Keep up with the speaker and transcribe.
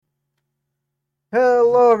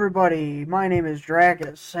Hello, everybody. My name is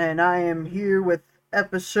Dracus, and I am here with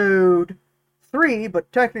episode 3,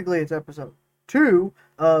 but technically it's episode 2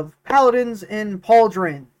 of Paladins and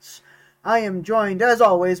Pauldrons. I am joined, as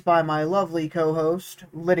always, by my lovely co host,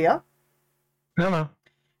 Lydia, Hello.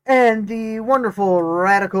 and the wonderful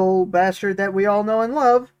radical bastard that we all know and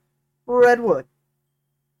love, Redwood.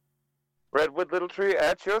 Redwood Little Tree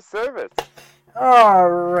at your service.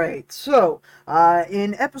 Alright, so,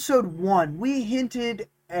 in episode 1, we hinted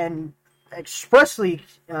and expressly,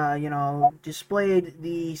 displayed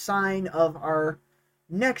the sign of our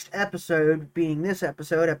next episode, being this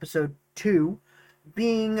episode, episode 2,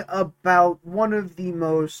 being about one of the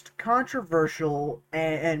most controversial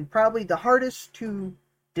and probably the hardest to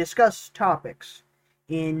discuss topics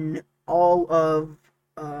in all of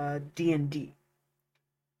D&D.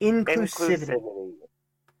 Inclusivity.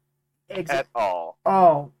 At all.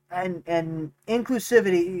 Oh, and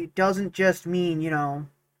inclusivity doesn't just mean,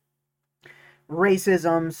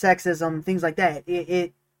 racism, sexism, things like that. It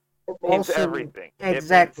It means also everything.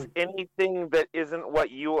 exactly It means anything that isn't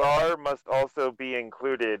what you are must also be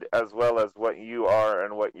included, as well as what you are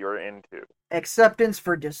and what you're into. acceptance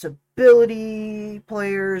for disability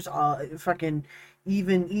players, fucking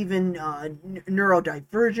even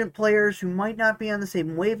neurodivergent players who might not be on the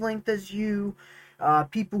same wavelength as you.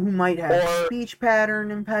 People who might have Or speech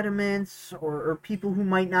pattern impediments, or people who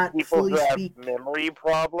might not people fully who have speak. memory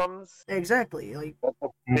problems. Exactly, like That's a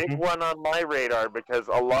big one on my radar because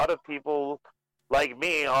a lot of people like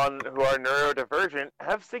me who are neurodivergent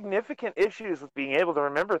have significant issues with being able to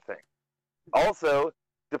remember things. Also,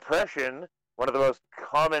 depression, one of the most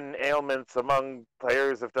common ailments among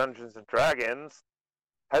players of Dungeons and Dragons,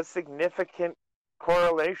 has significant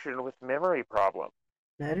correlation with memory problems.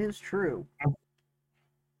 that is true.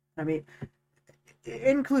 I mean,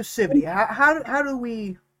 inclusivity. How do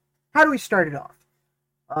we start it off?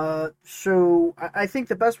 So I think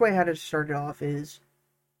the best way how to start it off is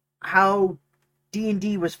how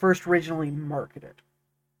D&D was first originally marketed.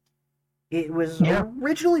 It was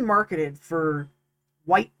originally marketed for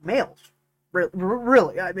white males.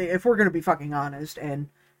 Really, I mean, if we're going to be fucking honest, and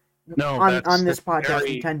on this podcast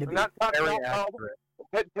we tend to be. Not very accurate.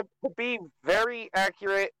 To be very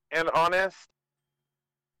accurate and honest,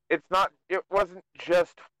 it wasn't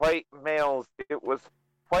just white males, it was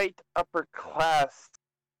white upper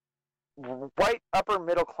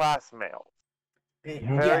middle class males. Very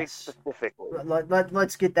Yes. specifically.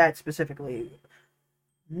 Let's get that specifically.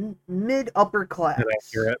 Mid upper class.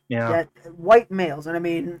 Accurate, yeah. That white males, and I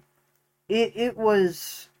mean, it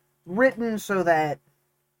was written so that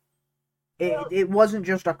it wasn't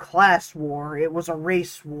just a class war; it was a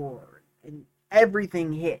race war, and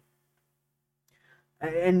everything hit.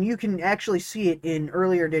 And you can actually see it in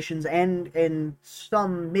earlier editions and in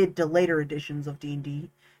some mid to later editions of D&D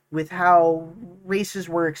with how races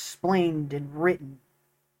were explained and written.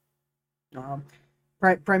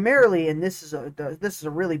 Primarily, and this is a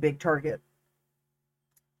really big target.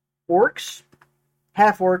 Orcs,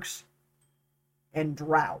 half orcs, and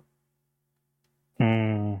drow.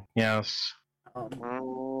 Yes.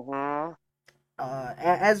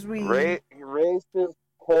 As we Racist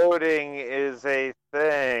coding is a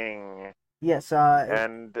thing. yes,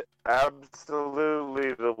 and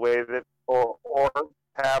absolutely the way that orcs,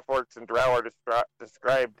 half orcs, and drow are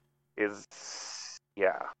described is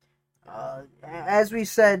as we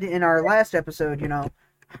said in our last episode,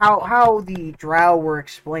 how the drow were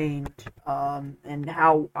explained, and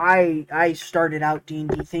how I started out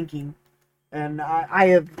D&D thinking, and I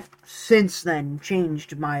have since then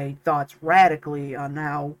changed my thoughts radically on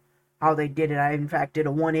how they did it. I in fact did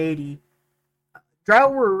a 180. Drow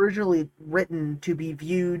were originally written to be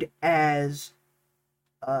viewed as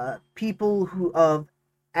people who of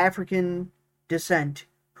African descent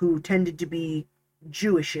who tended to be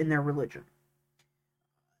Jewish in their religion.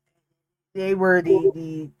 They were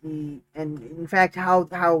the and in fact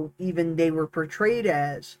how even they were portrayed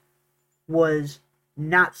as was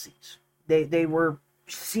Nazis. They were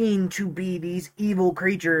seen to be these evil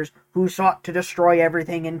creatures who sought to destroy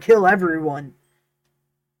everything and kill everyone.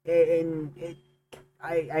 And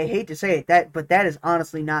I hate to say it, but that is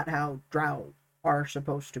honestly not how drow are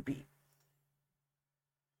supposed to be.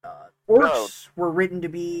 Orcs were written to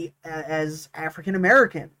be as African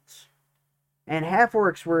Americans, and half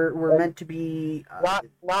orcs were meant to be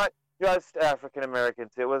not just African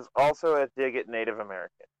Americans. It was also a dig at Native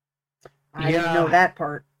Americans. I didn't know that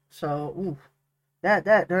part, so that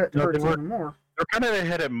hurts even more. They're kind of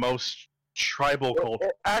ahead of most tribal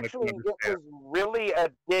cultures. It was really a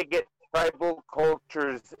dig at tribal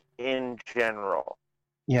cultures in general.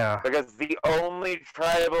 Yeah. Because the only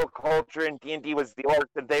tribal culture in D&D was the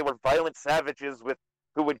orcs, and they were violent savages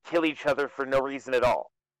who would kill each other for no reason at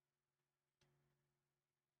all.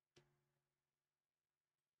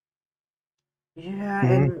 Yeah,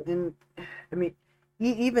 Mhm. and I mean,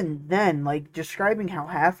 even then, like describing how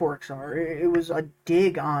half orcs are, it was a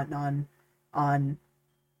dig on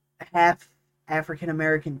half African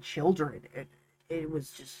American children. It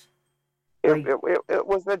was just It, like, it, it, it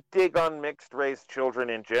was a dig on mixed race children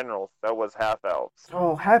in general. So was half elves.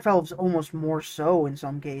 oh, half elves almost more so in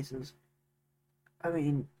some cases. I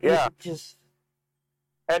mean, Yeah, it just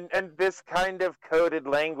and this kind of coded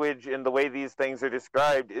language in the way these things are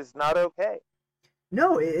described is not okay.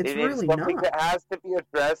 no, it's It is really something not. that has to be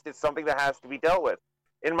addressed. It's something that has to be dealt with.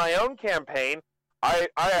 In my own campaign,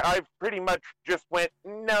 I pretty much just went,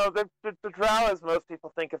 no, the drow, as most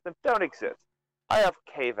people think of them, don't exist. I have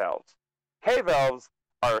cave elves. Cave elves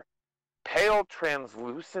are pale,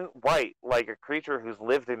 translucent white, like a creature who's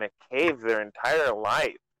lived in a cave their entire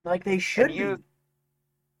life, Like they and should use be.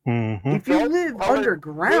 Mm-hmm. If you dark live colored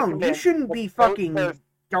underground, you pigment shouldn't to be coat their fucking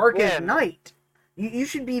dark as skin night. You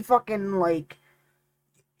should be fucking like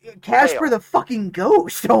Casper pale. the fucking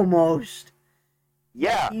ghost almost.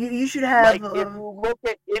 Yeah, You should have like if you look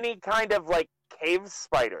at any kind of like cave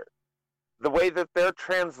spider, the way that they're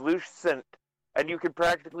translucent and you can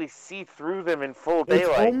practically see through them in full it's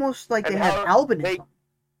daylight, almost like they and have how they, albinism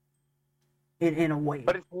in a way.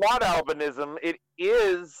 but it's not albinism, it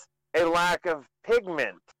is a lack of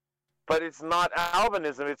pigment. But it's not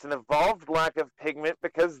albinism, it's an evolved lack of pigment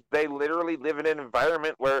because they literally live in an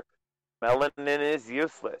environment where melanin is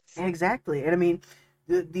useless. Exactly. And I mean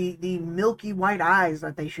the milky white eyes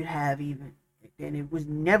that they should have even. And it was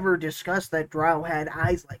never discussed that Drow had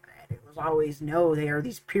eyes like that. It was always no, they are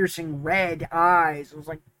these piercing red eyes. It was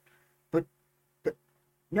like but, but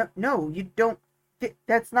no, you don't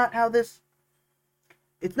that's not how this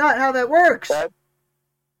it's not how that works. That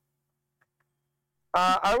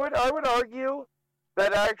I would argue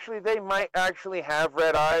that actually they might actually have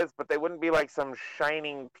red eyes, but they wouldn't be like some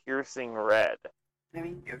shining, piercing red. I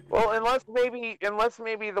mean, Well, unless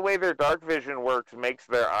maybe the way their dark vision works makes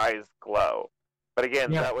their eyes glow. But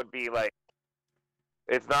again, Yeah. that would be like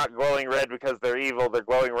it's not glowing red because they're evil. They're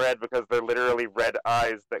glowing red because they're literally red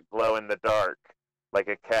eyes that glow in the dark, like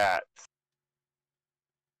a cat.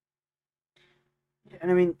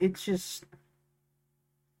 and I mean, it's just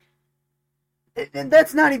and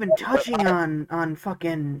that's not even But touching on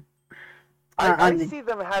fucking I on the see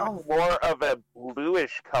them having oh more of a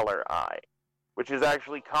bluish color eye, which is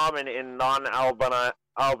actually common in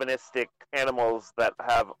non-albinistic animals that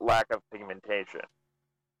have lack of pigmentation.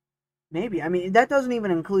 maybe I mean that doesn't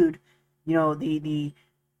even include the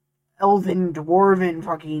elven dwarven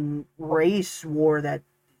fucking race war that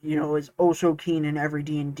is oh so keen in every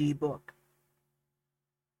D&D book.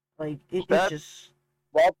 Like it That just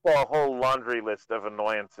that's a whole laundry list of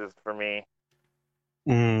annoyances for me.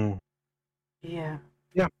 Mm. yeah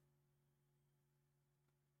Yeah.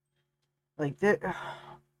 like that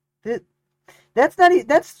that's not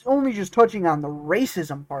that's only just touching on the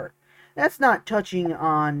racism part. That's not touching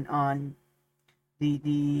on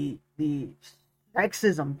the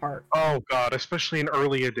sexism part. Oh god, especially in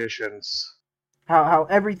early editions. How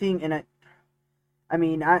everything in it. I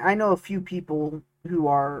mean, I know a few people who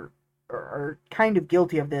are kind of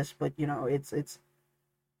guilty of this, but it's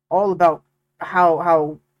all about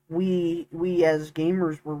how we as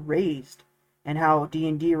gamers were raised and how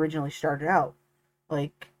D&D originally started out.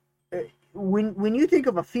 Like when you think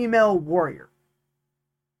of a female warrior,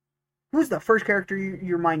 who's the first character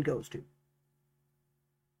your mind goes to?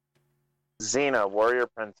 Xena, warrior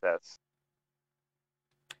princess.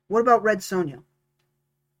 What about Red Sonja?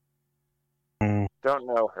 Mm. Don't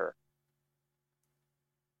know her.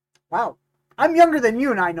 Wow, I'm younger than you,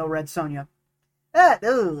 and I know Red Sonja.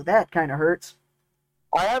 That kind of hurts.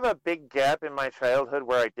 I have a big gap in my childhood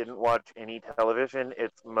where I didn't watch any television.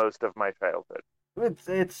 It's most of my childhood.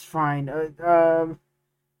 It's fine.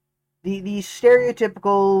 The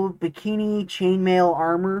stereotypical bikini chainmail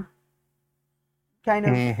armor kind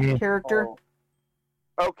of Mhm. character. Oh.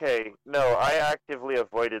 Okay, no, I actively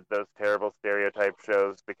avoided those terrible stereotype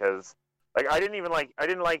shows because, like, I didn't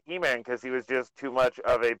like He-Man because he was just too much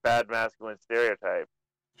of a bad masculine stereotype.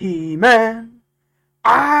 He-Man,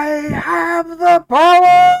 I have the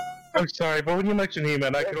power. I'm sorry, but when you mention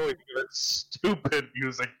He-Man, I can only think of that stupid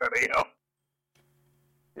music video.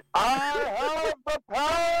 I have the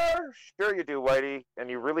power. Sure you do, Whitey, and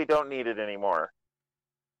you really don't need it anymore.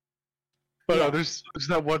 But Yeah. no, there's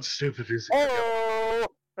that one stupid music video. Oh,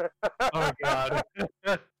 Oh god.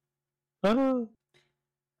 Oh.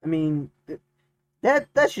 I mean,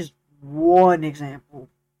 That's just one example,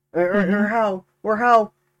 or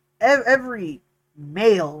how every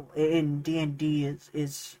male in D&D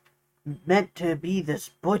is meant to be this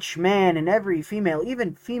butch man, and every female,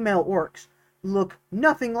 even female orcs, look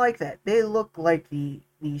nothing like that. They look like the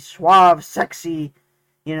suave, sexy,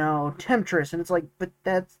 temptress, and it's like, but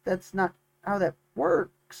that's not how that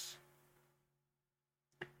works.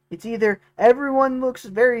 It's either everyone looks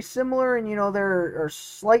very similar, and there are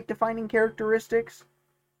slight defining characteristics,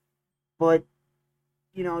 but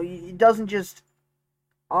it doesn't just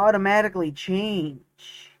automatically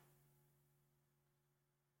change.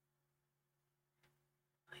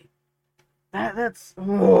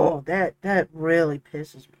 That really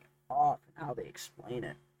pisses me off how they explain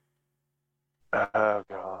it. Oh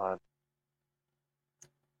God.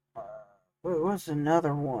 What's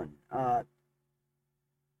another one?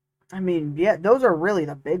 I mean, yeah, those are really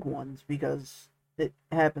the big ones because it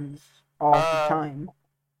happens all the time.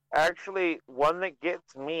 Actually, one that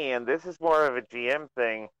gets me, and this is more of a GM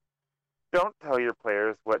thing, don't tell your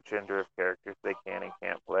players what gender of characters they can and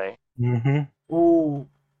can't play. Mm-hmm. Ooh.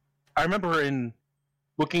 I remember in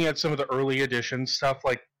looking at some of the early edition stuff,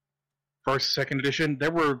 like first, second edition,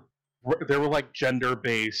 there were like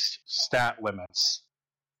gender-based stat limits.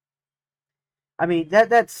 I mean,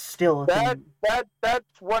 that's still a thing.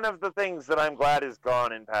 That's one of the things that I'm glad is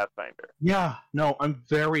gone in Pathfinder. Yeah, no, I'm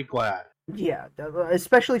very glad. Yeah,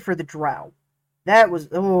 especially for the drow. That's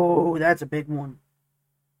a big one.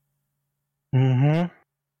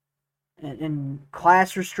 Mm-hmm. And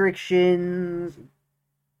class restrictions.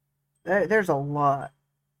 There's a lot.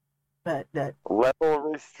 That level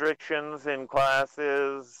restrictions in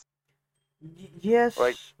classes. Yes.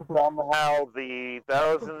 Like somehow the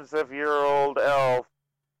thousands of year old elf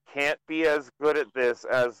can't be as good at this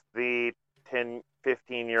as the 10,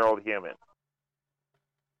 15-year-old human.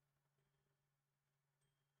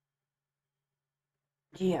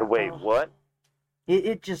 Yeah. Wait, what?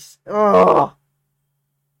 It just there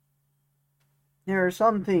are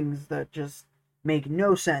some things that just make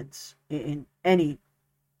no sense in any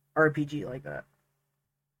RPG like that.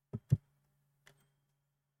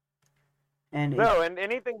 And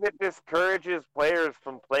anything that discourages players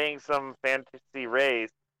from playing some fantasy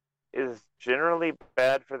race is generally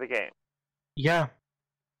bad for the game. Yeah.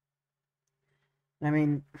 I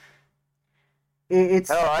mean, it's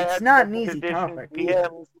not an easy topic.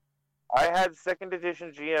 I had second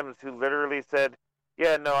edition GMs who literally said,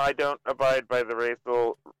 "Yeah, no, I don't abide by the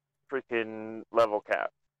racial freaking level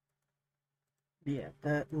cap." Yeah,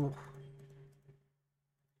 that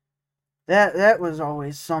was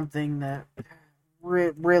always something that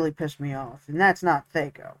really pissed me off, and that's not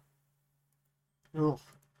Thaco.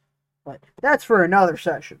 But that's for another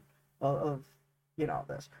session of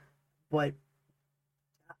this. But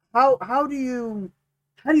how do you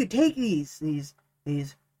take these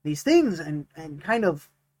things and kind of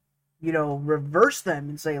reverse them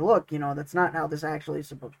and say, look, that's not how this actually is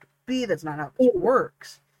supposed to be. That's not how this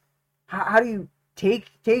works. How do you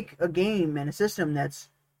take a game and a system that's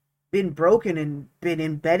been broken and been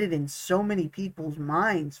embedded in so many people's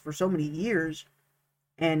minds for so many years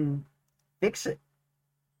and fix it?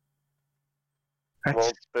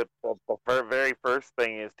 Well, the very first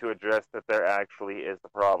thing is to address that there actually is a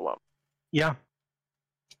problem. Yeah.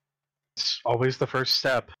 It's always the first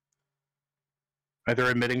step. Either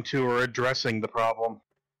admitting to or addressing the problem.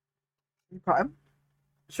 Okay.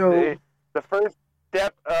 So the first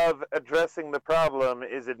step of addressing the problem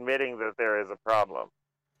is admitting that there is a problem.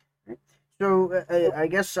 So I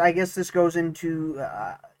guess this goes into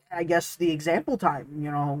the example time.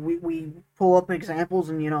 We pull up examples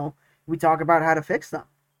and we talk about how to fix them.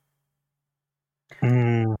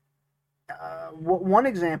 One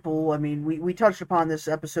example, I mean, we touched upon this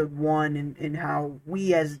episode 1 and how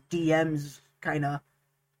we as DMs kind of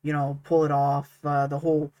pull it off, the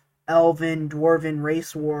whole elven dwarven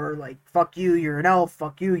race war, like fuck you, you're an elf,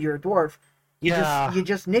 fuck you, you're a dwarf. You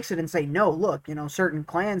just nix it and say, no, look, certain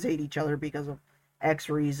clans hate each other because of X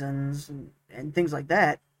reasons and things like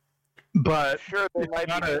that. But sure, they might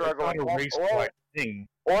be struggling. Thing.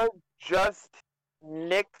 Or just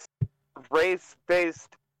nix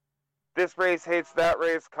race-based, this race hates that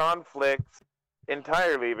race conflicts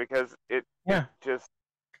entirely because it's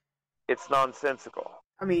nonsensical.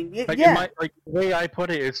 I mean, like the way I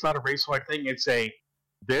put it, it's not a race-wide thing. It's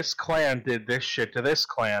this clan did this shit to this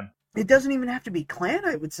clan. It doesn't even have to be clan,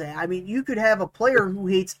 I would say. I mean, you could have a player who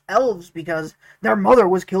hates elves because their mother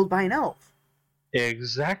was killed by an elf.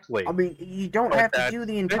 Exactly. I mean, you don't have to do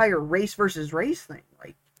the entire race versus race thing.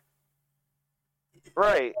 Like,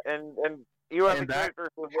 right, and You have And a that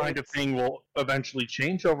character who kind of hates thing will eventually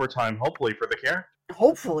change over time, hopefully, for the character.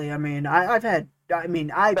 Hopefully, I mean, I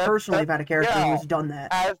personally that have had a character yeah, who has done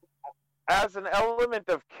that. as an element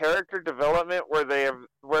of character development where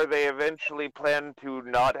they eventually plan to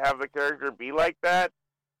not have the character be like that.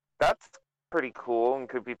 That's pretty cool and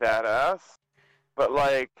could be badass. But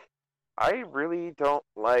like, I really don't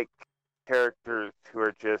like characters who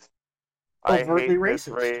are just I Overtly hate this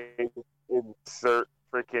racist. race. Insert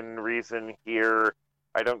freaking reason here.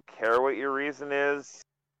 I don't care what your reason is.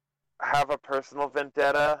 Have a personal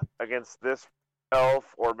vendetta against this elf,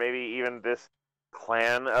 or maybe even this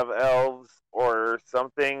clan of elves, or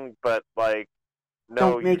something. But like,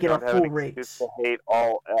 no, Don't you make it a don't have an full excuse race. to hate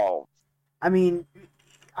all elves. I mean,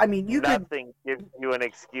 you could. Nothing gives you an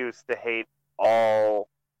excuse to hate all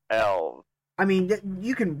elves. I mean,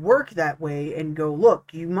 you can work that way and go, look,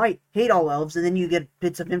 you might hate all elves, and then you get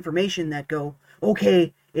bits of information that go,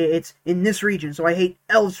 okay, it's in this region, so I hate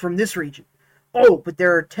elves from this region. Oh, but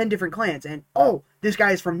there are 10 different clans, and oh, this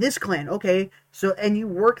guy is from this clan, okay. So, and you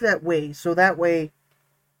work that way, so that way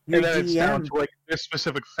your And then it's down DM. to like this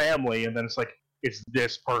specific family, and then it's like, it's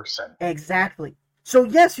this person. Exactly. So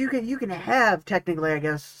yes, you can have, technically, I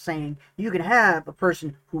guess, saying you can have a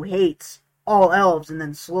person who hates all elves and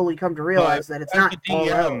then slowly come to realize that it's as not the all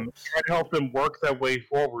DM, elves. try to help them work their way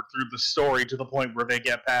forward through the story to the point where they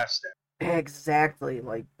get past it. Exactly.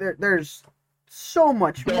 Like there's so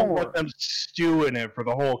much Don't more. let them stew in it for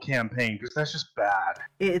the whole campaign, because that's just bad.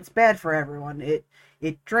 It's bad for everyone. It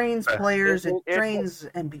drains players. It drains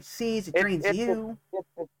NPCs. It drains you.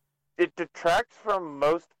 It detracts from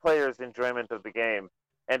most players' enjoyment of the game,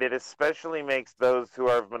 and it especially makes those who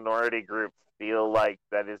are of minority groups feel like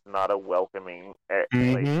that is not a welcoming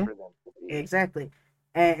place for them to be. Exactly.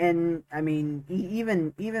 And I mean,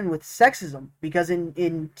 even with sexism, because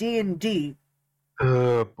in D&D,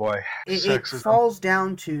 oh boy, it falls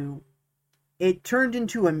down to it turned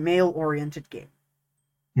into a male-oriented game,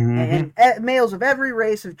 and males of every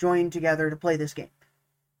race have joined together to play this game,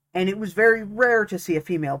 and it was very rare to see a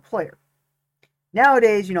female player.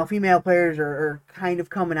 Nowadays, female players are kind of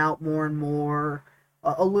coming out more and more,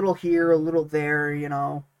 a little here, a little there,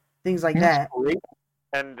 things like that.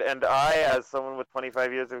 And I, as someone with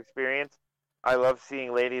 25 years of experience, I love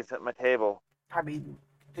seeing ladies at my table. I mean,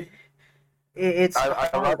 I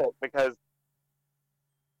love it because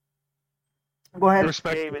go ahead. this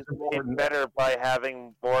game is made better by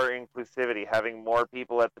having more inclusivity, having more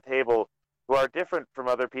people at the table who are different from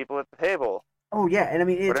other people at the table. Oh yeah, and I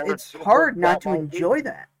mean it's hard not to enjoy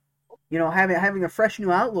that. Having a fresh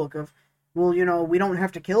new outlook of, well, we don't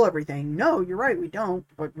have to kill everything. No, you're right, we don't,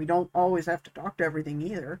 but we don't always have to talk to everything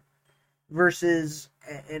either. Versus,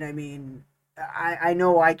 and I mean, I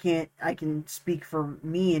know I can speak for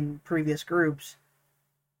me in previous groups.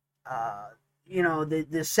 The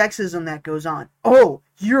sexism that goes on. Oh,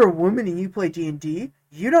 you're a woman and you play D&D?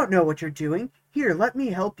 You don't know what you're doing. Here, let me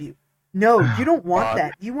help you. No, you don't want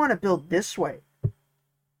that. You want to build this way.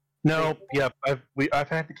 No, yep. I've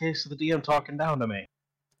had the case of the DM talking down to me.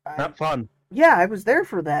 Not fun. Yeah, I was there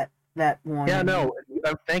for that one. Yeah, no.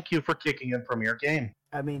 Thank you for kicking him from your game.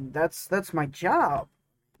 I mean, that's my job.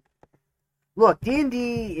 Look,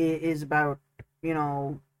 D&D is about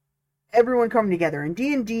everyone coming together. In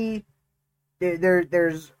D&D,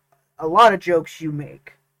 there's a lot of jokes you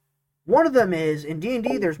make. One of them is, in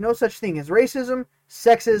D&D, there's no such thing as racism,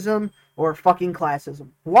 sexism, or fucking classism.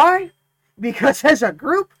 Why? Because as a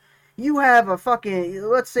group, you have a fucking,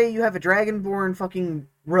 let's say you have a dragonborn fucking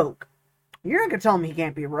rogue. You're not gonna tell him he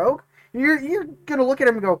can't be a rogue. You're gonna look at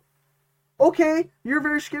him and go, okay, you're a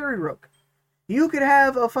very scary rogue. You could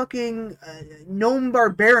have a fucking gnome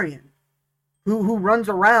barbarian who runs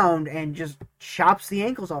around and just chops the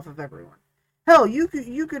ankles off of everyone. Hell, you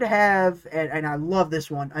could have, and I love this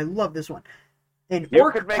one. An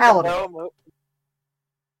orc paladin.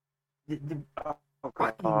 Oh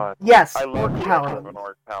god! Yes, I love the idea of an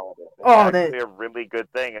orc paladin. It's actually a really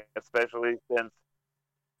good thing, especially since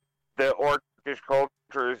the orcish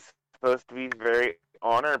culture is supposed to be very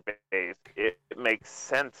honor-based. It makes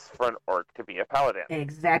sense for an orc to be a paladin.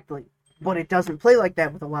 Exactly, but it doesn't play like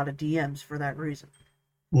that with a lot of DMs for that reason.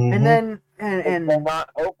 Mm-hmm. And then, and they're not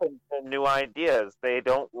open to new ideas. They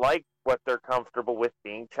don't like what they're comfortable with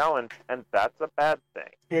being challenged, and that's a bad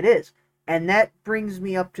thing. It is, and that brings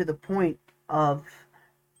me up to the point of,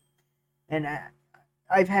 and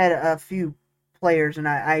I've had a few players, and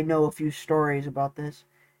I know a few stories about this,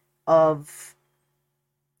 of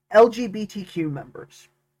LGBTQ members,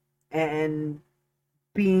 and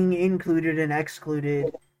being included and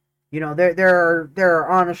excluded. There are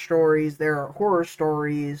honest stories, there are horror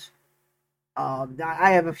stories,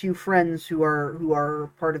 I have a few friends who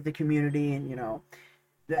are part of the community, and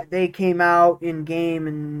they came out in game,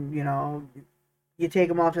 and you take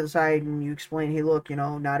them off to the side and you explain, hey, look,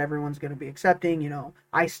 not everyone's going to be accepting.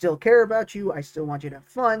 I still care about you. I still want you to have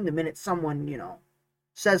fun. The minute someone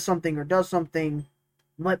says something or does something,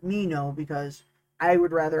 let me know, because I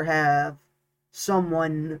would rather have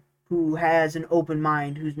someone who has an open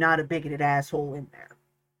mind, who's not a bigoted asshole in there.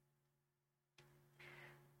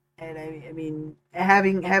 And I mean,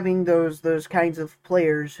 having those kinds of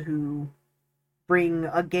players who bring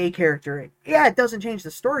a gay character in, yeah, it doesn't change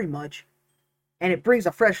the story much, and it brings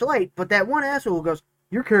a fresh light. But that one asshole who goes,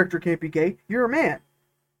 "Your character can't be gay. You're a man."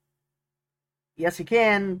 Yes, he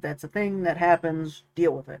can. That's a thing that happens.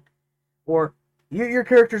 Deal with it. Or your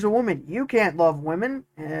character's a woman. You can't love women.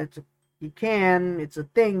 You can. It's a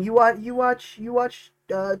thing. You watch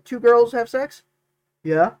two girls have sex.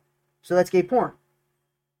 Yeah. So that's gay porn.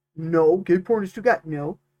 No, gay porn is two guys.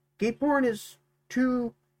 No, gay porn is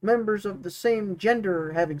two members of the same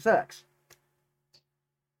gender having sex.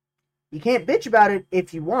 You can't bitch about it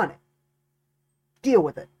if you want it. Deal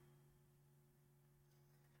with it.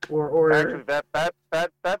 Or Actually,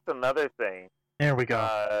 that's another thing. There we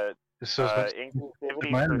go.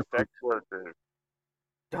 Inclusivity for sex workers.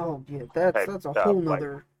 Oh yeah, that's a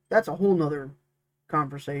whole nother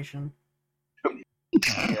conversation.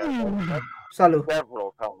 Yeah, Salud.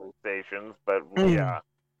 several conversations, but yeah.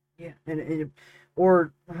 Yeah, and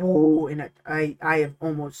I have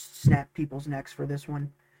almost snapped people's necks for this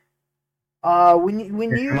one. When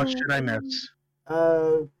you How much did I miss?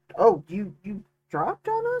 You dropped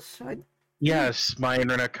on us? Yes, my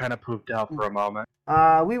internet kind of pooped out for a moment.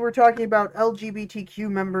 We were talking about LGBTQ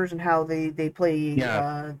members and how they play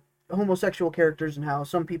homosexual characters and how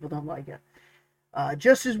some people don't like it.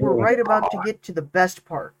 Just as we're right about to get to the best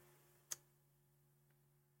part,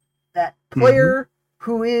 that player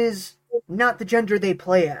who is not the gender they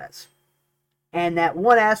play as, and that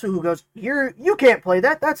one asshole who goes, you can't play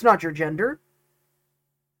that. That's not your gender.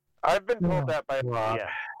 I've been told that by yeah.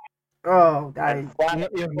 Oh, you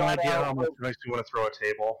have no idea how much it makes me want to throw a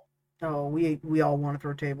table. Oh, we all want to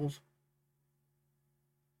throw tables.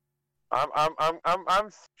 I'm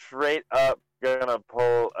straight up gonna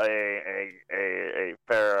pull a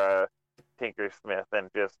Farrah Tinkersmith and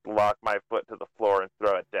just lock my foot to the floor and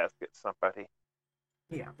throw a desk at somebody.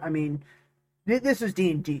 Yeah, I mean, this is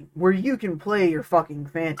D&D, where you can play your fucking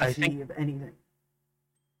fantasy of anything.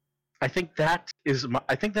 I think that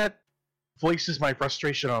voices my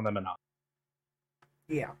frustration on them enough.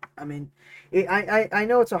 Yeah, I mean, I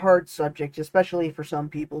know it's a hard subject, especially for some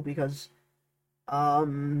people, because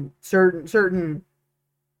certain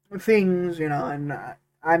things, and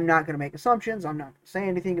I'm not going to make assumptions. I'm not going to say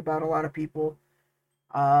anything about a lot of people.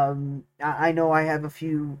 I know I have a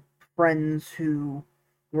few friends who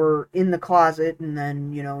were in the closet, and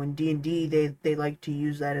then in D&D they like to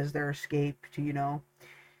use that as their escape to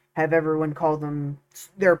have everyone call them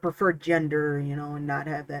their preferred gender, and not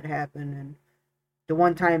have that happen. And the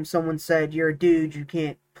one time someone said, "You're a dude, you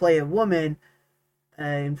can't play a woman,"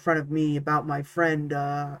 in front of me about my friend,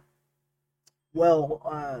 they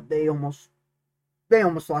almost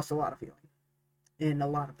lost a lot of feeling in a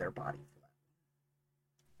lot of their body.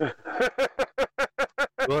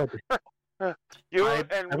 Good. I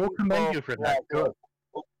will commend you for that. Good.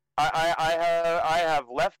 I have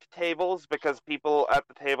left tables because people at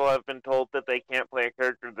the table have been told that they can't play a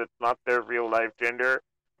character that's not their real life gender,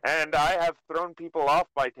 and I have thrown people off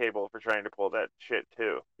my table for trying to pull that shit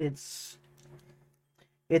too. It's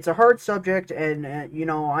a hard subject, and I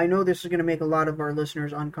know this is going to make a lot of our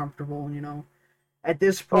listeners uncomfortable. At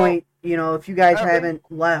this point, if you guys haven't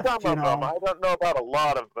left, some of them. I don't know about a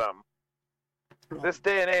lot of them. This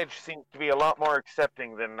day and age seems to be a lot more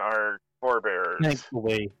accepting than our forebears.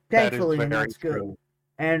 Thankfully, and that's good. True.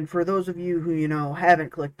 And for those of you who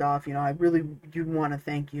haven't clicked off, I really do want to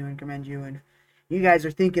thank you and commend you. And you guys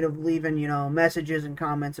are thinking of leaving messages and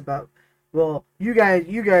comments about, well, you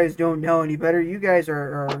guys don't know any better. You guys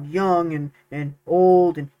are young and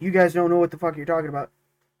old, and you guys don't know what the fuck you're talking about.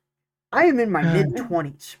 I am in my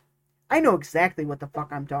mid-20s. I know exactly what the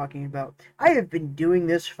fuck I'm talking about. I have been doing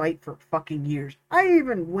this fight for fucking years. I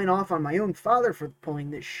even went off on my own father for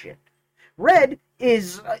pulling this shit. Red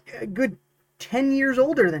is a good 10 years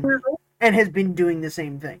older than me and has been doing the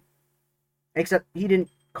same thing. Except he didn't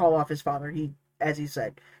call off his father. He, as he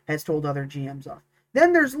said, has told other GMs off.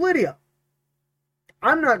 Then there's Lydia.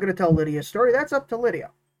 I'm not going to tell Lydia's story. That's up to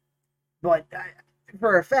Lydia. But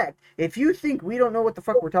for a fact, if you think we don't know what the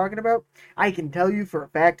fuck we're talking about, I can tell you for a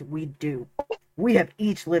fact we do. We have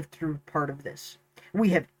each lived through part of this. We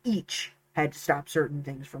have each had to stop certain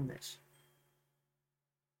things from this.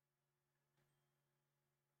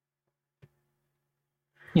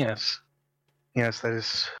 Yes. Yes, that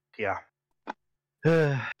is. Yeah.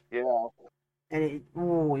 Yeah. And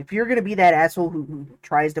if you're gonna be that asshole who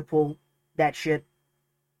tries to pull that shit,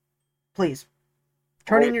 please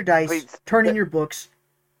turn in your dice, Please. turn in your books,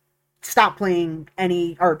 stop playing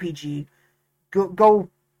any RPG. Go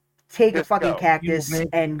take a Just fucking go. cactus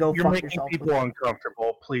and go You're fuck making yourself with people it.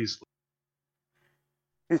 uncomfortable. Please.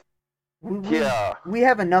 Yeah. We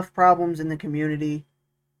have enough problems in the community,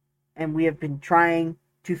 and we have been trying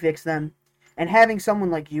to fix them. And having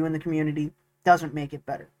someone like you in the community doesn't make it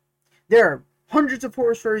better. There are hundreds of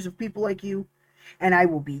horror stories of people like you, and I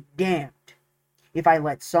will be damned if I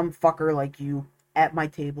let some fucker like you at my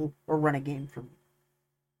table or run a game for me.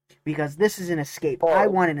 Because this is an escape. I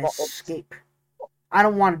want an escape. I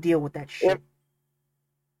don't want to deal with that shit.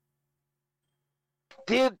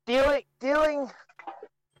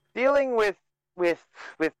 Dealing with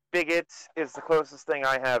bigots is the closest thing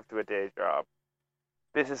I have to a day job.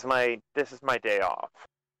 This is my day off.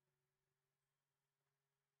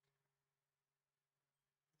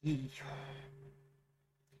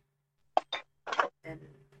 And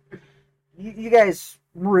you guys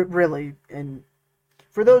really, and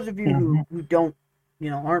for those of you who don't,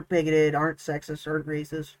 aren't bigoted, aren't sexist, aren't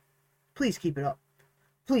racist, please keep it up.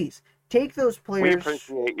 Please take those We players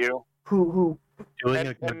appreciate you. who Doing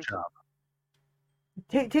a good job.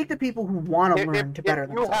 take the people who want to learn to better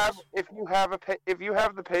themselves. If you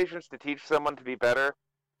have the patience to teach someone to be better,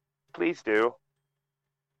 please do.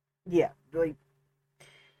 Yeah, like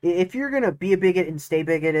if you're gonna be a bigot and stay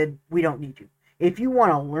bigoted, we don't need you. If you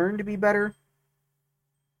want to learn to be better,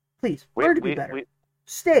 please learn to be better.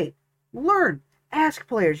 Stay, learn, ask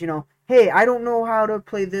players. Hey, I don't know how to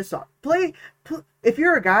play this. Play. If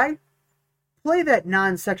you're a guy, play that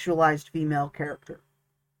non-sexualized female character.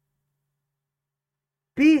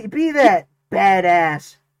 Be that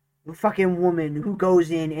badass fucking woman who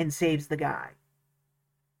goes in and saves the guy.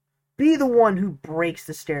 Be the one who breaks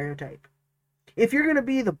the stereotype. If you're gonna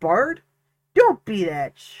be the bard, don't be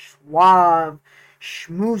that suave,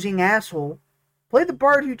 schmoozing asshole. Play the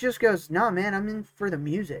bard who just goes, "Nah, man, I'm in for the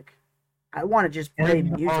music. I want to just play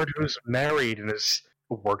music." The bard who's married and is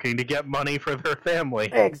working to get money for their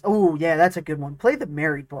family. Oh yeah, that's a good one. Play the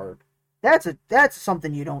married bard. That's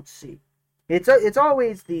something you don't see. It's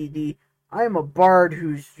always the I am a bard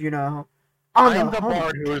who's I'm the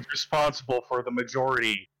bard who is responsible for the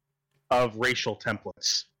majority of racial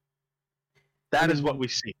templates. That is what we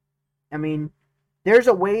see. I mean, there's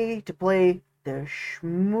a way to play the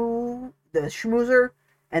schmoozer,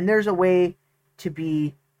 and there's a way to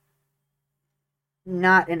be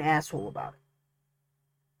not an asshole about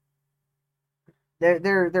it.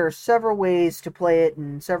 There are several ways to play it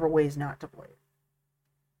and several ways not to play it.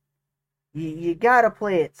 You gotta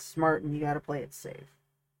play it smart and you gotta play it safe,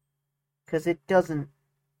 because it doesn't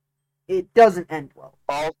end well.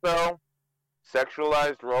 Also,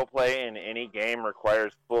 sexualized roleplay in any game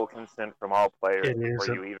requires full consent from all players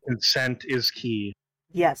before you even. Consent is key.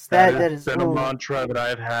 Yes, that has been a mantra that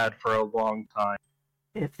I've had for a long time.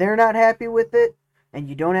 If they're not happy with it and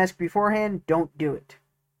you don't ask beforehand, don't do it.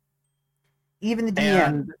 Even the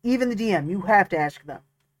DM, you have to ask them.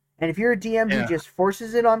 And if you're a DM who just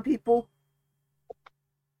forces it on people,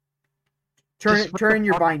 turn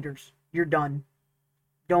your binders. You're done.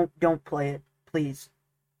 Don't play it, please.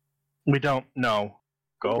 We don't know.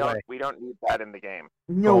 Go away. We don't need that in the game.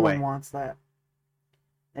 No one wants that.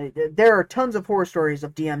 There are tons of horror stories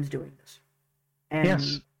of DMs doing this.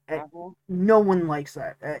 And no one likes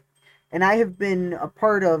that. And I have been a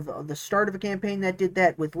part of the start of a campaign that did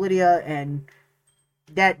that with Lydia, and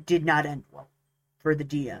that did not end well for the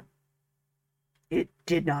DM. It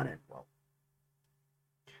did not end well.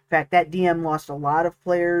 In fact, that DM lost a lot of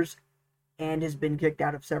players and has been kicked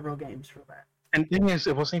out of several games for that. And the thing is,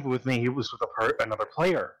 it wasn't even with me. It was with another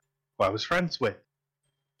player who I was friends with.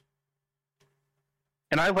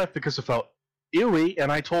 And I left because it felt ewy,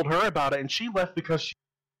 and I told her about it, and she left because she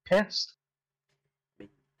was pissed.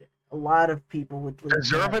 A lot of people would leave.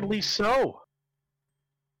 Deservedly so.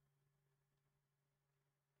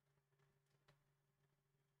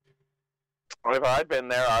 If I'd been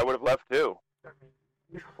there, I would have left too.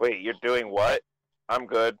 Wait, you're doing what? I'm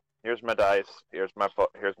good. Here's my dice. Here's my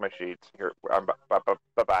sheets. Here,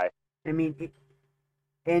 bye. I mean,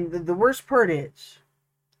 and the worst part is,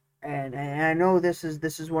 and I know this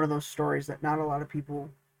is one of those stories that not a lot of people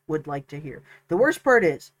would like to hear. The worst part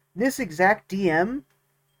is, this exact DM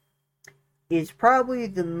is probably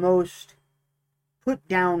the most put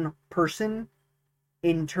down person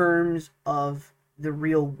in terms of the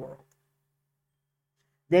real world.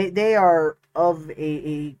 They are of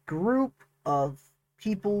a group of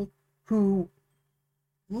people who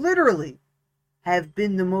literally have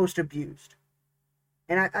been the most abused.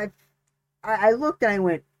 And I looked and I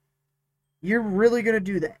went, you're really gonna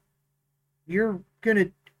do that? You're gonna...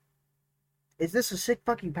 Is this a sick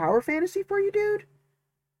fucking power fantasy for you, dude?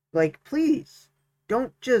 Like, please,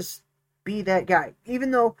 don't just be that guy.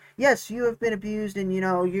 Even though, yes, you have been abused and,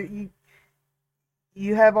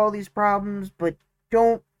 you have all these problems, but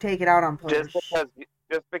don't take it out on players.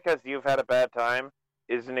 Just because you've had a bad time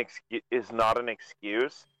is not an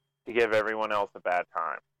excuse to give everyone else a bad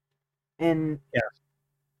time. And yes.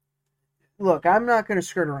 Look, I'm not going to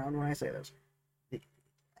skirt around when I say this.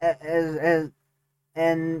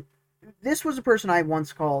 And this was a person I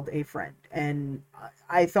once called a friend, and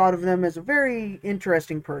I thought of them as a very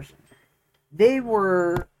interesting person. They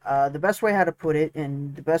were, the best way how to put it,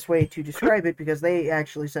 and the best way to describe it, because they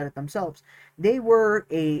actually said it themselves, they were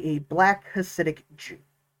a black Hasidic Jew.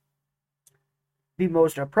 The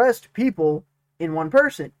most oppressed people in one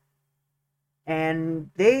person. And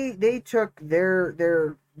they took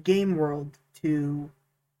their game world to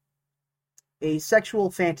a sexual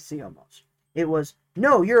fantasy almost. It was,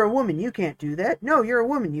 no, you're a woman, you can't do that. No, you're a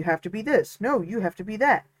woman, you have to be this. No, you have to be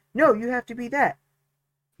that. No, you have to be that.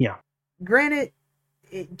 Yeah. Granted,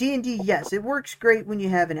 D&D, yes, it works great when you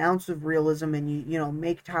have an ounce of realism and you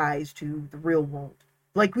make ties to the real world.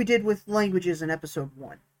 Like we did with languages in episode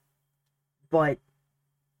 1. But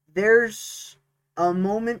there's a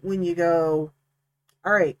moment when you go,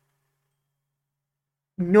 all right,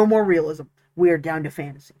 no more realism. We are down to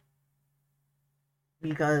fantasy.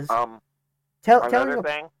 Because tell me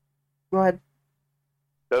thing. Go ahead.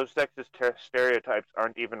 Those sexist stereotypes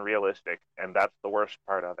aren't even realistic, and that's the worst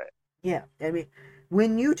part of it. Yeah, I mean,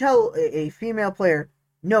 when you tell a female player,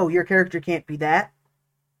 no, your character can't be that,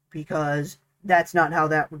 because that's not how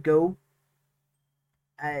that would go,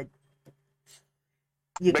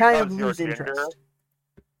 you kind of lose interest.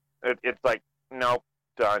 It's like, nope,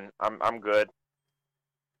 done. I'm good.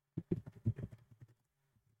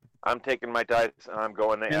 I'm taking my dice and I'm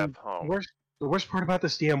going to F home. The worst part about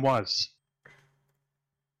this DM was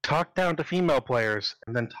talk down to female players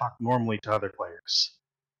and then talk normally to other players.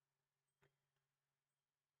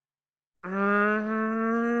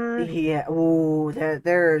 Yeah, ooh,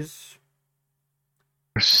 there's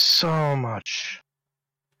so much.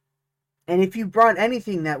 And if you brought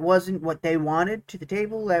anything that wasn't what they wanted to the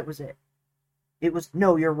table, that was it. It was,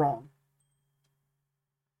 no, you're wrong.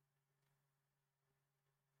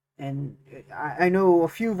 And I know a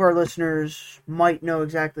few of our listeners might know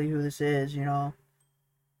exactly who this is,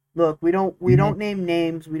 Look, we don't name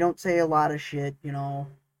names, we don't say a lot of shit, because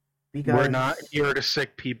we're not here to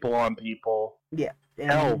sick people on people. Yeah.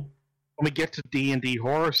 Hell, when we get to D&D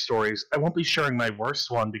horror stories, I won't be sharing my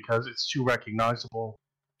worst one because it's too recognizable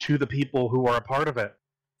to the people who are a part of it.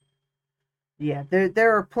 Yeah,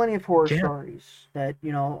 there are plenty of horror stories that,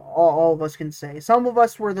 all of us can say. Some of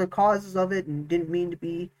us were the causes of it and didn't mean to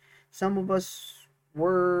be. Some of us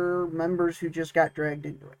were members who just got dragged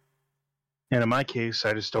into it. And in my case,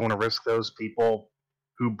 I just don't want to risk those people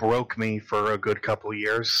who broke me for a good couple of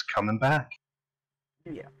years coming back.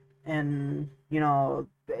 Yeah. And,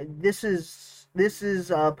 this is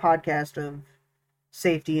a podcast of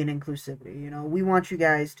safety and inclusivity. We want you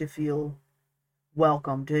guys to feel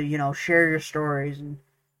welcome, to, share your stories. And,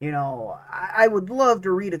 I would love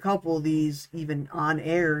to read a couple of these even on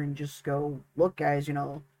air and just go, look, guys,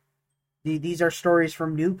 these are stories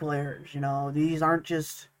from new players. These aren't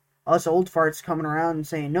just us old farts coming around and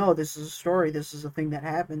saying, no, this is a story, this is a thing that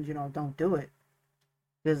happens, don't do it.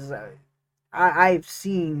 Because I've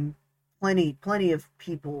seen plenty of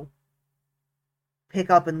people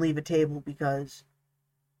pick up and leave a table because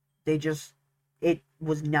it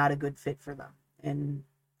was not a good fit for them. And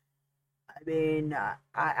I mean,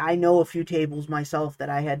 I know a few tables myself that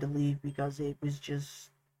I had to leave because it was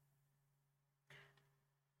just,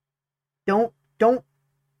 don't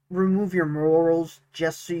remove your morals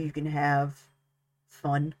just so you can have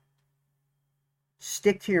fun.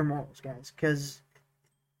 Stick to your morals, guys, because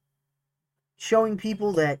showing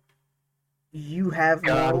people that you have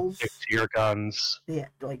morals. Stick to your guns. Yeah,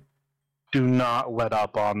 do not let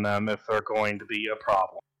up on them if they're going to be a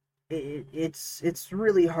problem. It's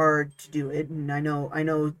really hard to do it, and I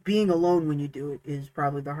know being alone when you do it is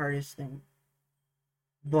probably the hardest thing.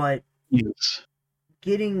 But yes,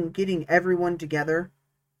 getting everyone together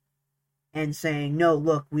and saying, no,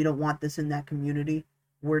 look, we don't want this in that community,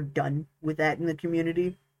 we're done with that in the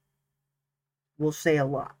community, will say a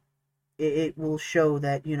lot. It will show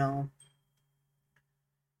that,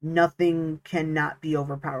 nothing cannot be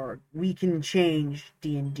overpowered. We can change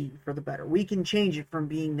D&D for the better. We can change it from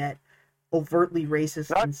being that overtly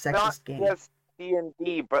racist and sexist game.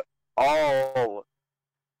 D&D, but all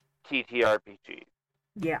TTRPGs.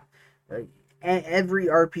 Yeah. Every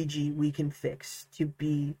RPG we can fix to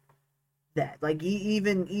be that. Like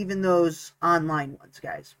even those online ones,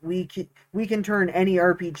 guys. We can turn any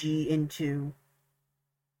RPG into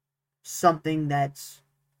something that's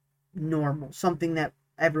normal, something that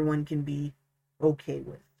everyone can be okay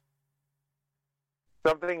with.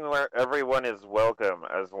 Something where everyone is welcome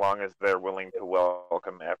as long as they're willing to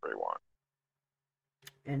welcome everyone.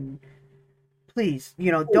 And please,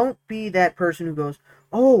 don't be that person who goes,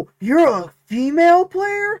 "Oh, you're a female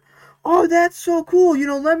player? Oh, that's so cool.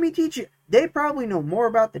 Let me teach you." They probably know more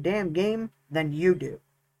about the damn game than you do.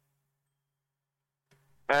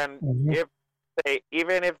 And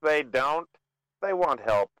even if they don't, they want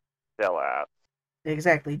help, they'll ask.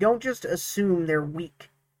 Exactly. Don't just assume they're weak.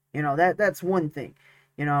 That's one thing.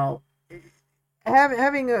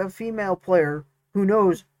 Having a female player who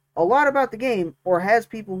knows a lot about the game or has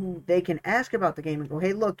people who they can ask about the game and go,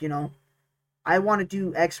 "Hey, look, I want to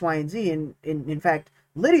do X, Y, and Z." And in fact,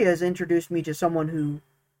 Lydia has introduced me to someone who,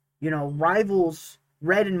 rivals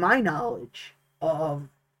Red in my knowledge of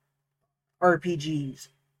RPGs.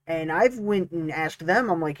 And I've went and asked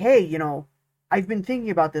them, I'm like, "Hey, I've been thinking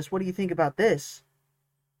about this. What do you think about this?"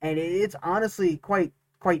 And it's honestly quite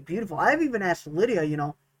beautiful. I've even asked Lydia,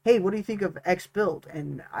 "Hey, what do you think of X build?"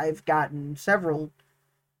 And I've gotten several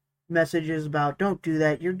messages about, "Don't do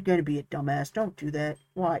that. You're going to be a dumbass. Don't do that.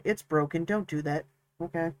 Why? It's broken. Don't do that."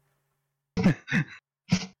 Okay.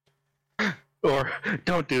 Or,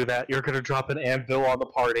 "Don't do that. You're going to drop an anvil on the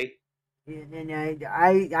party." And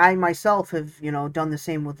I myself have, done the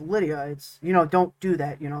same with Lydia. It's, don't do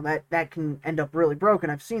that. That can end up really broken.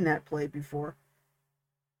 I've seen that play before.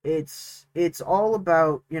 It's all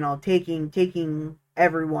about, taking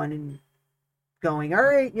everyone and going, "All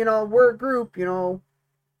right, we're a group,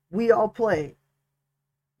 we all play."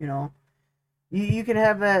 You can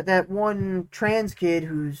have that one trans kid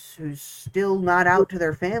who's still not out to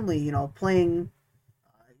their family, playing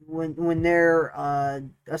when they're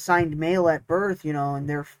assigned male at birth, and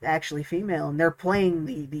they're actually female, and they're playing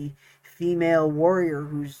the female warrior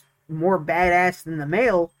who's more badass than the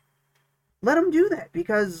male. Let them do that,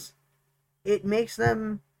 because it makes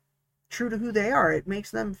them true to who they are. It makes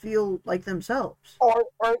them feel like themselves. Or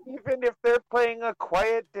even if they're playing a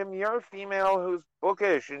quiet, demure female who's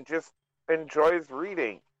bookish and just enjoys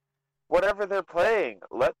reading. Whatever they're playing,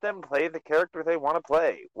 let them play the character they want to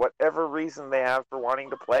play, whatever reason they have for wanting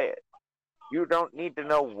to play it. You don't need to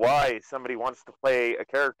know why somebody wants to play a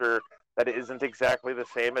character that isn't exactly the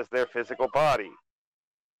same as their physical body.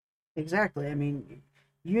 Exactly. I mean,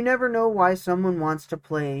 you never know why someone wants to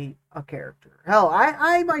play a character. Hell,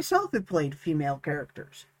 I myself have played female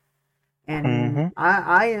characters. And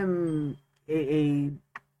I am a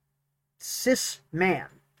cis man.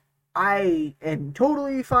 I am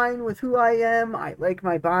totally fine with who I am. I like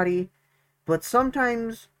my body. But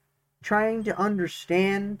sometimes trying to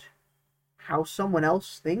understand how someone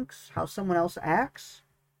else thinks, how someone else acts,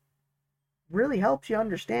 really helps you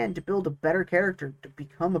understand to build a better character, to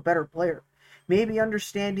become a better player. Maybe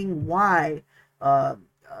understanding why a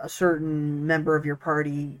certain member of your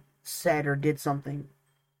party said or did something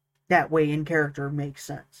that way in character makes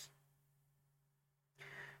sense.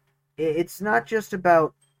 It's not just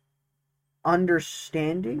about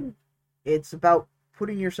understanding, it's about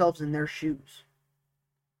putting yourselves in their shoes.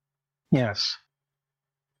 Yes.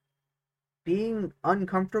 Being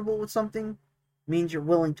uncomfortable with something means you're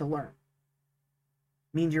willing to learn.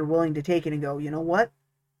 Means you're willing to take it and go, "You know what?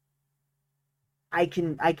 I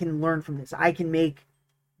can learn from this. I can make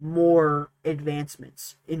more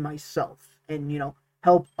advancements in myself and,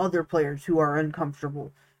 help other players who are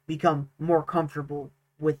uncomfortable become more comfortable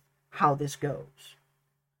with how this goes."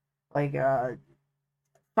 Like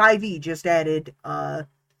 5e just added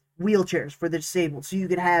wheelchairs for the disabled, so you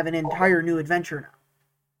could have an entire new adventure now.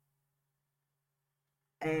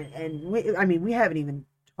 And we haven't even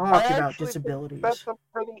talked about disabilities. That's a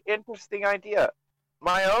pretty interesting idea.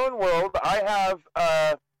 My own world, I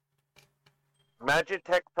have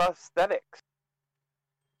Magitech prosthetics.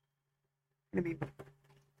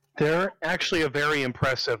 They're actually a very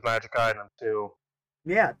impressive magic item, too.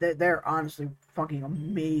 Yeah, they're honestly fucking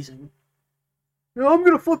amazing. I'm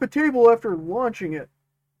gonna flip a table after launching it.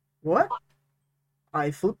 What? I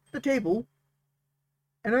flip the table,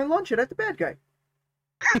 and I launch it at the bad guy.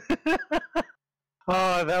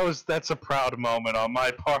 Oh, that's a proud moment on my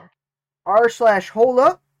part. R/hold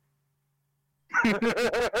up.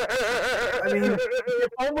 I mean,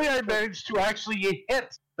 if only I managed to actually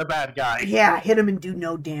hit the bad guy. yeah, hit him and do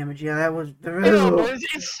no damage. Yeah, that was. No, but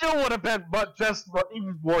it still would have been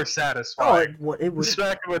even more satisfying. It would.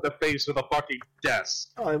 Smack him in the face with a fucking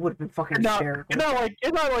desk. Oh, it would have been fucking hysterical.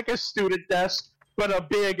 Not like a student desk, but a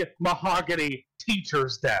big mahogany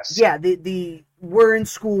teacher's desk. Yeah, we're in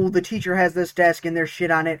school. The teacher has this desk and there's shit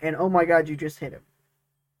on it, and oh my god, you just hit him.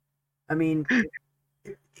 I mean,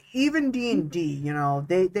 even D&D, you know,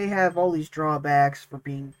 they have all these drawbacks for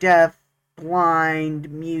being deaf, blind,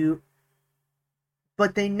 mute,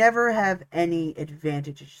 but they never have any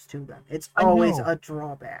advantages to them. It's always a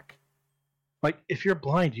drawback. Like, if you're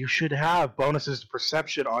blind, you should have bonuses to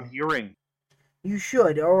perception on hearing. You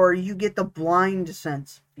should, or you get the blind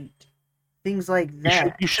sense feat. Things like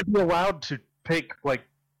that. You should be allowed to pick, like,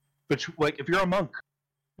 if you're a monk,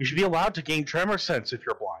 you should be allowed to gain tremor sense if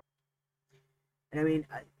you're blind. And I mean,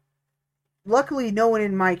 luckily no one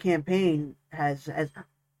in my campaign has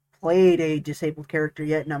played a disabled character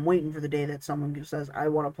yet, and I'm waiting for the day that someone says, I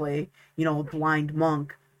want to play, you know, a blind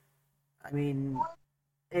monk. I mean,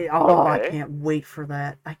 I can't wait for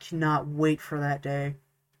that. I cannot wait for that day.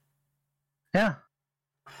 Yeah.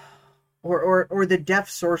 Or the deaf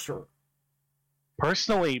sorcerer.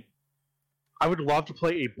 Personally, I would love to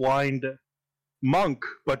play a blind monk,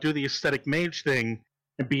 but do the aesthetic mage thing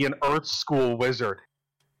and be an Earth School wizard.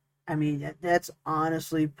 I mean, that's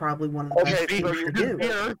honestly probably one of the best things to do.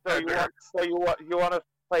 So you want to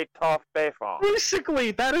play Toph Beifong?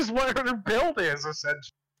 Basically, that is what her build is,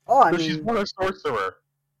 essentially. Oh, I mean, she's not a sorcerer.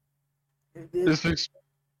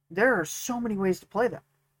 There are so many ways to play that.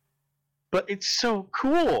 But it's so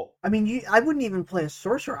cool. I mean, I wouldn't even play a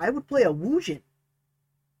sorcerer. I would play a Woojin.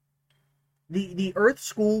 The Earth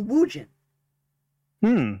School Woojin.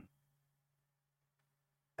 I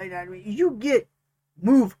mean, you get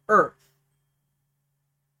Move Earth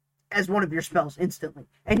as one of your spells instantly.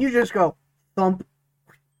 And you just go, thump.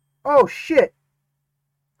 Oh, shit.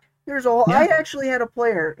 There's a whole... Yeah. I actually had a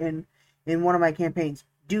player in one of my campaigns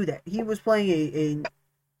do that. He was playing a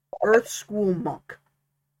Earth School monk.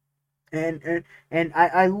 And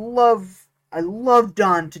I love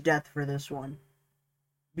Don to death for this one,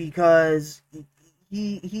 because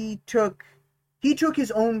he took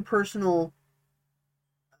his own personal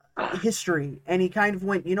history and he kind of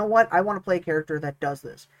went, you know what, I want to play a character that does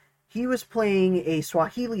this. He was playing a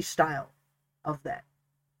Swahili style of that.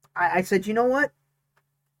 I said, you know what,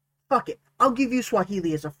 fuck it, I'll give you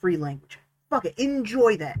Swahili as a free language. Fuck it,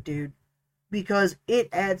 enjoy that, dude, because it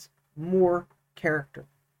adds more character.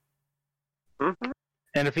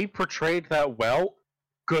 And if he portrayed that well,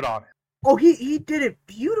 good on him. Oh, he did it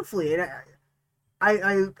beautifully, and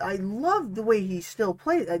I love the way he still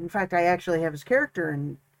plays. In fact, I actually have his character,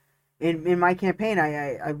 and in my campaign,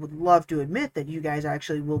 I would love to admit that you guys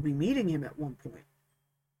actually will be meeting him at one point,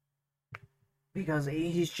 because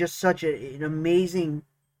he's just such an amazing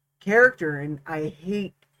character, and I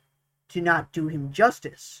hate to not do him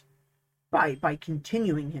justice by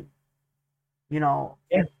continuing him. You know,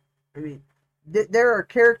 yeah. I mean, there are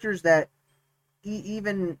characters that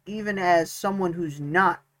even as someone who's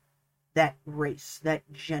not that race, that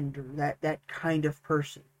gender, that kind of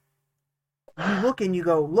person, you look and you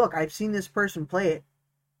go, look, I've seen this person play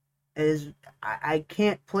it. I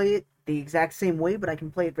can't play it the exact same way, but I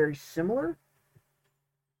can play it very similar.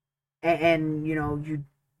 And you know, you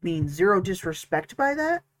mean zero disrespect by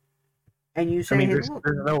that? And you say, hey, there's look,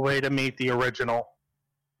 no way to meet the original.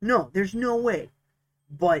 No, there's no way.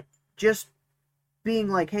 But just being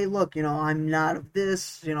like, hey, look, you know, I'm not of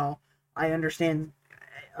this, you know, I understand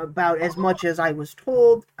about as much as I was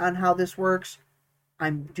told on how this works.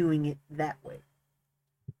 I'm doing it that way.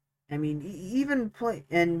 I mean, even play,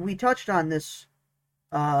 and we touched on this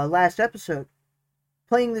last episode,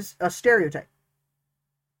 playing this a stereotype.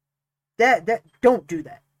 That don't do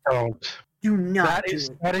that. Don't. Do not do it.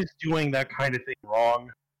 That is doing that kind of thing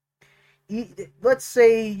wrong. Let's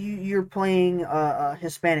say you're playing a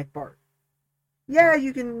Hispanic bard. Yeah,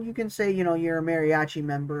 you can say, you know, you're a mariachi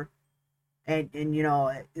member, and you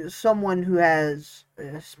know, someone who has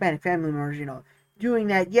Hispanic family members, you know, doing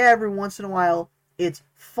that. Yeah, every once in a while, it's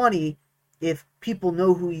funny if people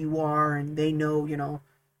know who you are and they know, you know,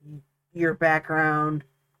 your background,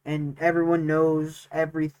 and everyone knows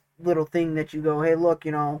every little thing that you go, hey, look,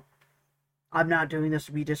 you know, I'm not doing this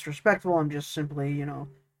to be disrespectful. I'm just simply, you know,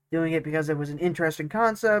 doing it because it was an interesting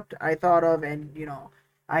concept I thought of, and, you know,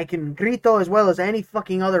 I can grito as well as any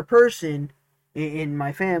fucking other person in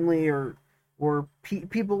my family, or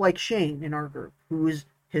people like Shane in our group, who is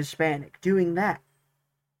Hispanic, doing that.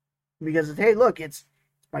 Because, hey, look, it's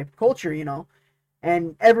my culture, you know.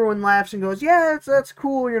 And everyone laughs and goes, yeah, that's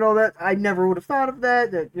cool, that I never would have thought of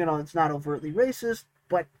that, it's not overtly racist,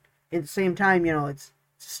 but at the same time, it's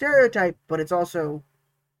a stereotype, but it's also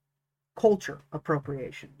culture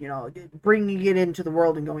appropriation, bringing it into the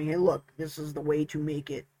world and going, hey, look, this is the way to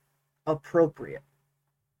make it appropriate.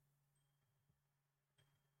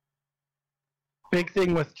 Big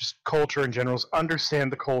thing with just culture in general is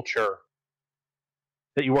understand the culture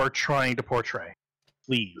that you are trying to portray.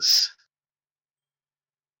 Please.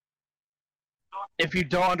 If you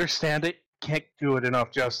don't understand it, can't do it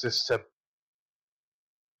enough justice to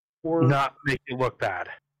not make it look bad.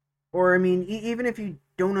 Or, I mean, even if you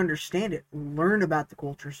don't understand it, learn about the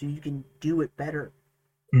culture so you can do it better.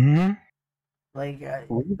 Mm-hmm. Like,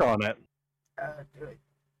 read on it.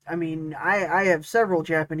 I mean, I have several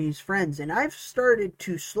Japanese friends, and I've started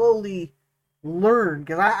to slowly learn,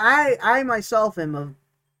 because I myself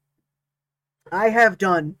I have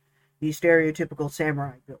done the stereotypical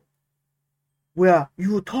samurai build. Where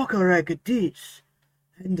you talk like this,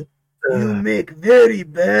 and you make very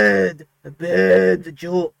bad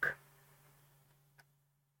joke.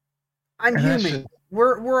 I'm human.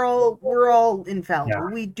 We're all infallible.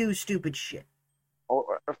 Yeah. We do stupid shit.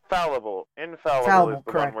 Infallible is the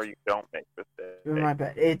correct. one where you don't make mistakes. My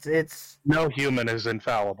bad. It's no human is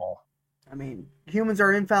infallible. I mean, humans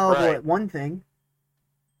are infallible at one thing.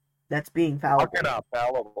 That's being fallible. You're not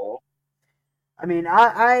fallible. I mean,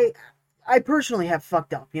 I personally have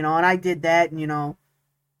fucked up, and I did that, and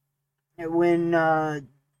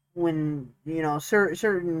when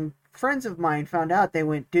certain friends of mine found out, they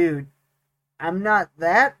went, dude, I'm not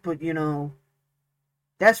that, but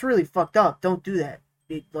that's really fucked up. Don't do that.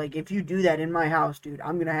 If you do that in my house, dude,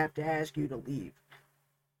 I'm gonna have to ask you to leave.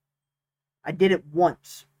 I did it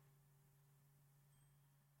once,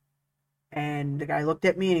 and the guy looked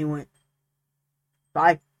at me and he went,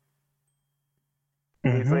 bye.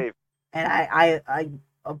 Please leave. And I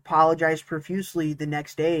apologized profusely the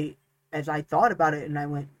next day as I thought about it, and I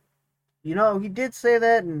went, he did say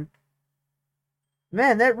that, and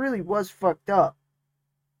man, that really was fucked up.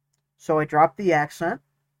 So I dropped the accent.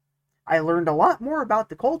 I learned a lot more about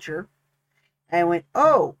the culture, and I went,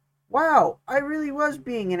 oh, wow, I really was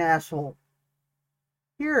being an asshole.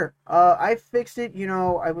 Here, I fixed it,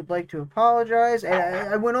 I would like to apologize. And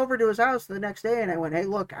I went over to his house the next day, and I went, hey,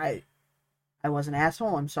 look, I was an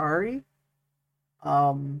asshole, I'm sorry.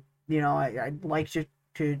 I'd like to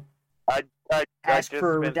ask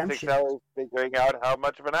for redemption. I just spent 6 hours figuring out how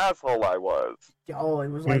much of an asshole I was. Oh, it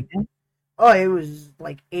was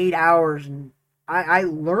like 8 hours, and I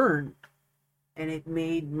learned, and it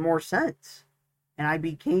made more sense, and I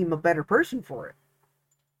became a better person for it.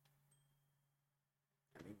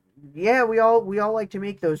 I mean, yeah, we all like to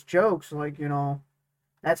make those jokes, like,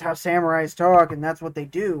 that's how samurais talk, and that's what they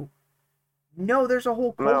do. No, there's a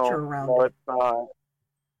whole culture around it. It's not.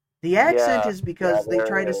 The accent is because they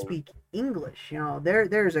try to speak English.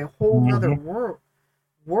 There's a whole other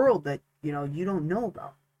world that you don't know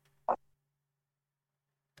about.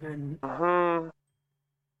 And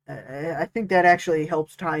I think that actually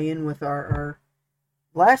helps tie in with our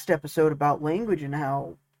last episode about language and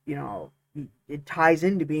how it ties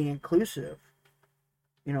into being inclusive.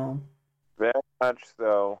 Very much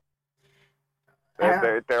so.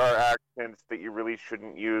 There are accents that you really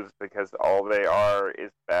shouldn't use because all they are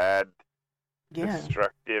is bad,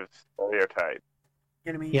 destructive stereotypes.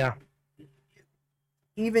 You know what I mean? Yeah.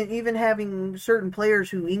 Even having certain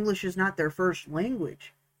players who English is not their first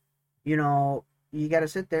language, you got to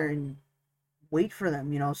sit there and wait for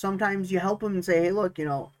them. Sometimes you help them and say, hey, look,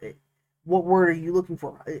 what word are you looking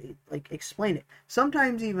for? Like, explain it.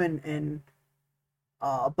 Sometimes even,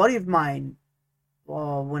 a buddy of mine,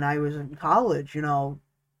 when I was in college,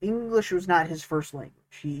 English was not his first language.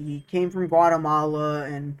 He came from Guatemala,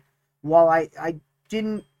 and while I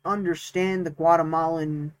didn't understand the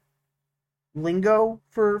Guatemalan lingo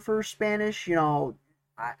for Spanish,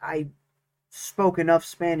 I spoke enough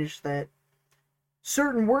Spanish that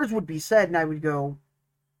certain words would be said, and I would go,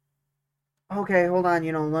 okay, hold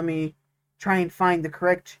on, let me try and find the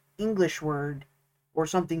correct English word or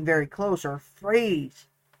something very close or phrase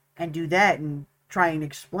and do that and try and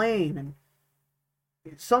explain. And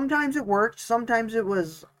sometimes it worked, sometimes it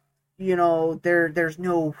was, there's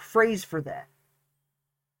no phrase for that.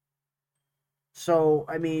 So,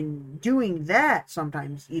 I mean, doing that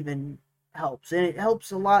sometimes even helps, and it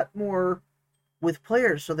helps a lot more with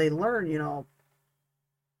players so they learn,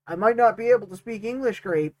 I might not be able to speak English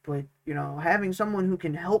great, but, having someone who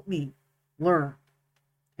can help me learn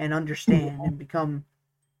and understand and become,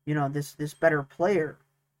 this better player.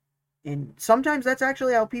 And sometimes that's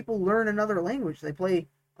actually how people learn another language. They play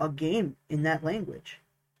a game in that language.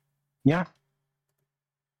 Yeah.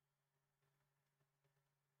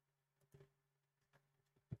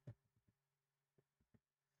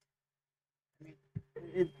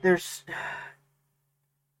 There's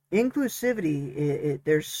inclusivity.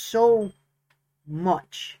 There's so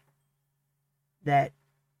much that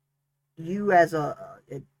you as a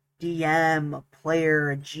DM, a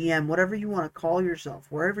player, a GM, whatever you want to call yourself,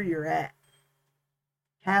 wherever you're at,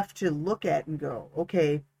 have to look at and go,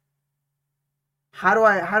 okay, how do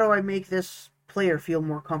I make this player feel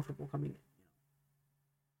more comfortable coming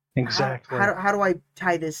in? Exactly. How do I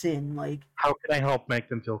tie this in? Like, how can I help make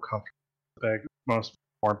them feel comfortable? Most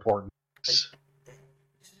more important.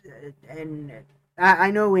 And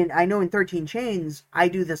I know in 13 Chains I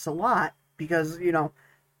do this a lot because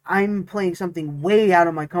I'm playing something way out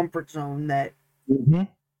of my comfort zone that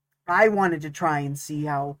I wanted to try and see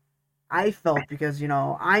how I felt because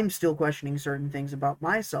I'm still questioning certain things about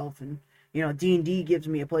myself, and D&D gives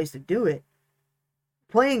me a place to do it.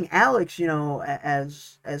 Playing Alex,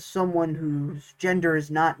 as someone whose gender is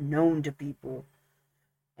not known to people,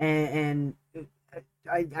 and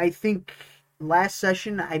I think last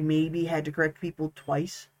session I maybe had to correct people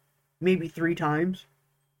twice, maybe 3 times,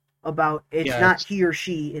 about it's not he or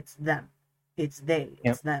she, it's them, it's they,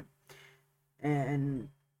 it's them, and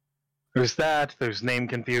there's name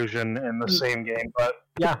confusion in the same game, but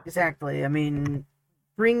yeah, exactly. I mean,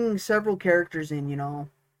 bring several characters in,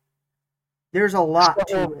 there's a lot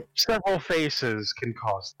to it. Several faces can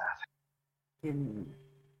cause that. And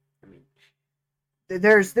I mean,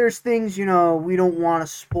 there's things we don't want to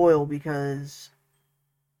spoil because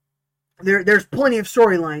there's plenty of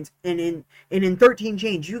storylines, and in 13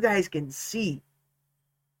 Chains you guys can see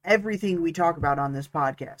everything we talk about on this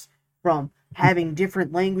podcast, from having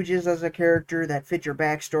different languages as a character that fit your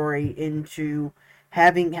backstory, into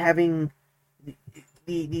having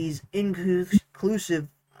these inclusive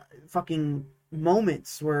fucking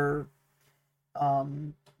moments where,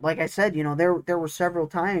 like I said, there were several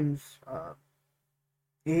times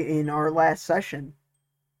in our last session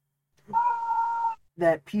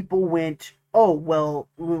that people went, oh, well,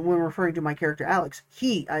 when referring to my character Alex,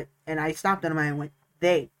 and I stopped them and I went,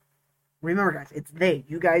 they. Remember, guys, it's they.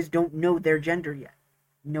 You guys don't know their gender yet.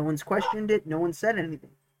 No one's questioned it. No one said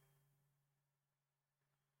anything.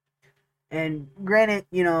 And granted,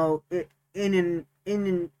 in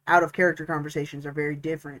and out of character conversations are very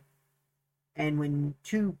different. And when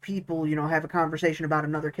 2 people, have a conversation about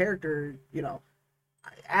another character,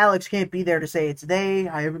 Alex can't be there to say it's they.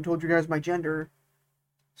 I haven't told you guys my gender.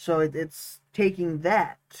 So it's taking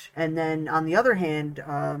that. And then on the other hand,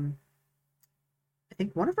 I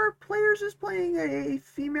think one of our players is playing a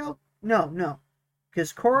female. No.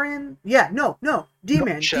 Because Corian. Yeah, no.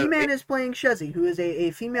 D-Man. D-Man is playing Shezzy, who is a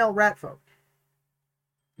female rat folk.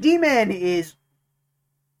 D-Man is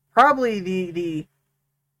probably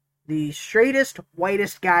the straightest,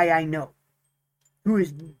 whitest guy I know, who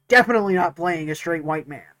is definitely not playing a straight white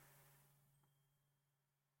man.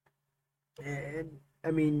 And I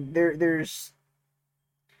mean, there's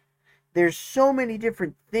so many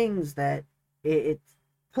different things that it's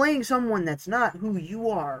playing someone that's not who you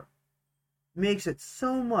are makes it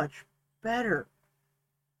so much better,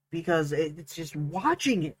 because it's just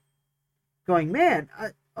watching it, going, man,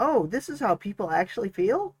 this is how people actually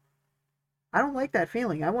feel. I don't like that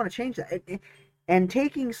feeling. I want to change that. And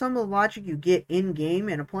taking some of the logic you get in game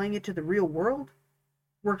and applying it to the real world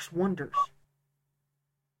works wonders.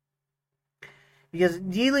 Because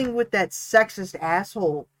dealing with that sexist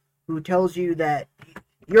asshole who tells you that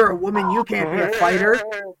you're a woman, you can't be a fighter,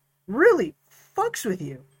 really fucks with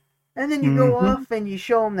you. And then you go off and you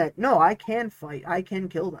show them that, no, I can fight, I can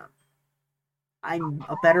kill them. I'm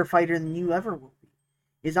a better fighter than you ever will be.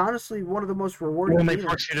 Is honestly one of the most rewarding when they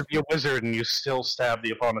feelings. force you to be a wizard and you still stab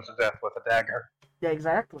the opponent to death with a dagger. Yeah,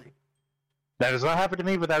 exactly. That has not happened to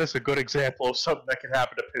me, but that is a good example of something that can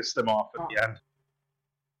happen to piss them off at the end.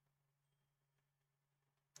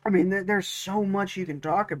 I mean, there's so much you can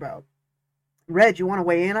talk about. Red, you want to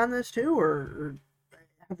weigh in on this too, or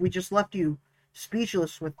have we just left you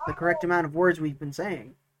speechless with the correct amount of words we've been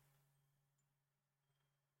saying?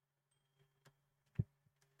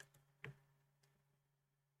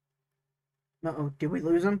 Uh-oh, did we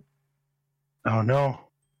lose him? Oh no.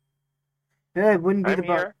 Yeah, it wouldn't be the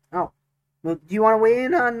bug. Oh, well, do you want to weigh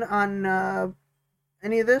in on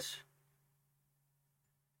any of this?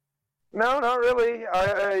 No, not really.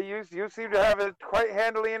 You seem to have it quite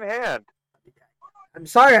handily in hand. I'm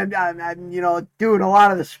sorry, I'm doing a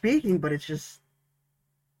lot of the speaking, but it's just.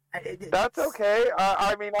 That's okay.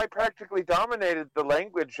 I mean, I practically dominated the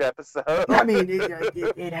language episode. I mean,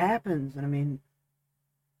 it happens. I mean,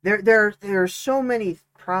 there are so many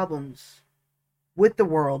problems with the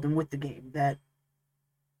world and with the game that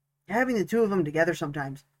having the two of them together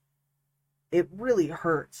sometimes it really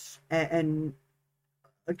hurts. And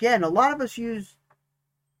again, a lot of us use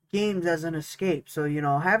games as an escape. So,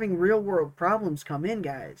 having real world problems come in,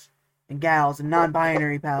 guys and gals and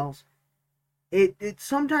non-binary pals, it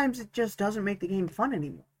sometimes it just doesn't make the game fun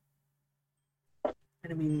anymore.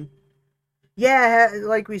 And I mean, yeah,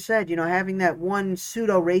 like we said, having that one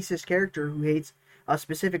pseudo-racist character who hates a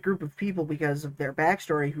specific group of people because of their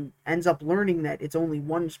backstory, who ends up learning that it's only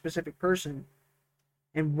one specific person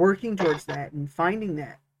and working towards that and finding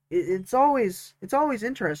that. It's always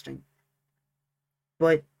interesting.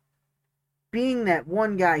 But being that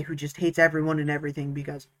one guy who just hates everyone and everything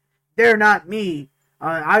because they're not me,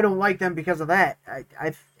 I don't like them because of that.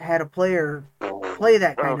 I've had a player play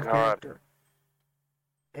that kind of character.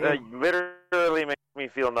 That literally makes me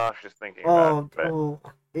feel nauseous thinking about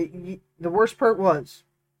it. The worst part was,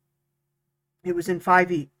 it was in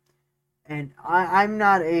 5e. And I'm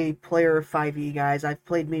not a player of 5e, guys. I've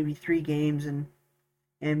played maybe 3 games,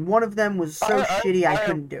 and one of them was so shitty I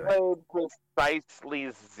couldn't do it. I played precisely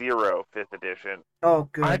 0 5th edition. Oh,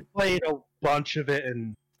 good. I played a bunch of it,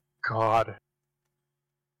 and God.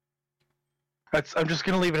 I'm just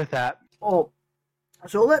going to leave it at that. Oh,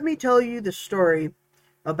 so let me tell you the story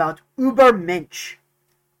about Ubermensch.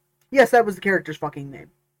 Yes, that was the character's fucking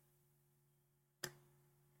name.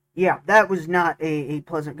 Yeah, that was not a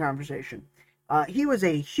pleasant conversation. He was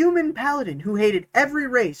a human paladin who hated every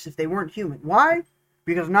race if they weren't human. Why?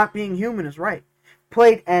 Because not being human is right.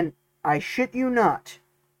 Played, and I shit you not.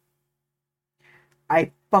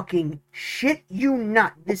 I fucking shit you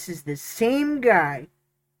not. This is the same guy.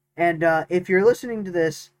 And if you're listening to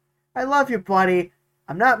this, I love you, buddy.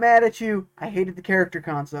 I'm not mad at you. I hated the character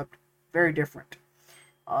concept. Very different.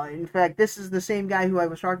 In fact, this is the same guy who I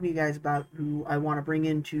was talking to you guys about, who I want to bring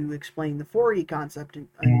in to explain the 4E concept in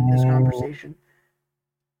this conversation.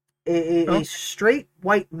 A straight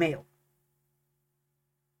white male.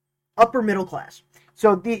 Upper middle class.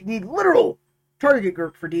 So the literal target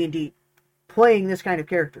group for D&D playing this kind of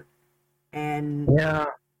character. And yeah,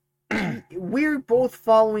 we're both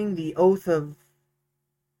following the oath of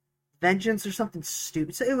vengeance or something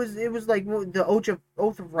stupid. So it was like the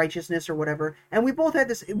oath of righteousness or whatever. And we both had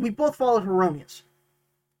this. We both followed Heronius.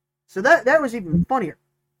 So that was even funnier.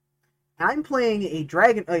 I'm playing a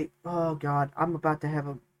dragon. Oh God, I'm about to have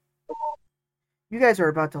a. You guys are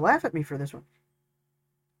about to laugh at me for this one.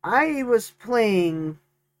 I was playing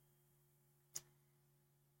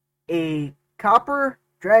a copper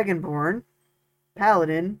dragonborn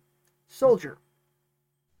paladin soldier.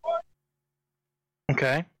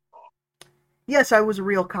 Okay. Yes, I was a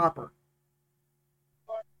real copper.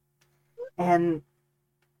 And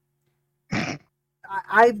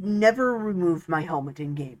I've never removed my helmet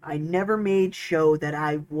in game. I never made show that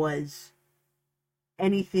I was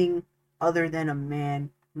anything other than a man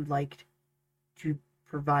who liked to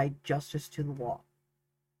provide justice to the law.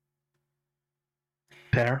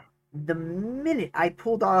 Fair. The minute I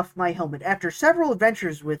pulled off my helmet, after several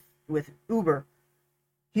adventures with Uber,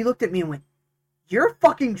 he looked at me and went, "You're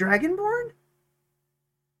fucking Dragonborn?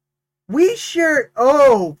 We share...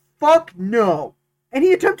 Oh, fuck no." And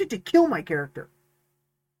he attempted to kill my character.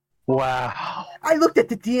 Wow. I looked at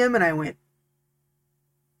the DM and I went,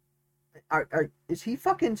 is he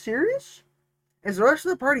fucking serious? As the rest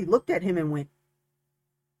of the party looked at him and went,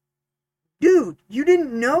 "Dude, you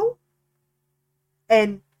didn't know?"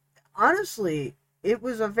 And honestly, it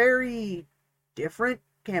was a very different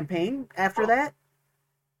campaign after that.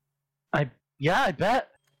 I bet.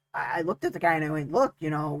 I looked at the guy and I went, "Look,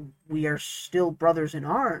 we are still brothers in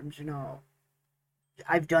arms,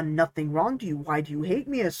 I've done nothing wrong to you. Why do you hate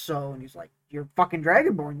me as so?" And he's like, "You're fucking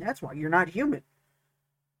Dragonborn, that's why. You're not human."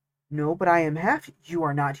 "No, but I am half. You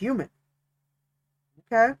are not human."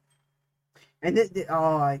 Okay. And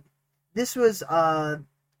this was the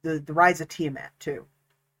Rise of Tiamat too,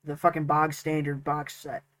 the fucking bog standard box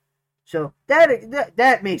set. So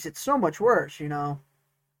that makes it so much worse,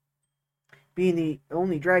 being the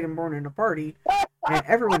only Dragonborn in a party, and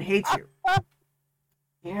everyone hates you.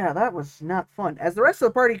 Yeah, that was not fun. As the rest of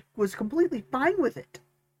the party was completely fine with it,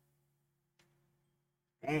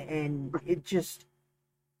 and it just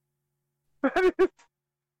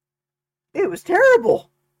it was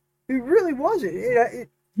terrible. It really was.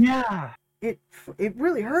 Yeah. It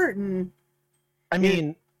really hurt, and I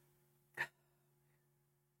mean,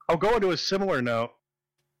 I'll go into a similar note.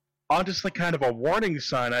 On just like kind of a warning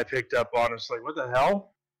sign I picked up, honestly. What the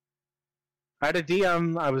hell? I had a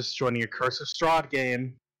DM. I was joining a Curse of Strahd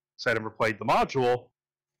game, so I never played the module.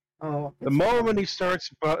 Oh, The moment he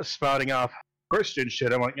starts spouting off Christian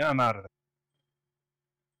shit, I'm like, yeah, I'm out of it.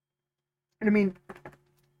 I mean,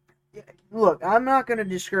 look, I'm not going to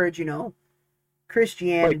discourage,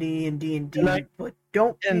 Christianity and D&D, but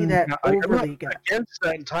don't be that I'm not overly guy. against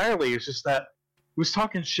that entirely. It's just that he was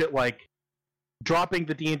talking shit like dropping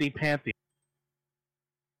the D&D pantheon.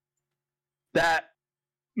 That,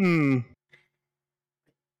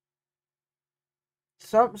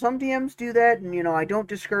 Some DMs do that, and I don't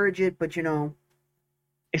discourage it, but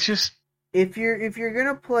it's just if you're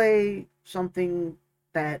gonna play something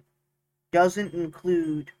that doesn't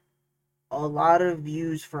include a lot of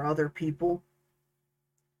views for other people,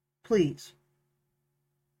 please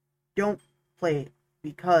don't play it,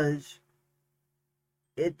 because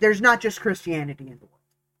there's not just Christianity in the world.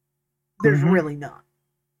 There's really not,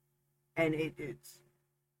 and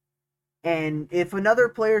and if another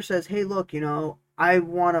player says, "Hey, look, I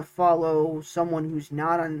want to follow someone who's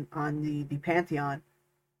not on the pantheon,"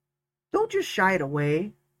 don't just shy it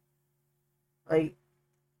away. Like,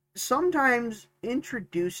 sometimes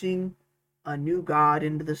introducing a new god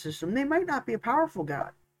into the system, they might not be a powerful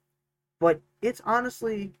god, but it's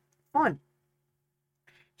honestly fun.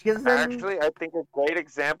 Actually, I think a great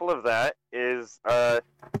example of that is the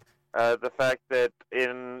fact that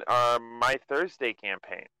in my Thursday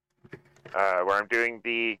campaign, where I'm doing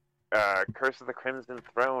the Curse of the Crimson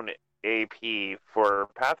Throne AP for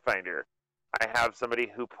Pathfinder, I have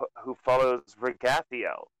somebody who follows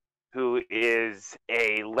Regathiel, who is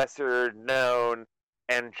a lesser known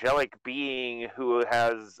angelic being who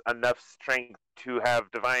has enough strength to have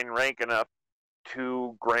divine rank enough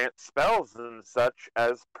to grant spells and such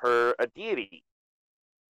as per a deity.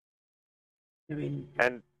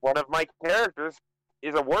 And one of my characters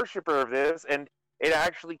is a worshiper of this, and it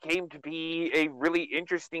actually came to be a really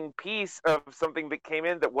interesting piece of something that came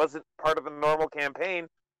in that wasn't part of the normal campaign,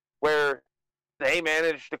 where they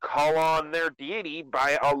managed to call on their deity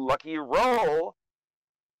by a lucky roll,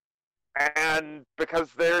 and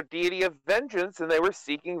because they're deity of vengeance, and they were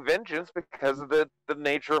seeking vengeance because of the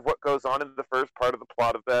nature of what goes on in the first part of the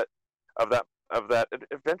plot of that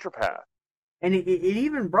adventure path. And it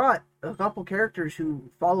even brought a couple characters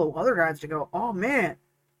who follow other gods to go, "Oh man,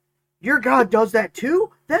 your god does that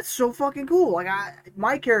too? That's so fucking cool!" Like,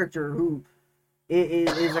 my character, who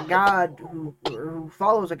is a god who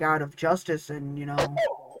follows a god of justice and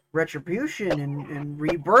retribution and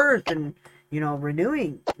rebirth and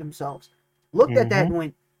renewing themselves, looked at that and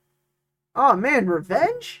went, "Oh man,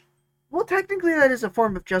 revenge? Well, technically that is a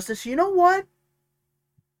form of justice. You know what?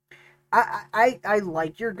 I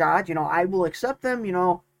like your god. I will accept them.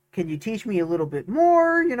 Can you teach me a little bit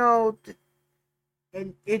more?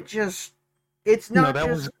 And it's not. that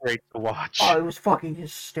was great to watch. Oh, it was fucking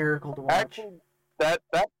hysterical to watch. Actually,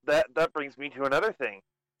 that brings me to another thing.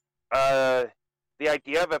 The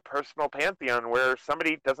idea of a personal pantheon where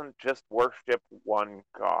somebody doesn't just worship one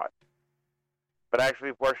god, but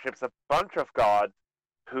actually worships a bunch of gods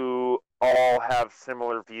who all have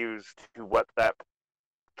similar views to what that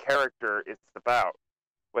character is about,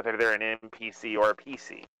 whether they're an NPC or a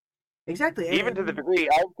PC. Exactly. Even to the degree,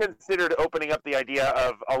 I've considered opening up the idea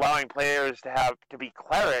of allowing players to be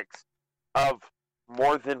clerics of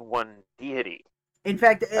more than one deity. In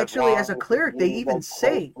fact, actually, as a cleric, they even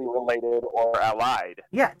say related or allied.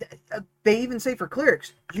 Yeah, they even say for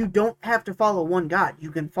clerics, you don't have to follow one god.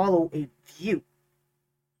 You can follow a view,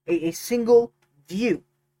 a single view,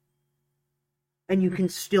 and you can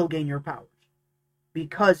still gain your powers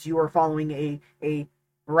because you are following a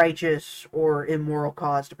righteous or immoral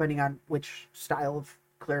cause, depending on which style of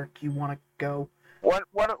cleric you want to go. One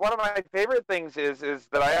of my favorite things is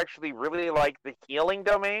that I actually really like the healing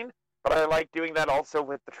domain, but I like doing that also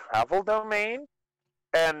with the travel domain.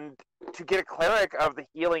 And to get a cleric of the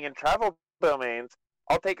healing and travel domains,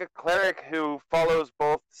 I'll take a cleric who follows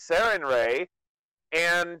both Sarenrae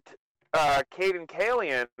and Caden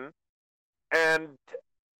Kalian, and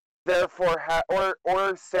therefore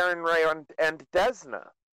or Sarenrae and Desna.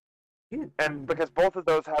 And because both of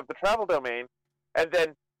those have the travel domain, and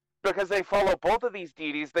then because they follow both of these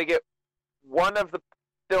deities, they get one of the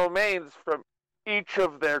domains from each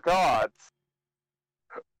of their gods.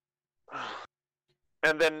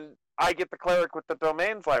 And then I get the cleric with the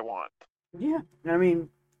domains I want. Yeah, I mean,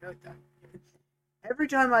 every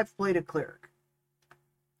time I've played a cleric,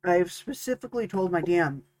 I've specifically told my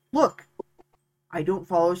DM, "Look, I don't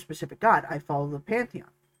follow a specific god. I follow the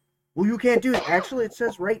pantheon." "Well, you can't do that." Actually, it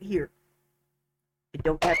says right here, I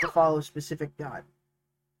don't have to follow a specific god.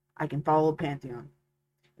 I can follow a pantheon.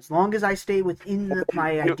 As long as I stay within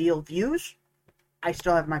my ideal views, I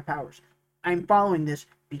still have my powers. I'm following this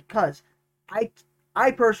because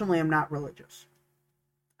I personally am not religious.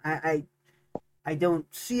 I don't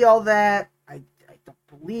see all that. I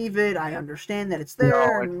don't believe it. I understand that it's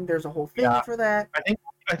there, and there's a whole thing for that.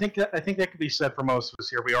 I think that could be said for most of us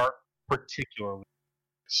here. We aren't particularly.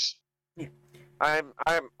 Yeah.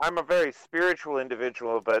 I'm a very spiritual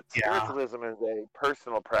individual, but Yeah. spiritualism is a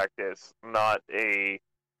personal practice, not a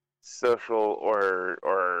social or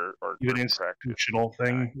Even group practice. institutional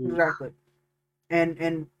thing. Exactly.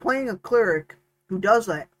 And playing a cleric who does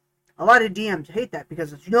that, a lot of DMs hate that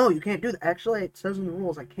because it's, no, you can't do that. Actually, it says in the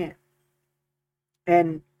rules I can't.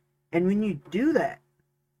 And when you do that,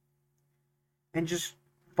 and just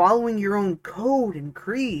following your own code and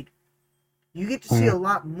creed, you get to see a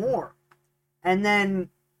lot more. And then,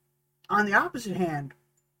 on the opposite hand,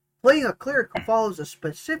 playing a cleric who follows a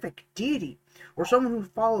specific deity, or someone who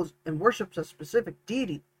follows and worships a specific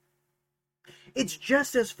deity, it's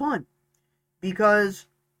just as fun. Because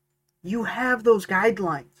you have those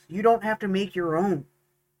guidelines. You don't have to make your own.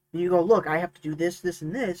 And you go, look, I have to do this, this,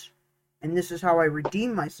 and this is how I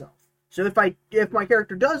redeem myself. So if my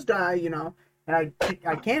character does die, and I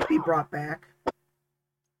can't be brought back,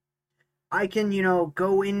 I can,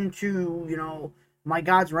 go into, my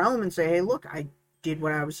God's realm and say, hey, look, I did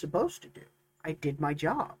what I was supposed to do. I did my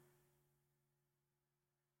job.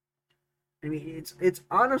 I mean, it's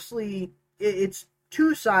honestly, it's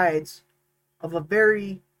two sides of a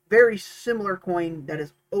very, very similar coin that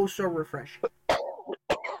is oh so refreshing.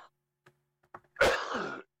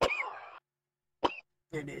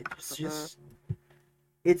 And it's just,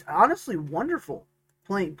 it's honestly wonderful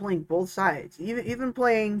playing both sides. Even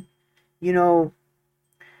playing, the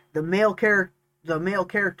male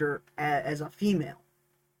character as a female,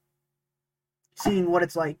 seeing what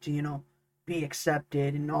it's like to be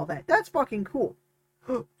accepted and all that. That's fucking cool.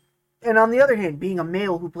 And on the other hand, being a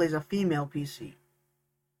male who plays a female PC,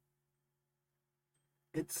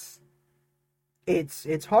 it's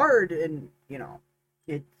hard, and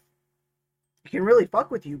it can really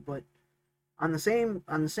fuck with you, but on the same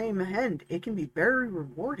hand, it can be very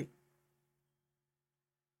rewarding.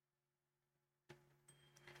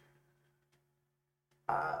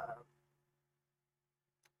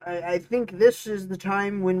 I think this is the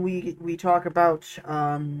time when we talk about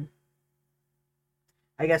I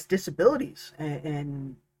guess disabilities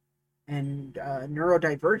and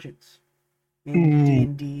neurodivergence in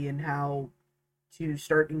D&D and how to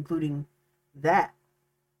start including that.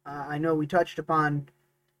 I know we touched upon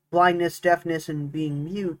blindness, deafness, and being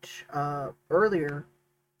mute earlier,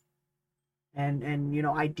 and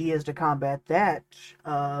ideas to combat that.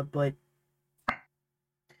 But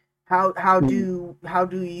how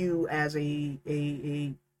do you as a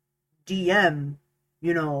DM,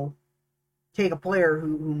 take a player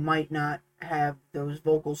who might not have those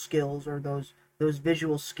vocal skills or those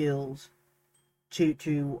visual skills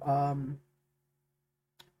to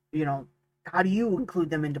how do you include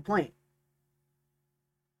them into playing?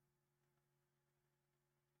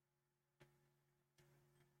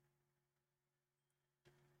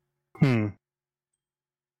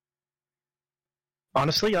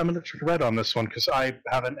 Honestly, I'm going to turn red on this one because I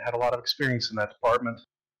haven't had a lot of experience in that department.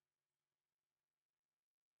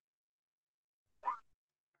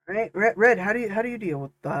 All right, Red. How do you deal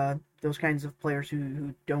with those kinds of players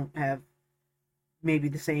who don't have maybe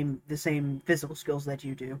the same physical skills that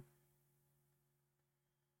you do?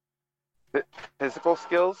 Physical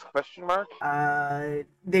skills? Question mark.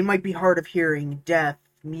 They might be hard of hearing, deaf,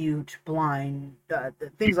 mute, blind,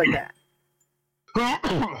 things like that.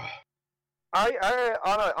 I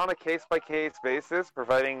on a case by case basis,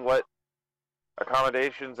 providing what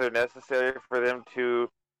accommodations are necessary for them to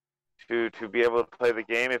be able to play the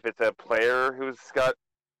game. If it's a player who's got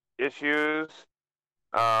issues,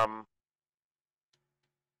 in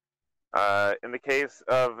the case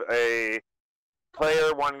of a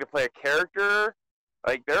player wanting to play a character,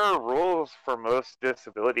 like there are rules for most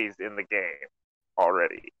disabilities in the game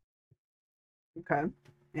already. Okay.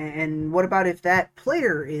 And what about if that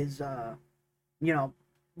player is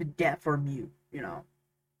deaf or mute?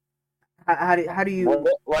 How do you? Well,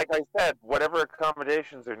 like I said, whatever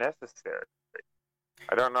accommodations are necessary.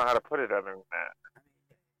 I don't know how to put it other than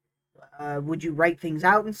that. Would you write things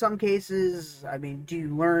out in some cases? I mean, do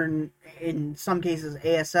you learn in some cases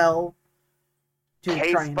ASL to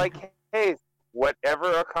case try and... by case,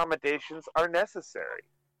 whatever accommodations are necessary.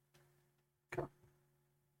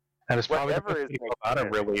 And it's probably Whatever the is thing about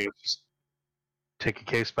it, really, is just take a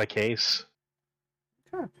case by case.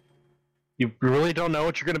 Huh. You really don't know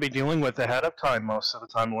what you're going to be dealing with ahead of time most of the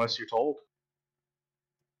time, unless you're told.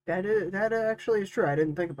 That actually is true. I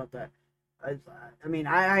didn't think about that. I mean,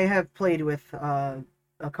 I have played with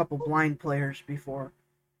a couple blind players before,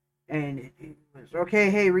 and it was okay.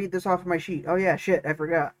 Hey, read this off of my sheet. Oh yeah, shit, I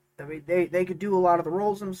forgot. I mean, they could do a lot of the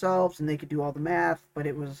rolls themselves, and they could do all the math, but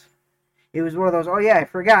it was one of those. Oh yeah, I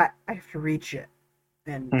forgot. I have to read shit,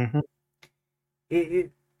 and Mm-hmm.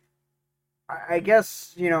 it I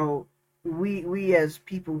guess we as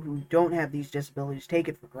people who don't have these disabilities take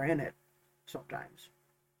it for granted sometimes.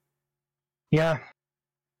 Yeah.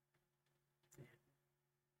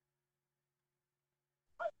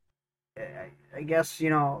 I guess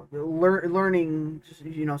learning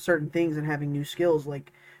certain things and having new skills,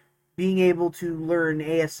 like being able to learn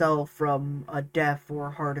ASL from a deaf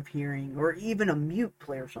or hard of hearing or even a mute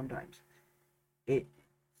player sometimes. It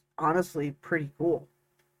honestly pretty cool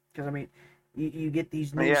because I mean you get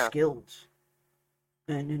these new skills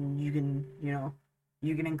and you can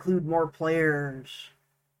you can include more players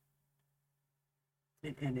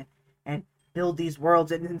and build these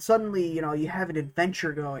worlds, and suddenly you have an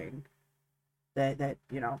adventure going that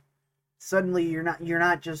suddenly you're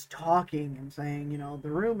not just talking and saying the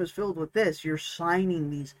room is filled with this. You're signing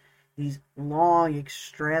these long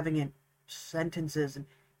extravagant sentences,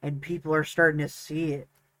 and people are starting to see it.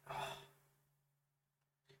 Oh,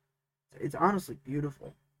 it's honestly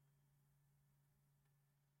beautiful.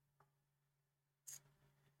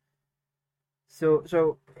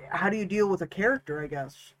 So how do you deal with a character, I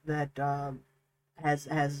guess, that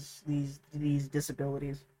has these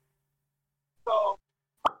disabilities?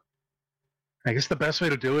 I guess the best way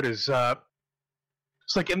to do it is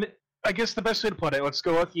it's like I guess the best way to put it. Let's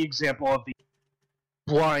go with the example of the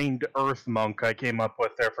blind earth monk I came up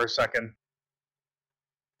with there for a second.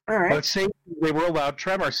 All right. Let's say they were allowed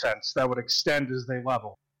tremor sense that would extend as they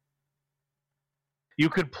level. You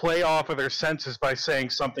could play off of their senses by saying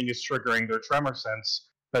something is triggering their tremor sense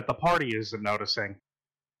that the party isn't noticing.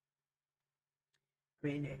 I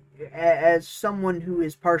mean, as someone who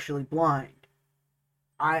is partially blind,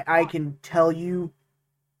 I can tell you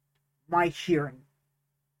my hearing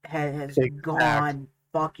has gone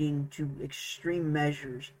fucking to extreme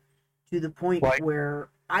measures, to the point where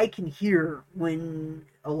I can hear when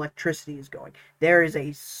electricity is going. There is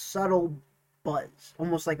a subtle buzz,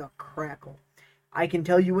 almost like a crackle. I can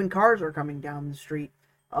tell you when cars are coming down the street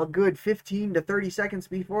a good 15 to 30 seconds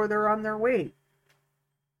before they're on their way.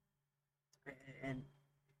 And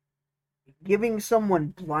giving someone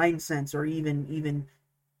blind sense or even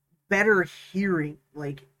better hearing,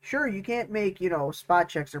 like, sure, you can't make spot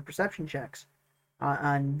checks or perception checks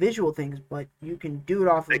on visual things, but you can do it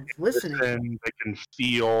off of listening. They can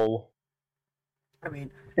feel. I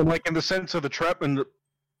mean, and like in the sense of the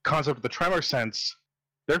concept of the tremor sense,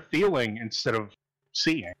 they're feeling instead of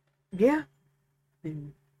seeing. Yeah. I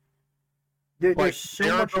mean, there's so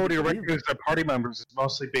their much ability to recognize their party members is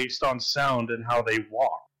mostly based on sound and how they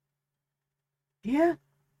walk. Yeah.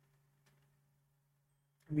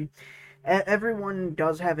 I mean, everyone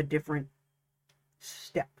does have a different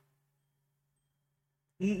step.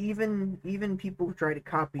 Even people who try to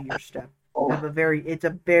copy your step have it's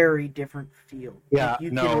a very different feel. Yeah,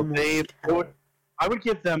 like I would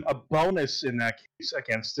give them a bonus in that case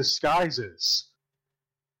against disguises.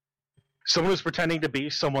 Someone who's pretending to be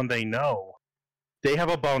someone they know, they have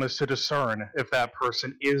a bonus to discern if that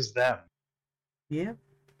person is them. Yeah,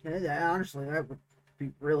 honestly, that would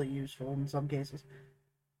be really useful in some cases.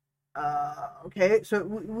 Okay, so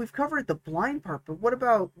we've covered the blind part, but what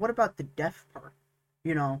about the deaf part?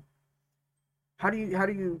 How do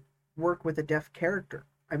you work with a deaf character?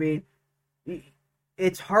 I mean,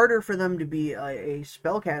 it's harder for them to be a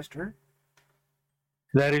spellcaster.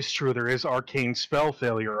 That is true. There is arcane spell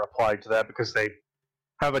failure applied to that because they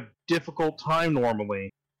have a difficult time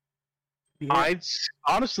normally. Yeah.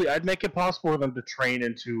 I'd make it possible for them to train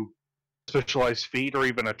into specialized feat or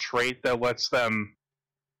even a trait that lets them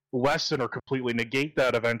lessen or completely negate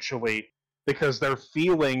that eventually, because they're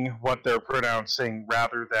feeling what they're pronouncing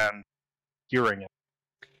rather than hearing it.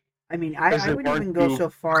 I mean, I would even go so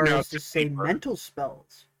far as to say mental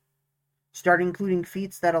spells. Start including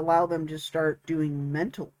feats that allow them to start doing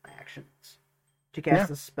mental actions to cast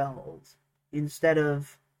the spells instead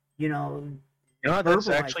of, that's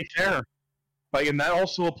actually fair. And that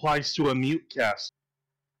also applies to a mute cast.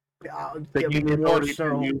 They need the ability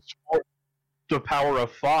to use the power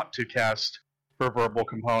of thought to cast for verbal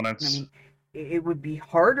components. I mean, it would be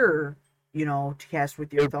harder, to cast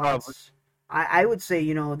with your thoughts. I would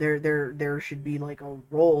say, there should be like a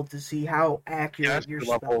roll to see how accurate your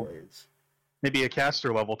spell is. Maybe a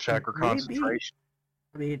caster level check or concentration.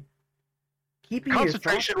 I mean, keeping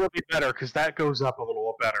concentration would be better because that goes up a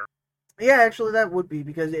little better. Yeah, actually, that would be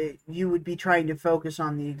because you would be trying to focus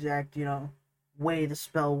on the exact, way the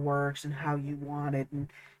spell works and how you want it and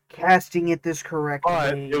casting it this correct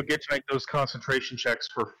But way. you'll get to make those concentration checks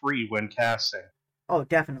for free when casting. Oh,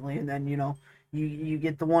 definitely. And then, you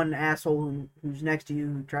get the one asshole who's next to you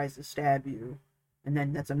who tries to stab you, and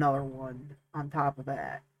then that's another one on top of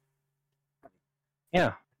that.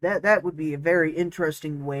 Yeah. That would be a very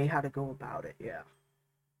interesting way how to go about it, yeah.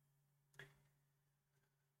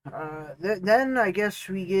 Then I guess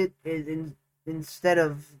we get, instead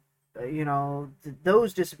of,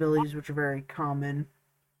 those disabilities, which are very common,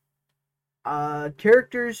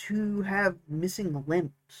 characters who have missing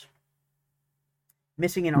limbs.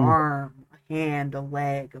 Missing an arm, a hand, a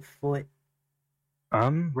leg, a foot.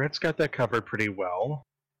 Red's got that covered pretty well.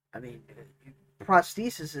 I mean,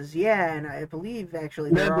 prostheses, yeah, and I believe actually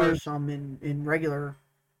there are some in regular.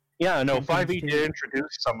 Yeah, no, 5e did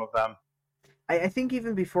introduce some of them. I think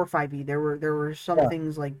even before 5e, there were some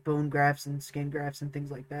things like bone grafts and skin grafts and things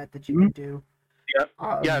like that you could do.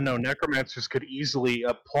 Yeah, necromancers could easily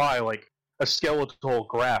apply like a skeletal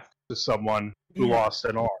graft to someone who lost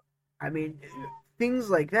an arm. I mean, things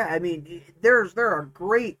like that. I mean, there are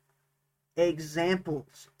great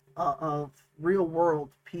examples of real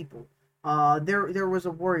world people. There was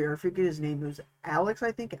a warrior, I forget his name, it was Alex,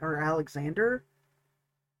 I think, or Alexander.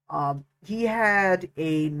 He had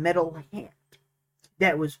a metal hand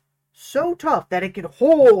that was so tough that it could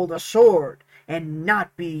hold a sword and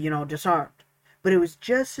not be, disarmed. But it was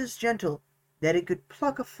just as gentle that it could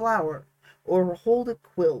pluck a flower or hold a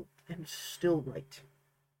quill and still write.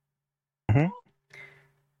 Mm-hmm.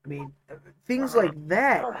 I mean, things like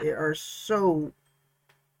that are so...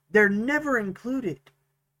 They're never included.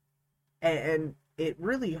 And it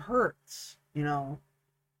really hurts,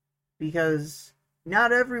 because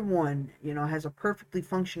not everyone, has a perfectly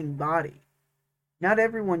functioning body. Not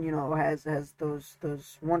everyone, has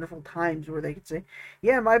those wonderful times where they can say,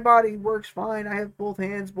 yeah, my body works fine. I have both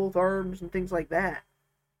hands, both arms, and things like that.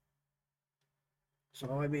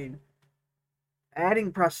 So, I mean,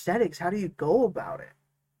 adding prosthetics, how do you go about it?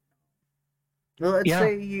 Well, let's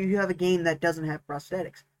say you have a game that doesn't have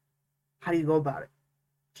prosthetics. How do you go about it?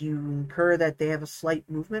 Do you incur that they have a slight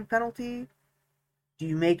movement penalty? Do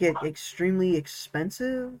you make it extremely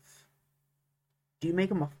expensive? Do you make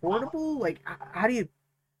them affordable? Like, how do you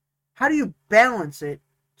balance it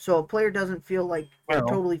so a player doesn't feel like they're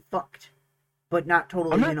totally fucked, but not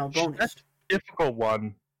totally, bonus? That's a difficult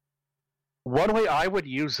one. One way I would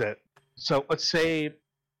use it, so let's say,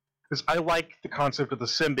 because I like the concept of the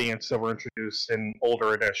symbionts that were introduced in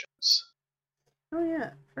older editions. Oh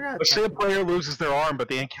yeah, Let's say a player loses their arm, but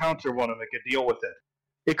they encounter one and they can deal with it.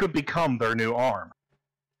 It could become their new arm.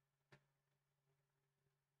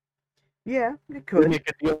 Yeah, it could. They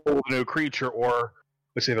could deal with a new creature, or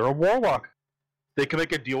let's say they're a warlock. They can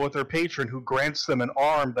make a deal with their patron who grants them an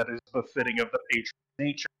arm that is befitting of the patron's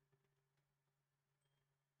nature.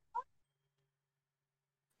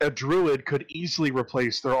 A druid could easily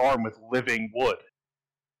replace their arm with living wood.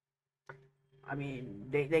 I mean,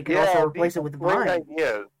 they could also replace it with vine.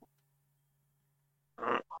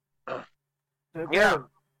 There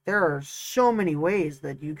are so many ways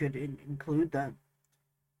that you could include them.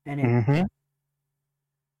 And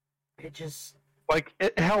it just... Like,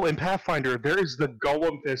 hell, in Pathfinder, there is the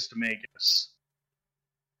Golem Fist Magus.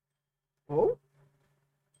 Oh?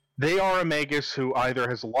 They are a Magus who either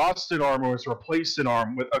has lost an arm or has replaced an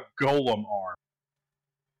arm with a Golem arm.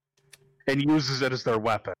 And uses it as their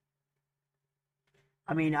weapon.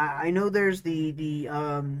 I mean, I know there's the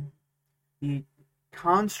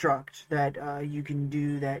construct that you can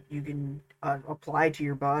do that you can apply to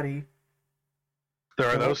your body. There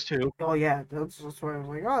are those two. Oh yeah, that's why I was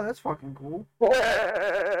like, oh, that's fucking cool.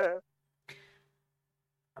 I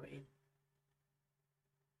mean,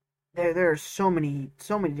 there are so many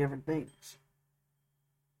different things,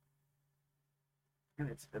 and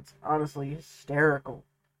it's honestly hysterical.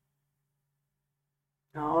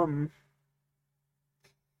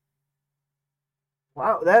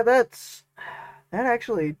 Wow, that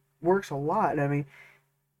actually works a lot. I mean,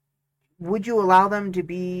 would you allow them to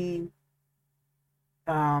be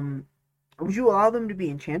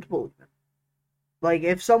enchantable even? Like,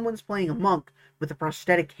 if someone's playing a monk with a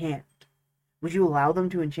prosthetic hand, would you allow them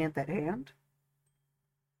to enchant that hand?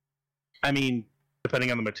 I mean,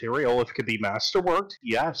 depending on the material, if it could be masterworked,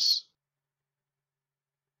 yes.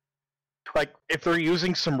 Like, if they're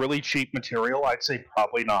using some really cheap material, I'd say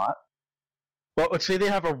probably not. But let's say they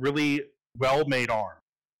have a really well-made arm.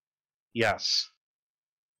 Yes.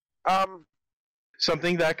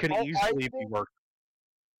 Something that could easily be worked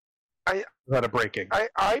without a breaking.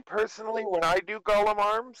 I personally, when I do golem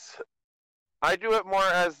arms, I do it more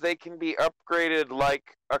as they can be upgraded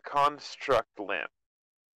like a construct limb.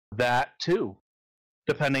 That too.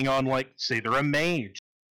 Depending on, like, say they're a mage.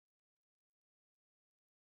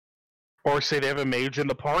 Or say they have a mage in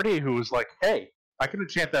the party who's like, hey, I can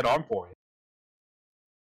enchant that on for you.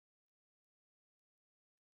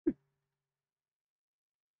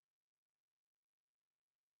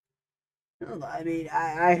 Well, I mean,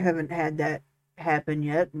 I haven't had that happen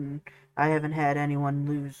yet, and I haven't had anyone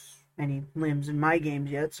lose any limbs in my games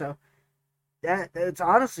yet, so that's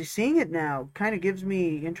honestly, seeing it now kind of gives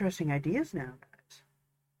me interesting ideas now, guys.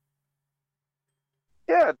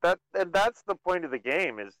 Yeah, that's the point of the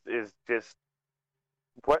game is just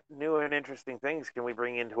what new and interesting things can we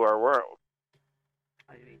bring into our world?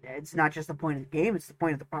 I mean, it's not just the point of the game; it's the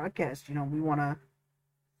point of the podcast. We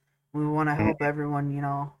wanna help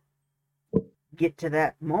everyone, get to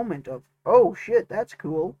that moment of, oh shit, that's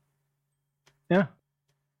cool. Yeah.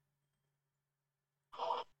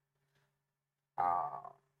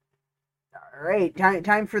 All right,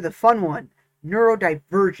 time for the fun one: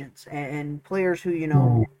 neurodivergence, and players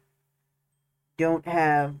who don't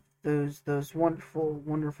have those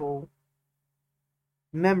wonderful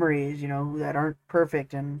memories, that aren't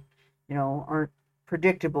perfect and aren't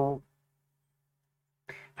predictable.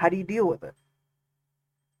 How do you deal with it?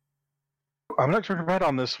 I'm not sure right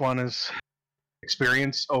on this one is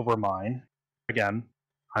experience over mine. Again,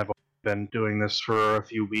 I've been doing this for a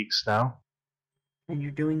few weeks now. And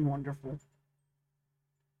you're doing wonderful.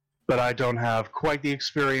 But I don't have quite the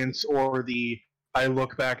experience or I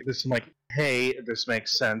look back at this and like, hey, this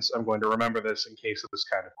makes sense. I'm going to remember this in case of this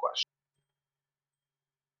kind of question.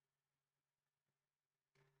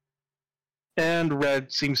 And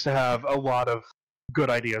Red seems to have a lot of good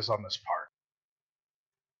ideas on this part.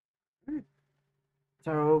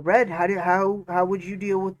 So, Red, how would you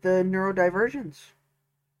deal with the neurodivergence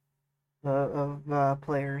of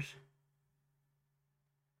players?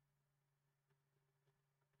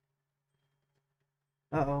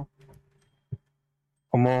 Uh-oh.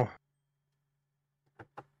 Well,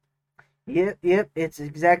 Yep, it's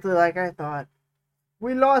exactly like I thought.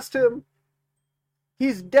 We lost him.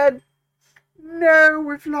 He's dead. No,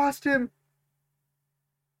 we've lost him.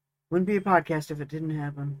 Wouldn't be a podcast if it didn't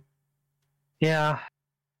happen. yeah,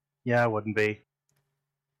 it wouldn't be.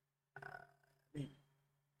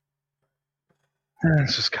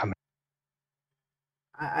 It's just coming.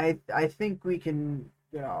 I think we can,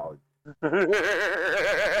 Oh,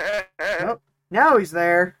 now he's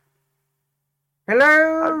there.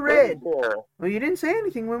 Hello, Red. Well, you didn't say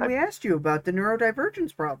anything when we asked you about the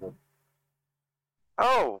neurodivergence problem.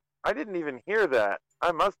 Oh, I didn't even hear that.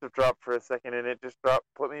 I must have dropped for a second and it just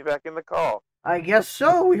put me back in the call. I guess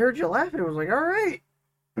so. We heard you laughing. It was like, all right.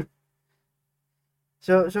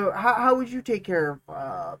 So how would you take care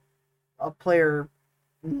of a player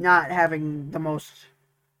not having the most,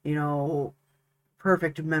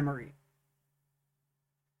 perfect memory?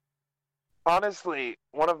 Honestly,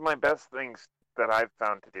 one of my best things that I've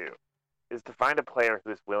found to do is to find a player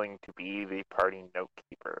who's willing to be the party note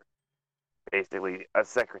keeper. Basically, a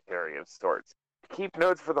secretary of sorts. Keep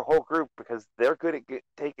notes for the whole group because they're good at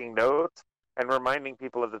taking notes and reminding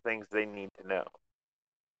people of the things they need to know.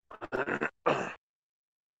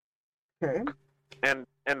 Okay. And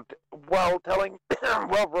while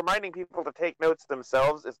reminding people to take notes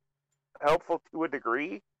themselves is helpful to a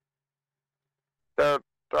degree, there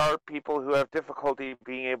are people who have difficulty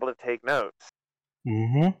being able to take notes.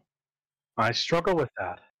 Mm-hmm. I struggle with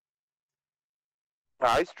that.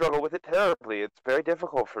 I struggle with it terribly. It's very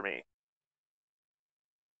difficult for me.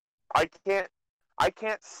 I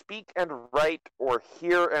can't speak and write, or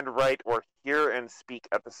hear and write, or hear and speak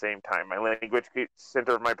at the same time. My language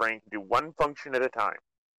center of my brain can do one function at a time.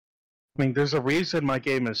 I mean, there's a reason my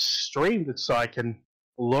game is streamed. It's so I can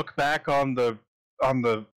look back on the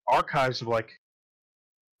archives of like,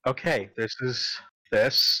 okay, this is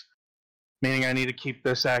this, meaning I need to keep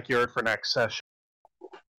this accurate for next session.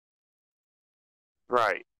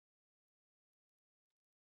 Right.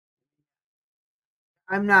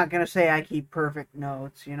 I'm not gonna say I keep perfect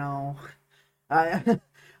notes. I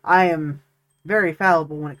I am very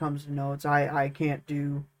fallible when it comes to notes. I can't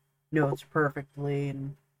do notes perfectly,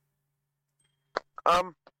 and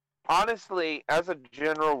honestly, as a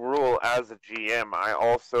general rule, as a GM, I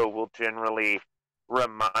also will generally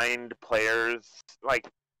remind players. Like,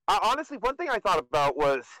 honestly, one thing I thought about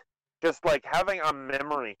was just like having a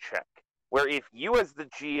memory check, where if you as the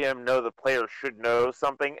GM know the player should know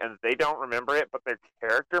something and they don't remember it, but their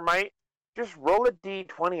character might, just roll a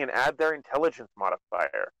d20 and add their intelligence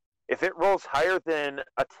modifier. If it rolls higher than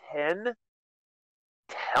a 10,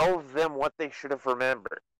 tell them what they should have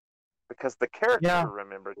remembered. because the character Yeah.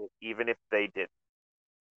 remembered it, even if they didn't.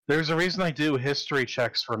 There's a reason I do history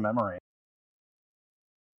checks for memory.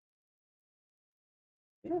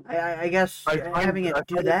 Yeah, I guess having it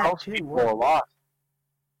do it that helps too people works. a lot.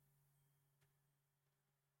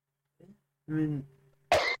 I mean,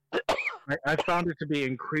 I found it to be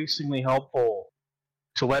increasingly helpful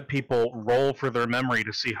to let people roll for their memory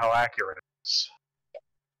to see how accurate it is.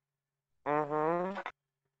 Mm-hmm.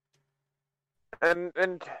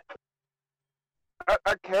 And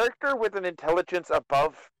a character with an intelligence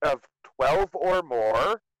above of 12 or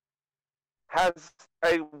more has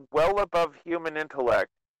a well above human intellect,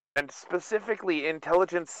 and specifically,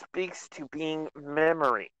 intelligence speaks to being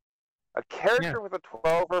memory. A character with a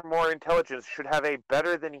 12 or more intelligence should have a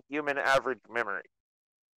better than human average memory.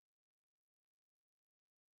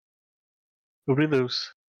 Who'd we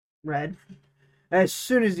lose? Red. As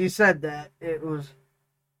soon as you said that, it was.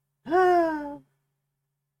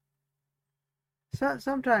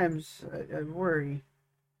 Sometimes I worry.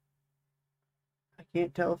 I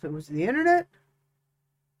can't tell if it was the internet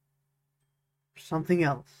or something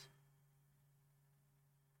else.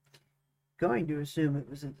 Going to assume it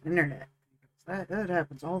was the internet. That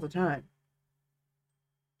happens all the time.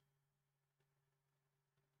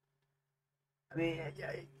 I mean,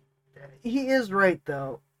 he is right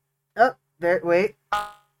though. Oh, there. Wait.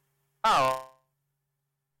 Oh,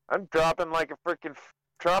 I'm dropping like a freaking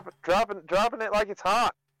dropping it like it's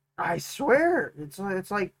hot. I swear, it's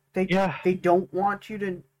like they don't want you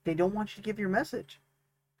to give your message.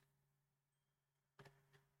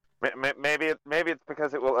 Maybe it's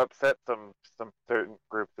because it will upset some certain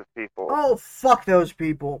groups of people. Oh, fuck those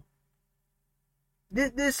people.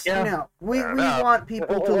 This you know, we want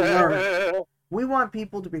people to learn. We want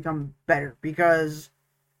people to become better because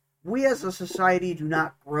we as a society do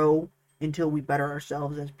not grow until we better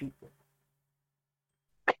ourselves as people.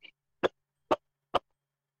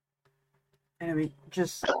 And I mean,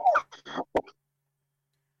 just.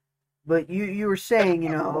 But you were saying, you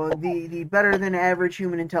know, the better than average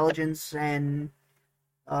human intelligence and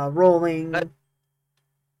rolling.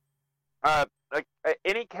 Like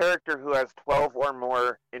any character who has 12 or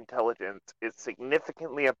more intelligence is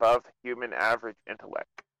significantly above human average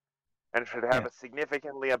intellect, and should have a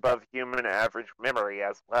significantly above human average memory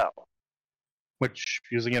as well. Which,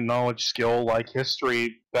 using a knowledge skill like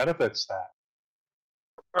history, benefits that.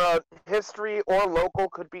 History or local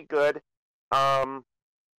could be good.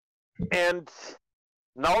 And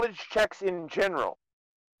knowledge checks in general.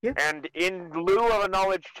 Yeah. And in lieu of a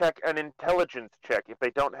knowledge check, an intelligence check if they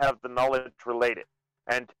don't have the knowledge related.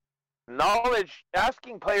 And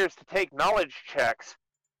asking players to take knowledge checks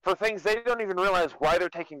for things they don't even realize why they're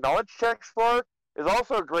taking knowledge checks for is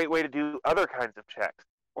also a great way to do other kinds of checks.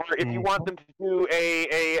 Or if you want them to do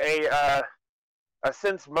a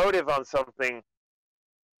sense motive on something,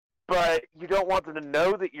 but you don't want them to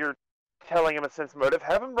know that you're telling them a sense motive,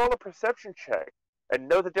 have them roll a perception check and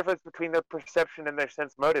know the difference between their perception and their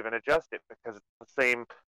sense motive and adjust it because it's the same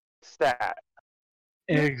stat.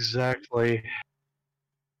 Exactly.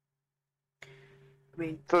 I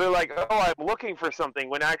mean, so they're like, oh, I'm looking for something,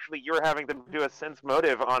 when actually you're having them do a sense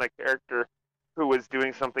motive on a character who was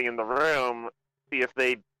doing something in the room, see if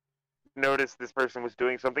they noticed this person was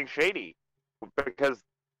doing something shady. Because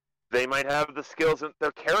they might have the skills, and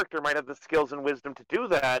their character might have the skills and wisdom to do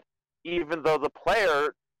that, even though the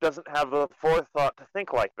player doesn't have the forethought to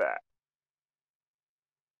think like that.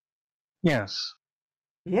 Yes.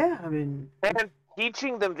 Yeah, I mean... And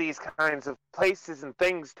teaching them these kinds of places and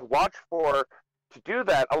things to watch for to do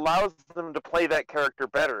that allows them to play that character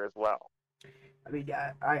better as well. I mean,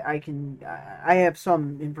 I have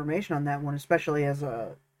some information on that one, especially as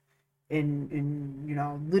in you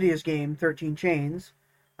know, Lydia's game, 13 Chains.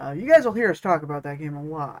 You guys will hear us talk about that game a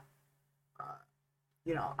lot.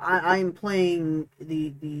 You know, I'm playing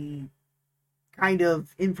the kind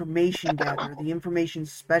of information gatherer, the information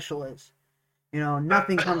specialist. You know,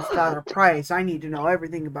 nothing comes without a price. I need to know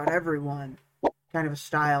everything about everyone, kind of a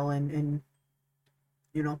style, and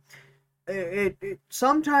you know, it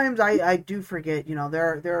sometimes I do forget. You know,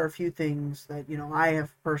 there are a few things that, you know, I have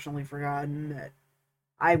personally forgotten that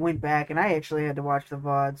I went back and I actually had to watch the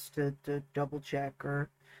VODs to double check, or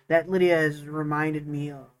that Lydia has reminded me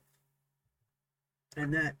of.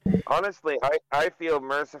 And that, honestly, I feel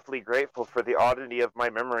mercifully grateful for the oddity of my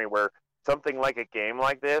memory, where something like a game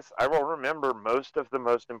like this, I will remember most of the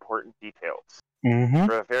most important details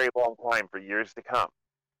for a very long time, for years to come.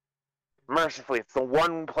 Mercifully, it's the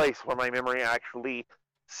one place where my memory actually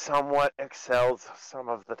somewhat excels some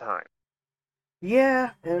of the time. yeah,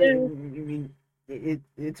 I mean,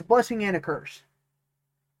 it's a blessing and a curse.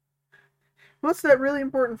 What's that really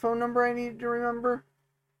important phone number I need to remember?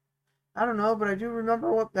 I don't know, but I do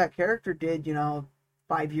remember what that character did,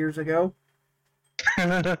 5 years ago.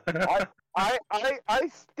 I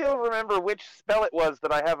still remember which spell it was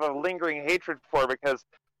that I have a lingering hatred for because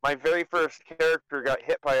my very first character got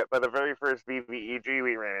hit by it by the very first BBEG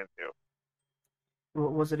we ran into.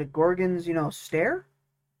 Was it a Gorgon's, stare?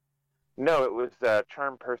 No, it was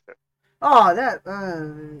Charm Person. Oh, that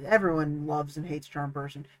everyone loves and hates Charm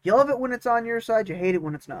Person. You love it when it's on your side. You hate it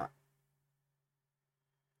when it's not.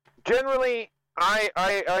 Generally, I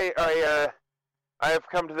have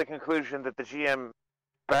come to the conclusion that the GM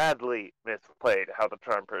badly misplayed how the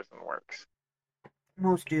Charm Person works.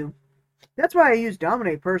 Most do. That's why I use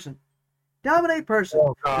Dominate Person. Dominate Person.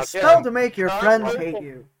 Oh, the spell to make your friends hate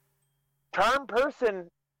you. Charm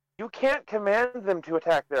Person, you can't command them to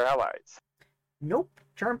attack their allies. Nope.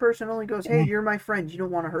 Charm Person only goes, hey, you're my friend. You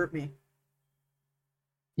don't want to hurt me.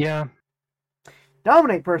 Yeah.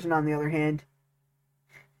 Dominate Person, on the other hand.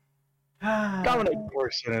 Dominate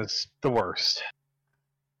Person is the worst.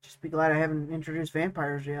 Just be glad I haven't introduced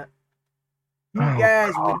vampires yet. You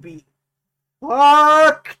guys would be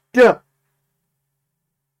fucked up.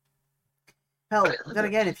 Hell, then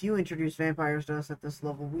again, if you introduced vampires to us at this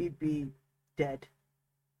level, we'd be dead.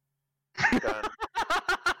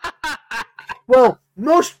 Well,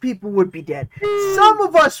 most people would be dead. Some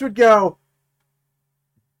of us would go,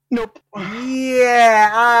 nope.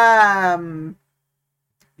 Yeah,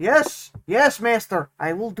 yes, master.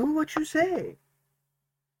 I will do what you say.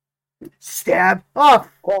 Stab. Oh,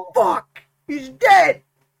 fuck. He's dead.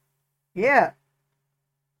 Yeah.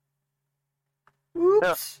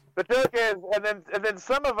 Oops. The joke is, and then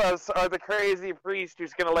some of us are the crazy priest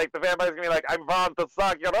who's gonna the vampire's gonna be like, I'm Von to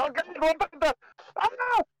suck. You know, oh God, what the? Ah,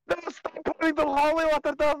 no, stop putting the holy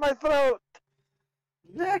water down my throat.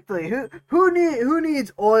 Exactly. Who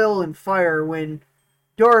needs oil and fire when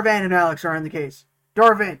Dorvan and Alex are in the case?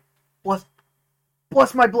 Dorvan,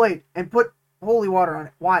 bless my blade and put holy water on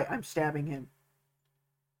it. Why? I'm stabbing him.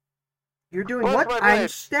 You're doing what? I'm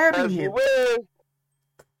stabbing him.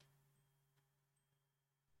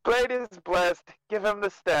 Blade is blessed. Give him the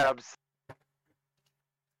stabs.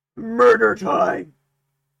 Murder time.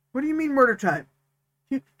 What do you mean murder time?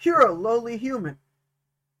 You're a lowly human.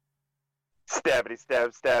 Stabbity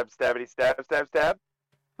stab, stab, stabbity stab, stab, stab.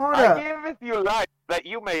 Hold I up. giveth you life that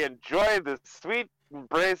you may enjoy the sweet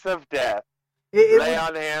embrace of death. Lay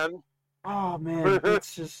on hands. Oh man,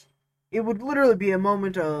 it's just. It would literally be a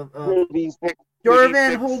moment of.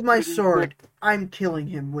 Dorvan, hold my sword. I'm killing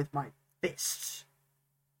him with my fists.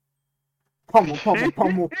 Pummel, pummel,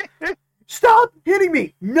 pummel. Stop hitting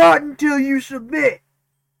me! Not until you submit!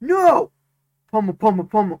 No! Pummel, pummel,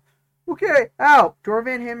 pummel. Okay, ow.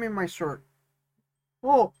 Dorvan, hand me my sword.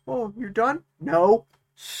 Oh, you're done? No.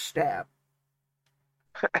 Stab.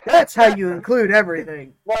 That's how you include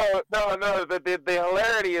everything. No. The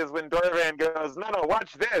hilarity is when Dorvan goes, no,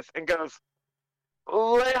 watch this, and goes,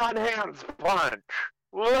 lay on hands, punch.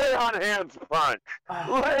 Lay on hands, punch.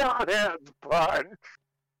 Lay on hands, punch.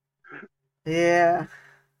 Yeah.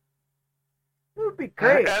 It would be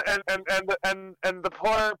great. And the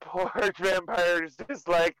poor vampire is just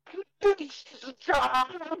like,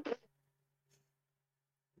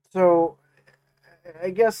 so I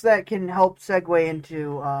guess that can help segue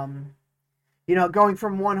into going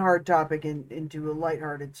from one hard topic into a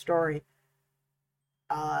lighthearted story.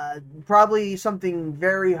 Probably something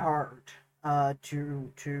very hard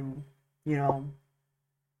to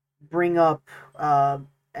bring up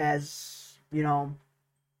as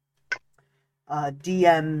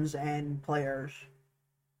DMs and players.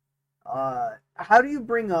 How do you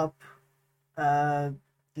bring up the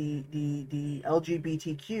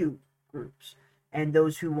LGBTQ groups and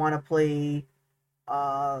those who want to play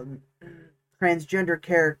transgender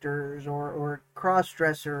characters or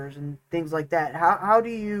cross-dressers and things like that? How do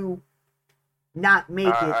you not make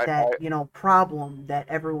it that problem that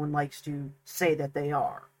everyone likes to say that they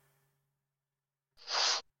are?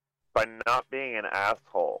 By not being an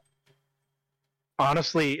asshole.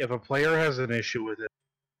 Honestly, if a player has an issue with it,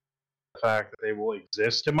 the fact that they will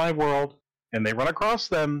exist in my world and they run across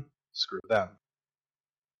them, screw them.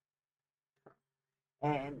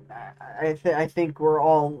 And I think we're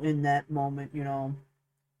all in that moment,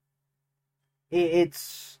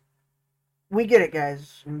 It's we get it,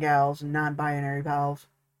 guys and gals and non-binary pals.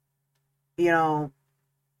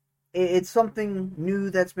 It's something new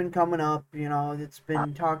that's been coming up. It's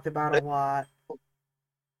been talked about a lot.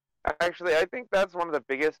 Actually, I think that's one of the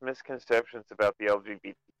biggest misconceptions about the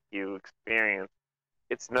LGBTQ experience.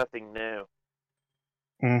 It's nothing new.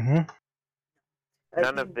 Mm-hmm.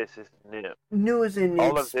 None of this is new. New as in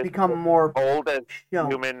All it's of this become is more old as shown.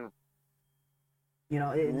 human.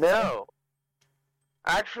 It's, No.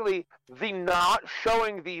 Actually, the not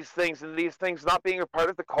showing these things and these things not being a part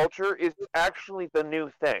of the culture is actually the new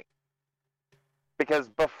thing. Because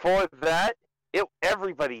before that,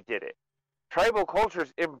 everybody did it. Tribal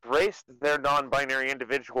cultures embraced their non-binary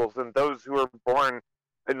individuals and those who were born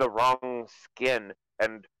in the wrong skin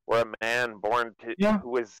and were a man born to who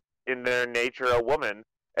was in their nature a woman,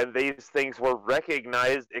 and these things were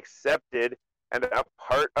recognized, accepted, and a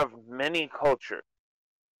part of many cultures.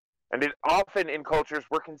 And it often in cultures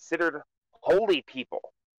were considered holy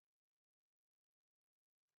people.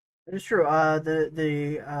 it's true. I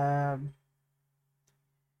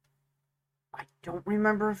don't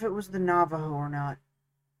remember if it was the Navajo or not.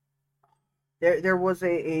 There was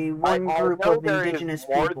a one group of indigenous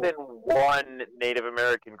people. There is more than one Native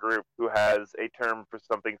American group who has a term for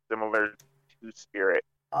something similar to spirit,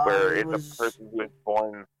 where it's a person who is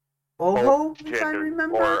born Oho, if I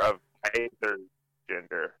remember, or of either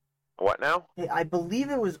gender. What now? I believe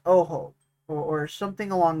it was Oho, or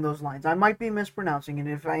something along those lines. I might be mispronouncing, and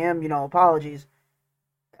if I am, apologies.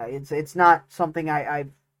 It's not something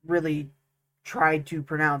I've really tried to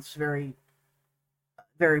pronounce very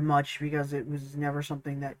much because it was never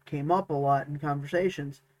something that came up a lot in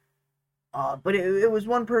conversations. But it was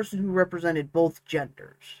one person who represented both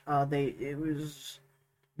genders. It was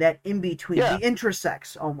that in between, the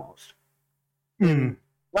intersex almost.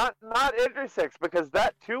 Not intersex, because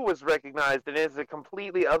that too was recognized and is a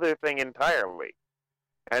completely other thing entirely.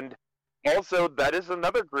 And also, that is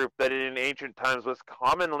another group that in ancient times was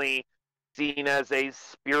commonly seen as a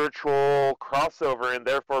spiritual crossover and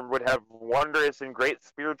therefore would have wondrous and great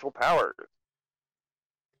spiritual powers.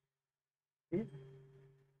 Yeah.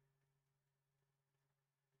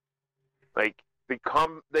 Like,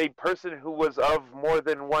 the person who was of more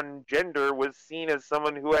than one gender was seen as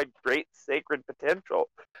someone who had great sacred potential.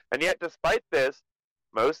 And yet, despite this,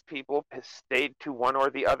 most people stayed to one or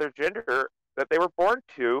the other gender that they were born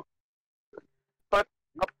to. But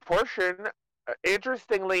a portion,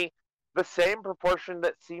 interestingly, the same proportion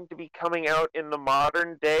that seemed to be coming out in the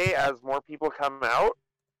modern day as more people come out,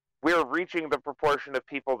 we're reaching the proportion of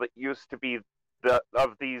people that used to be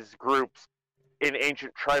of these groups in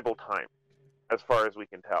ancient tribal time, as far as we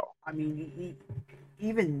can tell. I mean,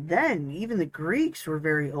 even then, even the Greeks were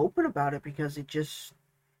very open about it because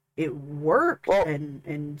it worked. Well,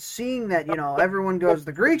 and seeing that, everyone goes,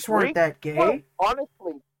 the Greeks weren't that gay.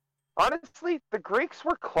 Well, honestly, the Greeks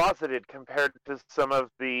were closeted compared to some of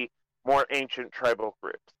the more ancient tribal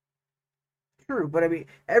groups. True, but I mean,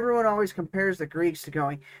 everyone always compares the Greeks to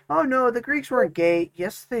going, oh no, the Greeks weren't gay.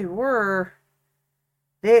 Yes, they were.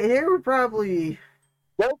 They were probably...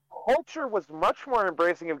 Their culture was much more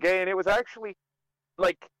embracing of gay, and it was actually,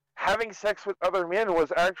 like, having sex with other men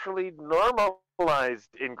was actually normalized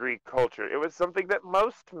in Greek culture. It was something that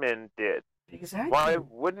most men did. Exactly. Why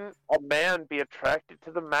wouldn't a man be attracted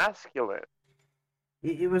to the masculine?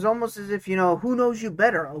 It was almost as if, who knows you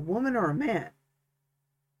better, a woman or a man?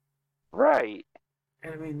 Right.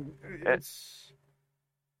 I mean, it's...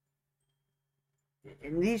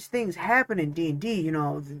 And these things happen in D&D,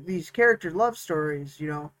 these character love stories,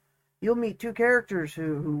 You'll meet two characters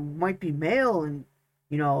who might be male and,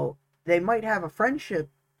 they might have a friendship.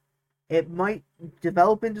 It might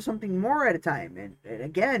develop into something more at a time. And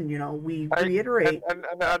again, we reiterate. And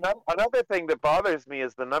another thing that bothers me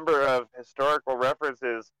is the number of historical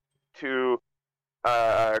references to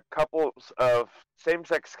couples of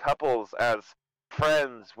same-sex couples as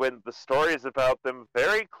friends when the stories about them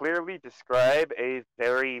very clearly describe a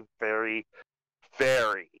very, very,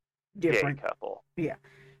 very different gay couple. Yeah.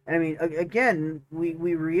 And I mean, again, we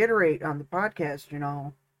reiterate on the podcast,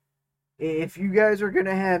 if you guys are going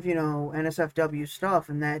to have, NSFW stuff,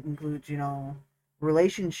 and that includes,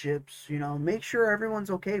 relationships, make sure everyone's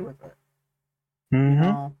okay with it.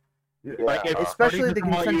 Mm-hmm. Like, especially the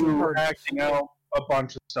consensual parties. Acting out a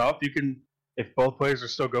bunch of stuff, you can, if both players are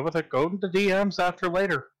still good with it, go into DMs after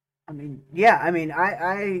later. I mean, yeah,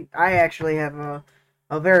 I actually have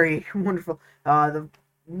a very wonderful, the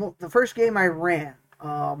first game I ran,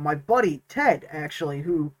 my buddy Ted, actually,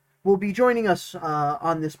 who will be joining us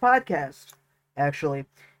on this podcast, actually,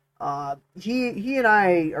 he and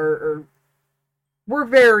I we're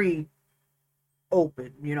very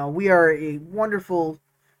open, we are a wonderful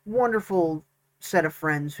set of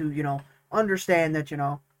friends who, understand that,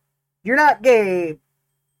 you're not gay,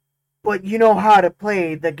 but you know how to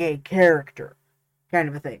play the gay character, kind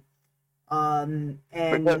of a thing. And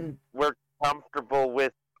because we're comfortable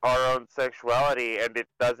with our own sexuality, and it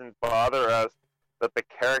doesn't bother us that the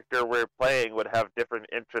character we're playing would have different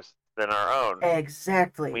interests than our own.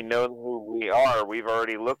 Exactly. We know who we are. We've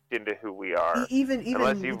already looked into who we are. Even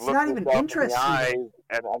Unless you've it's looked not even yourself in the interesting. eyes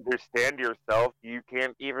and understand yourself, you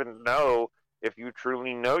can't even know if you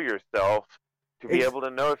truly know yourself to be able to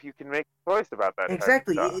know if you can make a choice about that.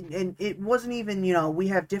 Exactly. Type of stuff. And it wasn't even, we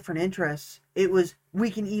have different interests. It was, we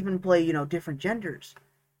can even play, different genders.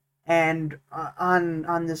 And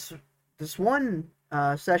on this one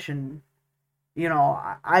session,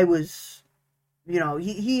 I was,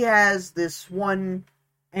 he has this one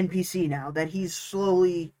NPC now that he's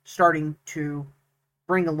slowly starting to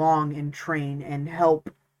bring along and train and help,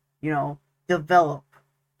 develop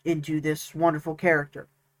into this wonderful character.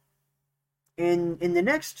 In the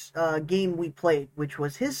next game we played, which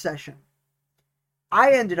was his session,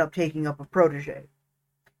 I ended up taking up a protege.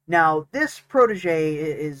 Now, this protege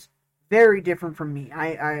is very different from me.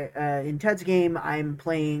 I in Ted's game, I'm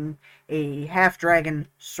playing a half-dragon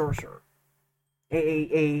sorcerer.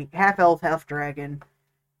 A half-elf, half-dragon,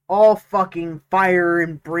 all fucking fire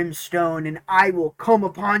and brimstone, and I will come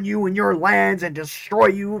upon you in your lands and destroy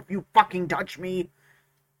you if you fucking touch me,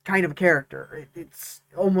 kind of a character. It's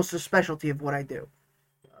almost a specialty of what I do,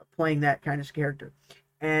 playing that kind of character.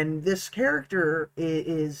 And this character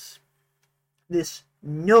is this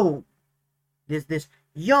gnome, this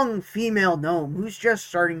young female gnome who's just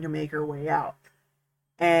starting to make her way out.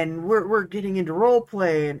 And we're getting into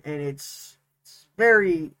roleplay, and it's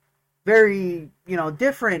very, very,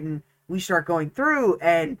 different, and we start going through,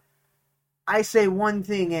 and I say one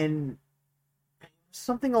thing, and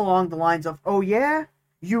something along the lines of, oh yeah?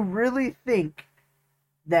 You really think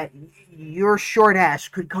that your short ass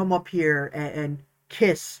could come up here and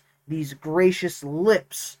kiss these gracious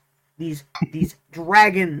lips, these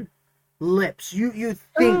dragon lips? You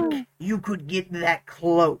think you could get that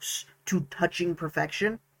close to touching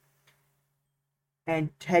perfection?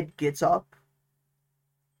 And Ted gets up,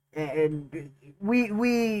 and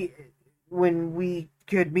we when we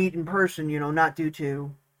could meet in person, not due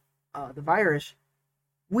to the virus,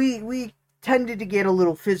 we tended to get a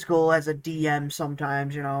little physical as a DM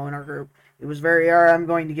sometimes, in our group. It was very, I'm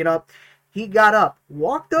going to get up. He got up,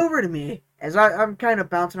 walked over to me, as I'm kind of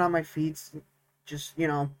bouncing on my feet, just,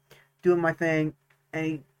 doing my thing,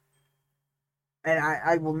 and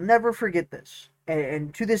I will never forget this.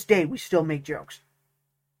 And to this day, we still make jokes.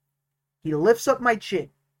 He lifts up my chin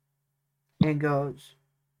and goes,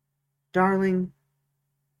 "Darling,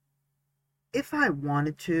 if I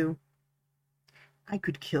wanted to, I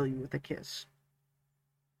could kill you with a kiss."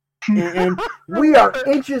 And we are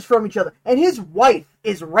inches from each other. And his wife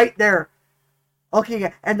is right there looking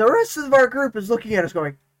at, and the rest of our group is looking at us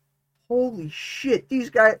going, holy shit, these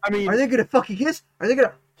guys, are they going to fucking kiss? Are they going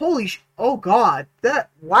to, oh god,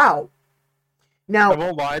 wow. Now, I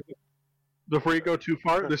won't lie, before you go too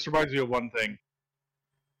far, this reminds me of one thing.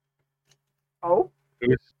 Oh?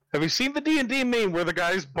 Have you seen the D&D meme where the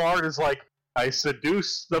guy's bard is like, I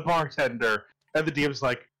seduce the bartender, and the DM's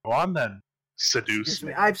like, go on then, seduce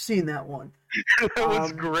me. I've seen that one. That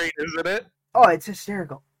was great, isn't it? Oh, it's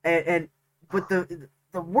hysterical. But the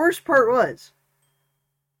worst part was,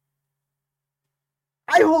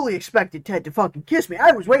 I wholly expected Ted to fucking kiss me.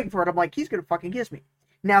 I was waiting for it. I'm like, he's gonna fucking kiss me.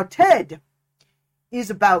 Now, Ted is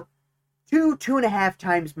about 2.5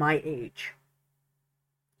 times my age.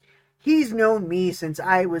 He's known me since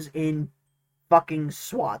I was in fucking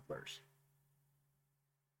Swaddlers.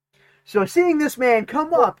 So seeing this man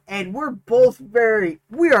come up, and we're both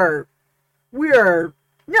we are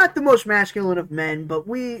not the most masculine of men, but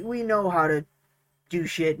we know how to do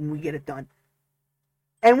shit, and we get it done.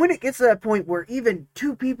 And when it gets to that point where even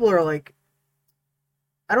two people are like,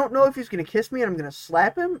 I don't know if he's going to kiss me and I'm going to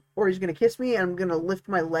slap him, or he's going to kiss me and I'm going to lift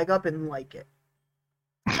my leg up and like it.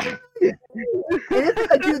 And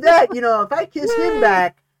if I do that, if I kiss him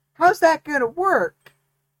back, how's that going to work?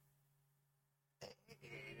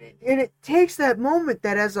 And it takes that moment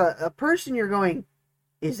that as a person you're going,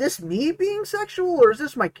 is this me being sexual or is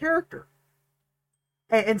this my character?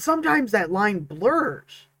 And sometimes that line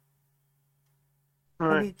blurs.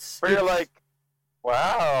 And you're like,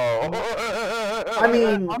 wow. I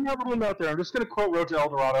mean, I'm not putting out there. I'm just going to quote Road to El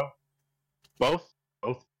Dorado. Both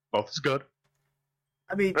is good.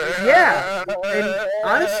 I mean, yeah. And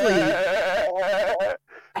honestly,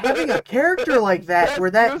 having a character like that where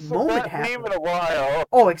that moment happens. In a while.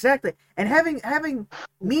 Oh, exactly. And having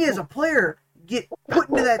me as a player get put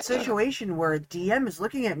into that situation where a DM is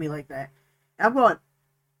looking at me like that, and I'm going,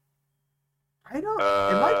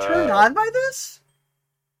 am I turned on by this?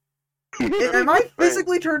 Am I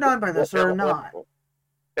physically turned on by this or not?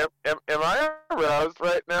 Am I aroused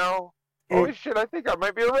right now? Holy shit, I think I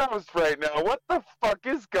might be aroused right now. What the fuck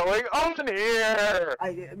is going on here?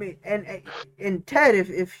 I mean, and Ted,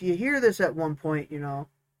 if you hear this at one point, you know,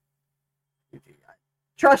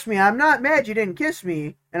 trust me, I'm not mad you didn't kiss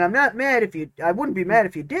me, and I'm not mad if you. I wouldn't be mad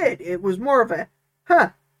if you did. It was more of a,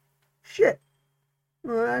 shit.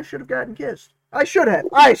 Well, I should have gotten kissed. I should have.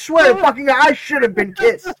 I swear to fucking God, I should have been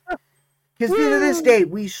kissed. Because to this day,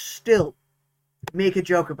 we still make a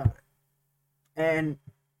joke about it, and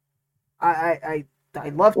I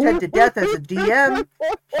love Ted to death as a DM.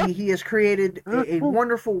 He has created a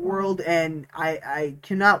wonderful world, and I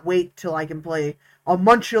cannot wait till I can play a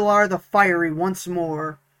Munchalar the Fiery once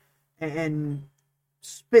more, and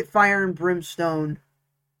spit fire and brimstone.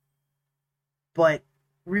 But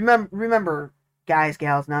remember, guys,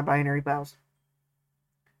 gals, non-binary pals,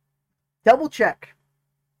 double check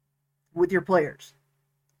with your players.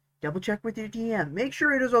 Double check with your DM. Make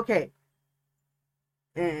sure it is okay.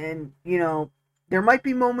 And, you know, there might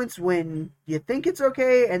be moments when you think it's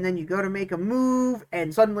okay, and then you go to make a move,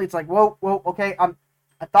 and suddenly it's like, whoa, okay,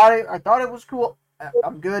 I thought it was cool.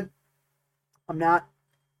 I'm good. I'm not.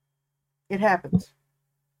 It happens.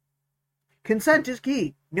 Consent is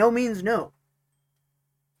key. No means no.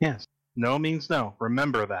 Yes. No means no.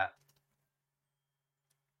 Remember that.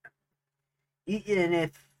 And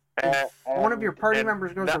if one of your party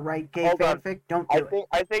members goes to write gay fanfic, don't do it.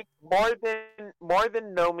 I think more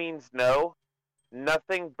than no means no,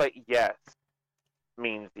 nothing but yes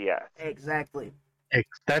means yes. Exactly.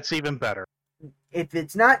 That's even better. If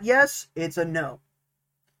it's not yes, it's a no.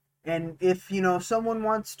 And if, you know, someone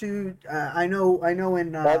wants to, I know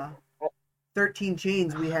in 13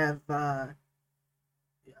 Chains we have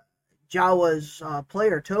Jawa's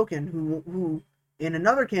player Token, who in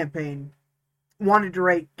another campaign wanted to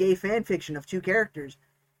write gay fan fiction of 2 characters,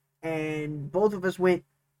 and both of us went,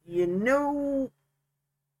 you know,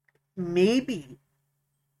 maybe.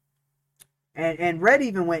 And Red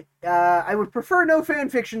even went, I would prefer no fan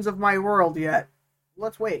fictions of my world yet.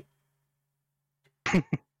 Let's wait.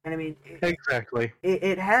 And I mean, exactly.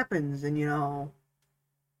 It happens, and you know,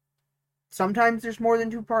 sometimes there's more than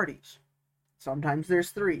 2 parties. Sometimes there's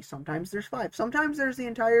 3. Sometimes there's 5. Sometimes there's the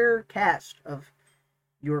entire cast of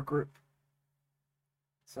your group.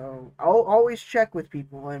 So I'll always check with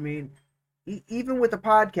people. I mean, even with the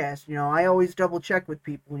podcast, you know, I always double check with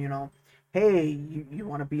people. You know, hey, you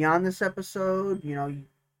want to be on this episode? You know, you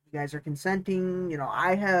guys are consenting. You know,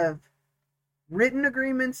 I have written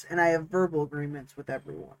agreements and I have verbal agreements with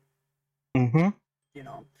everyone. Mm-hmm. You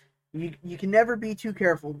know, you can never be too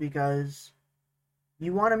careful because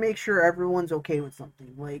you want to make sure everyone's okay with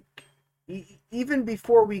something. Like, even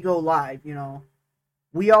before we go live, you know,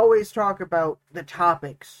 we always talk about the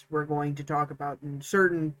topics we're going to talk about and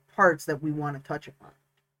certain parts that we want to touch upon.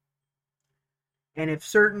 And if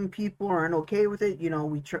certain people aren't okay with it, you know,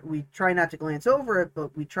 we try not to glance over it,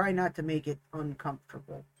 but we try not to make it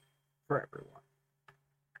uncomfortable for everyone.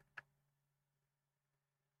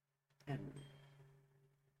 And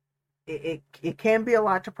it can be a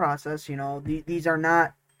lot to process, you know. These are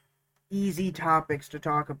not easy topics to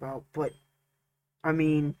talk about, but I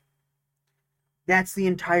mean, that's the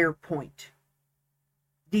entire point.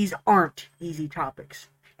 These aren't easy topics,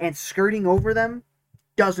 and skirting over them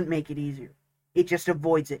doesn't make it easier. It just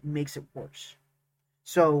avoids it and makes it worse.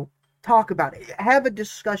 So talk about it. Have a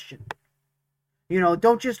discussion. You know,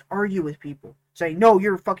 don't just argue with people. Say, no,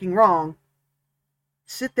 you're fucking wrong.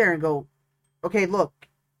 Sit there and go, okay, look,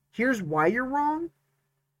 here's why you're wrong,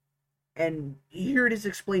 and here it is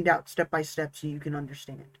explained out step by step so you can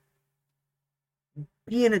understand.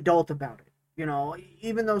 Be an adult about it. You know,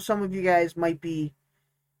 even though some of you guys might be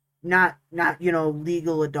not you know,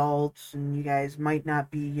 legal adults, and you guys might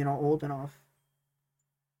not be, you know, old enough.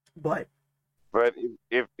 But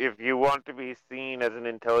if you want to be seen as an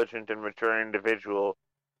intelligent and mature individual,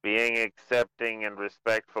 being accepting and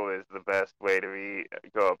respectful is the best way to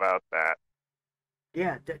go about that.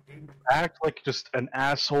 Yeah. Act like just an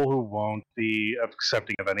asshole who won't be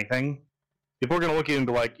accepting of anything. People are going to look at you and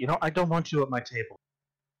be like, you know, I don't want you at my table.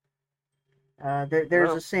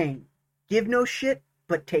 There's a saying, give no shit,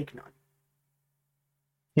 but take none.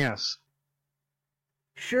 Yes.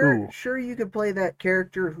 Sure, you could play that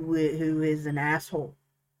character who is an asshole.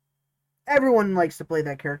 Everyone likes to play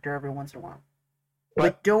that character every once in a while.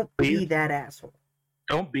 But don't be that asshole.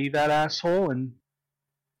 Don't be that asshole, and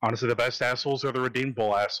honestly, the best assholes are the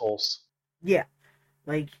redeemable assholes. Yeah.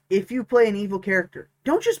 Like, if you play an evil character,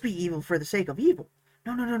 don't just be evil for the sake of evil.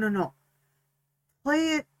 No.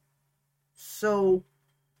 Play it so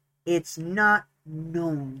it's not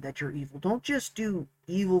known that you're evil. Don't just do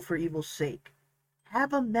evil for evil's sake.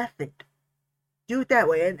 Have a method. Do it that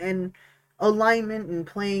way. And alignment and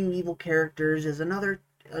playing evil characters is another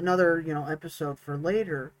episode for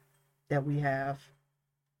later that we have.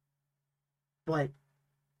 But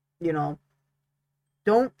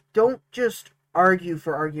don't just argue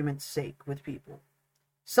for argument's sake with people.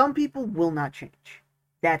 Some people will not change.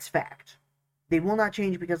 That's fact. They will not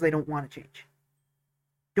change because they don't want to change.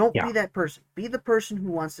 Don't be that person. Be the person who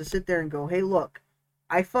wants to sit there and go, hey, look,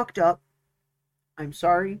 I fucked up. I'm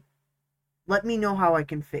sorry. Let me know how I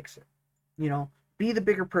can fix it. Be the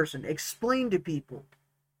bigger person. Explain to people,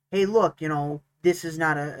 hey, look, this is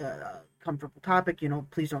not a comfortable topic.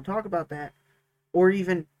 Please don't talk about that. Or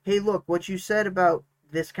even, hey, look, what you said about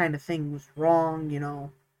this kind of thing was wrong.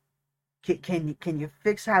 Can you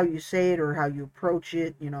fix how you say it or how you approach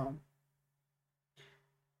it?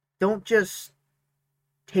 Don't just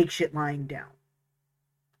take shit lying down.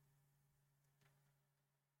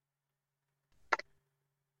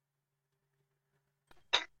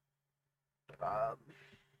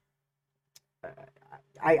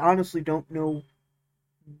 I honestly don't know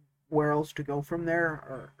where else to go from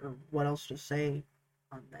there or what else to say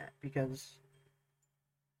on that, because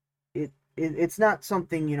it's not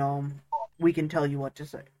something we can tell you what to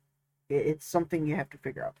say. It's something you have to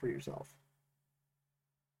figure out for yourself.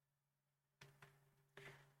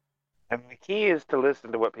 And the key is to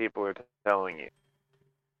listen to what people are telling you.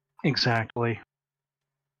 Exactly.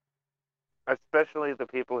 Especially the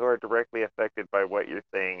people who are directly affected by what you're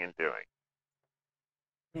saying and doing.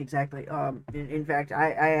 Exactly. In fact,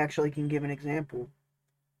 I actually can give an example.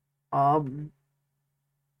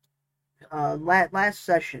 Last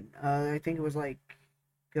session, I think it was like,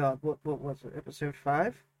 God, what was it? Episode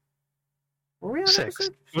 5? Were we on 6?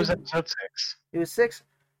 episode? It was episode 6. It was 6.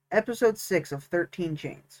 Episode 6 of 13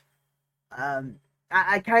 Chains.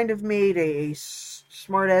 I kind of made a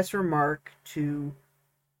smart-ass remark to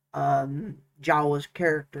Jawa's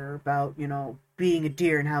character about, being a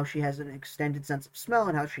deer and how she has an extended sense of smell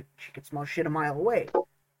and how she can smell shit a mile away.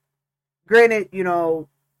 Granted,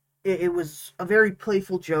 it was a very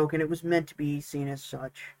playful joke and it was meant to be seen as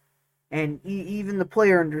such. And even the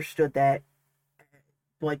player understood that.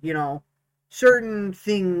 But, certain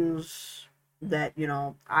things that,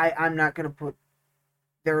 I'm not going to put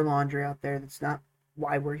their laundry out there. That's not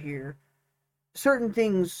why we're here. Certain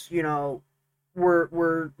things,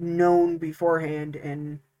 were known beforehand,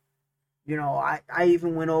 and I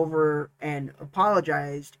even went over and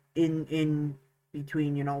apologized in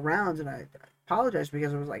between rounds, and I apologized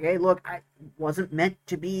because I was like, hey, look, I wasn't meant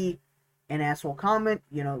to be an asshole comment.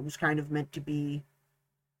 It was kind of meant to be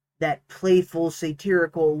that playful,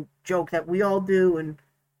 satirical joke that we all do, and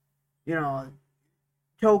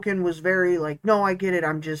Token was very like, no, I get it.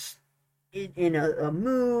 I'm just in a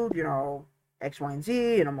mood, X, Y, and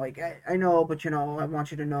Z. And I'm like, I know, but I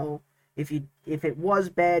want you to know if it was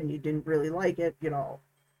bad and you didn't really like it,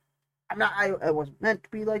 I'm not. I wasn't meant to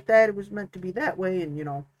be like that. It was meant to be that way,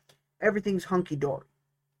 and everything's hunky dory.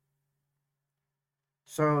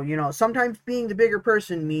 So sometimes being the bigger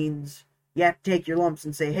person means you have to take your lumps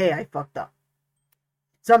and say, hey, I fucked up.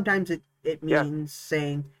 Sometimes it means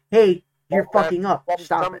saying, hey, you're fucking up.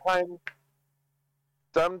 Stop it.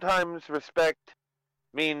 Sometimes respect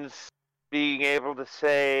means being able to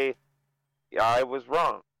say, yeah, I was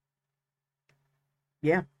wrong.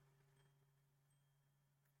 Yeah.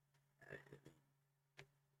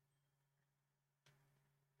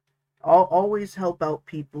 Always help out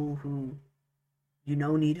people who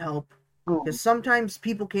need help. Because sometimes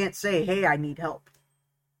people can't say, hey, I need help.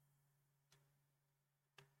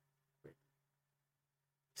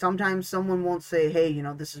 Sometimes someone won't say, hey,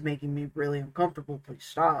 this is making me really uncomfortable. Please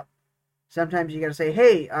stop. Sometimes you gotta say,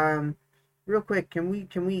 hey, real quick, can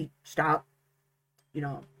we stop?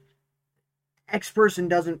 X person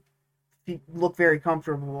doesn't look very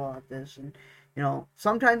comfortable at this. And,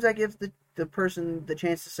 sometimes I give the person the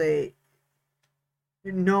chance to say,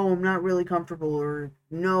 no, I'm not really comfortable, or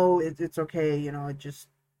no, it's okay, it just,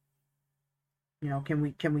 can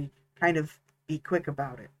we kind of be quick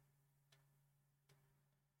about it?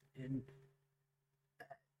 And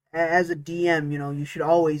as a DM, you should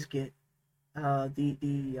always get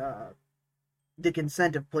the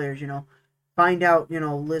consent of players. Find out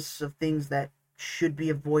lists of things that should be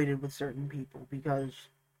avoided with certain people, because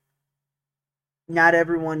not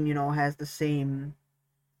everyone has the same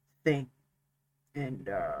thing. And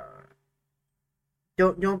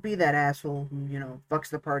don't be that asshole who fucks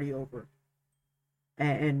the party over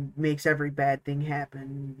and makes every bad thing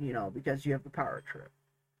happen because you have a power trip.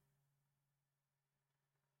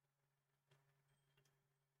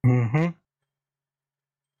 Mm-hmm.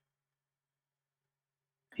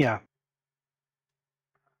 Yeah.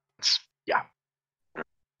 Yeah.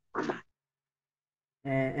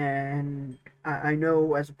 And I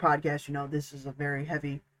know as a podcast, this is a very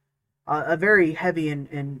heavy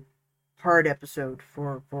and hard episode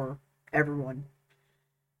for everyone,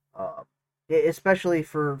 uh, especially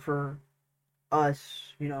for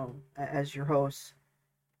us, as your hosts,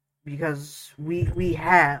 because we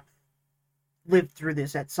have lived through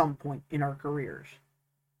this at some point in our careers.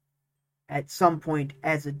 At some point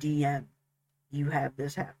as a DM, you have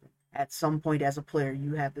this happen. At some point as a player,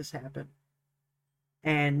 you have this happen.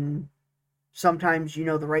 And sometimes you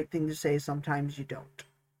know the right thing to say, sometimes you don't.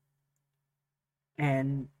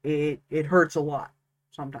 And it hurts a lot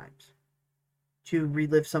sometimes to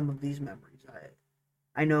relive some of these memories.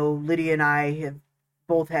 I know Lydia and I have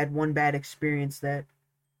both had one bad experience that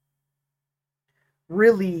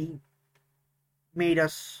really made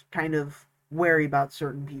us kind of wary about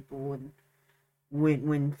certain people, and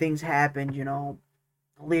when things happened,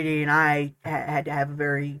 Lydia and I had to have a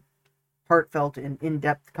very heartfelt and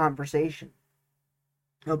in-depth conversation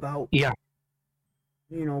about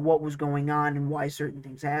what was going on and why certain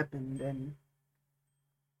things happened. And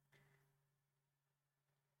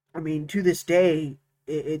I mean, to this day,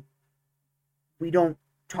 it we don't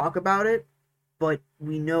talk about it, but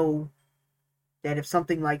we know that if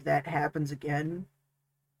something like that happens again,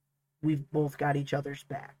 we've both got each other's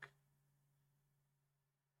back.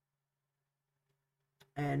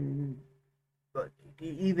 And but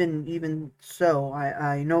even so,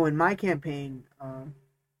 I know in my campaign,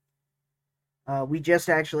 we just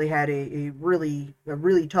actually had a really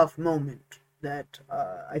tough moment that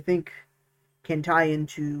I think can tie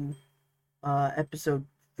into episode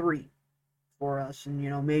 3 for us, and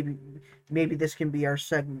maybe this can be our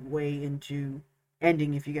segue into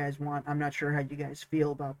ending if you guys want. I'm not sure how you guys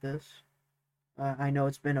feel about this. I know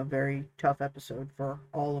it's been a very tough episode for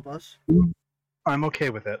all of us. I'm okay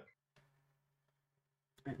with it.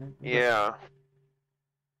 Yeah.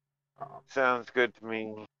 Sounds good to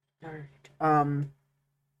me. All right.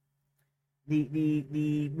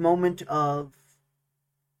 The moment of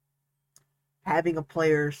having a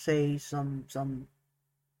player say some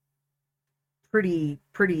pretty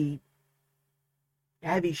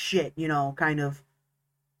heavy shit, kind of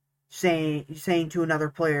saying to another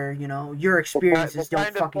player, your experiences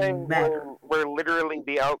don't fucking matter. Where literally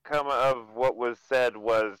the outcome of what was said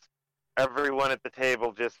was everyone at the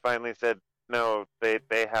table just finally said, no, they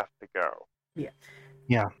have to go.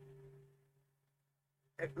 Yeah.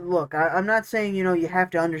 Look, I'm not saying, you have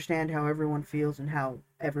to understand how everyone feels and how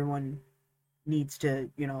everyone needs to,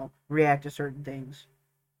 react to certain things.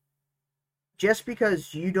 Just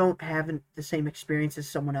because you don't have the same experience as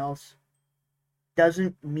someone else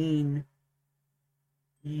doesn't mean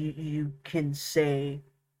you can say,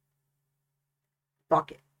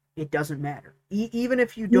 fuck it. It doesn't matter. Even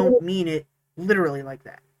if you don't mean it literally like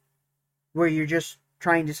that. Where you're just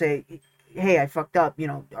trying to say, hey, I fucked up,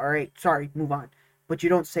 all right, sorry, move on. But you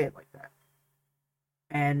don't say it like that.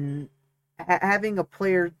 And having a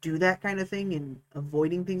player do that kind of thing and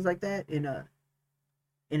avoiding things like that in a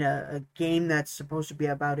game that's supposed to be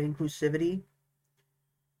about inclusivity,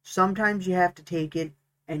 sometimes you have to take it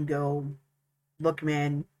and go, look,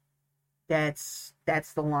 man, that's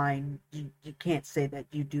the line. You can't say that.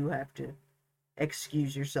 You do have to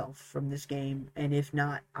excuse yourself from this game, and if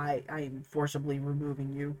not, I am forcibly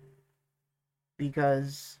removing you,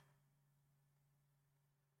 because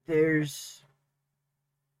there's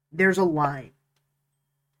a line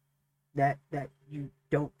that you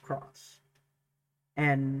don't cross.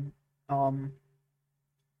 And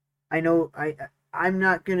I know I'm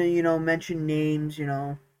not gonna mention names.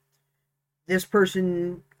 This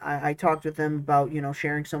person, I talked with them about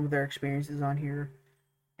sharing some of their experiences on here,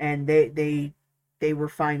 and they were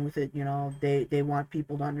fine with it. They want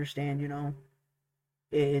people to understand.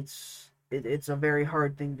 It's a very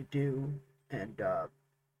hard thing to do. And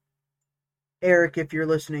Eric, if you're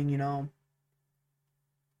listening,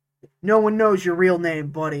 no one knows your real name,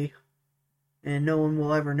 buddy, and no one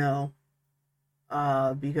will ever know.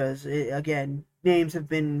 Because again, names have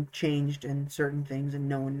been changed and certain things, and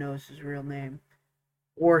no one knows his real name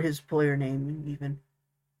or his player name even.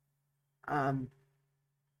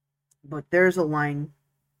 But there's a line,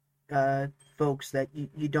 folks, that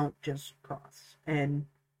you don't just cross. And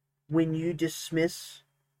when you dismiss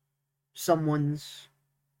someone's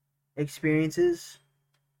experiences,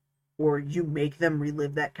 or you make them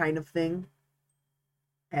relive that kind of thing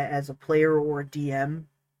as a player or a DM,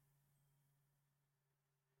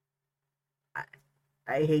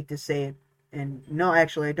 I hate to say it, and no,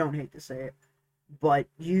 actually, I don't hate to say it, but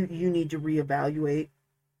you need to reevaluate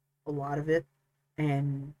a lot of it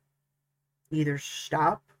and either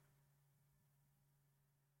stop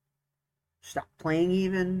stop playing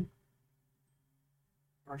even,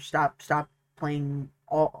 or stop playing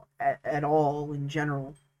at all in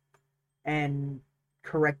general, and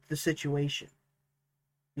correct the situation.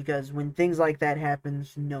 Because when things like that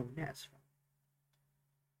happens, no one has fun.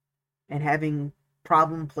 And having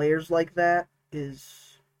problem players like that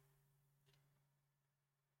it's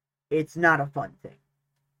not a fun thing.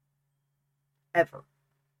 Ever.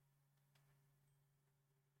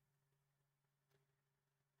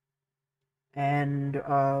 And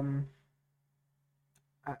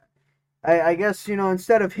I guess,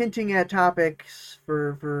 instead of hinting at topics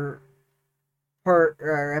for part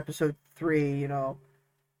or episode 3,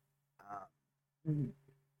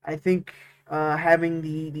 I think having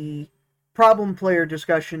the problem player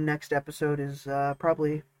discussion next episode is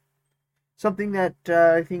probably something that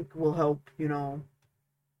I think will help,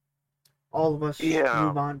 all of us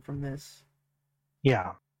move on from this.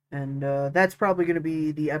 Yeah. And that's probably going to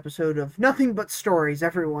be the episode of Nothing But Stories,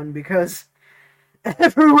 everyone, because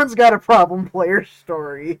everyone's got a problem player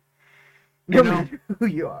story, no matter who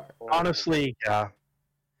you are. Honestly, yeah.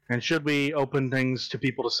 And should we open things to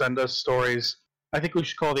people to send us stories, I think we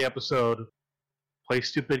should call the episode Play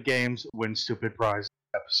Stupid Games, Win Stupid Prizes,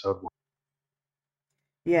 episode 1.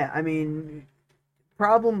 Yeah, I mean,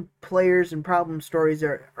 problem players and problem stories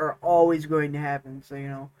are always going to happen,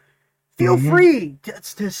 so, feel free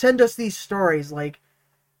to send us these stories. Like,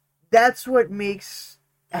 that's what makes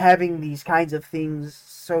having these kinds of things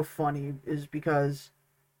so funny, is because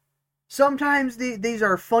sometimes these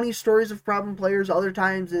are funny stories of problem players. Other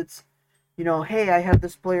times it's, hey, I have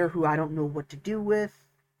this player who I don't know what to do with.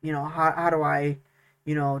 How do I,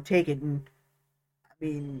 take it? And, I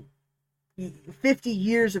mean, 50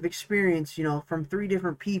 years of experience, from 3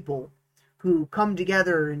 different people who come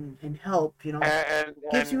together and help,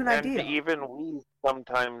 gives you an idea. And even we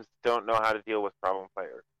sometimes don't know how to deal with problem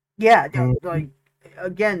players. Yeah, like,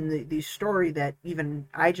 again, the story that even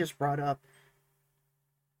I just brought up,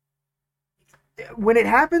 when it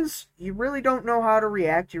happens, you really don't know how to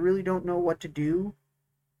react, you really don't know what to do,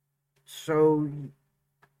 so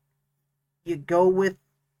you go with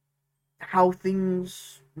how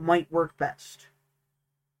things might work best.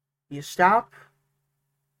 You stop,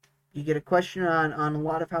 you get a question on a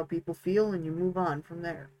lot of how people feel, and you move on from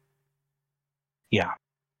there. Yeah.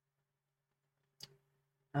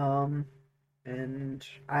 And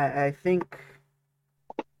I think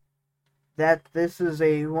that this is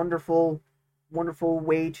a wonderful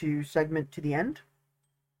way to segment to the end.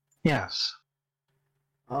 Yes.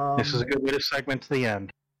 This is a good way to segment to the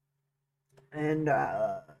end. And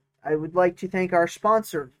I would like to thank our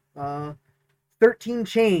sponsor, 13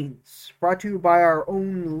 Chains, brought to you by our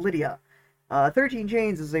own Lydia. 13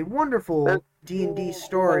 Chains is a wonderful D&D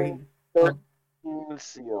story. 13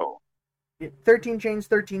 Seals. 13 Chains,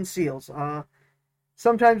 13 Seals.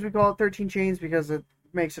 Sometimes we call it 13 Chains because it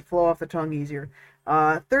makes it flow off the tongue easier.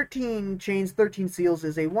 13 Chains, 13 Seals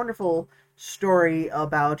is a wonderful story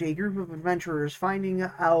about a group of adventurers finding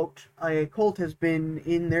out a cult has been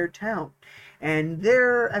in their town, and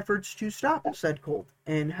their efforts to stop said cult,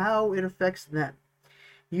 and how it affects them.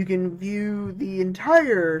 You can view the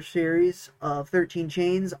entire series of 13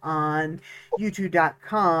 Chains on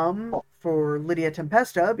youtube.com for Lydia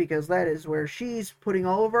Tempesta, because that is where she's putting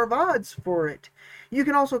all of our VODs for it. You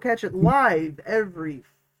can also catch it live every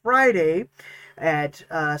Friday at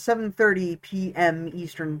 7:30 p.m.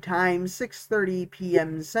 Eastern Time, 6:30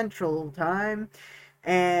 p.m. Central Time,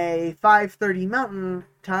 5:30 Mountain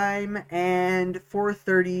Time, and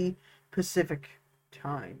 4:30 Pacific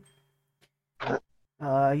Time.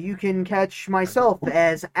 You can catch myself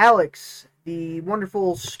as Alex, the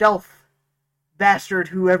wonderful stealth bastard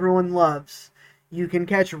who everyone loves. You can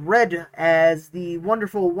catch Red as the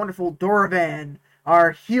wonderful, wonderful Doravan, our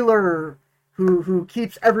healer who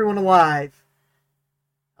keeps everyone alive.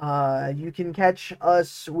 You can catch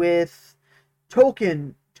us with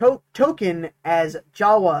Token as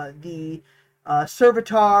Jawa, the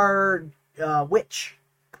servitor witch.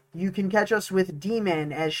 You can catch us with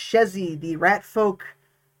D-Man as Shezi, the rat folk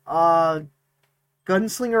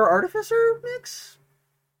gunslinger artificer mix?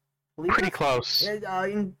 Pretty close.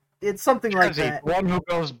 It's something Shezi, like that. One who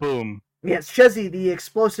goes boom. Yes, Shezi, the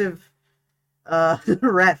explosive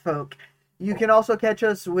rat folk. You can also catch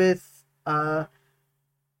us with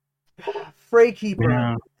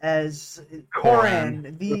Freykeeper as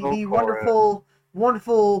Koran, the wonderful,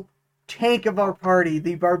 wonderful tank of our party,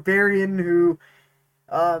 the barbarian who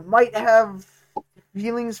might have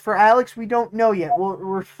feelings for Alex. We don't know yet.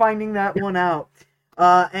 We're finding that one out.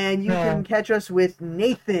 And you can catch us with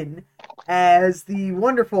Nathan as the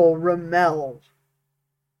wonderful Ramel.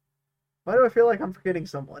 Why do I feel like I'm forgetting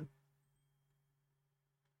someone?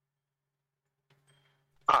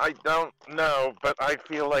 I don't know, but I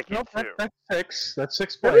feel like Nope, it's 2. that's 6. That's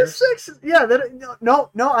 6 That is players. 6. Yeah, no,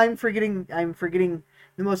 I'm forgetting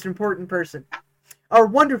the most important person. Our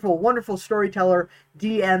wonderful, wonderful storyteller,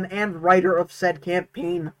 DM, and writer of said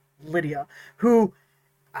campaign, Lydia, who,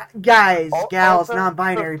 guys, gals, Also,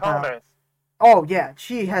 non-binary pal. Thomas. Oh yeah,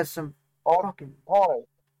 she has some fucking Thomas.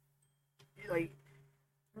 like.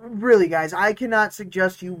 Really, guys, I cannot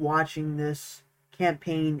suggest you watching this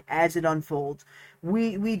campaign as it unfolds.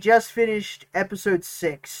 We just finished episode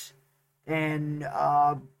 6, and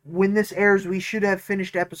when this airs, we should have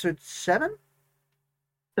finished episode 7.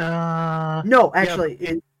 No,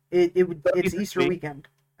 actually, it's Easter weekend,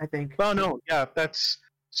 I think. Oh no, yeah, that's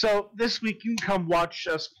so. This week you can come watch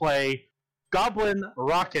us play Goblin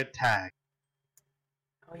Rocket Tag.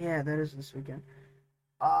 Oh yeah, that is this weekend.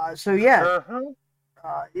 So yeah,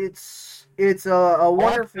 it's a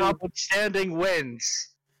wonderful. Notwithstanding wins.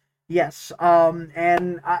 Yes,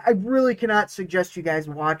 and I really cannot suggest you guys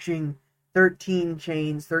watching 13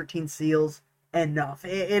 Chains, 13 Seals enough.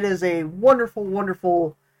 It is a wonderful,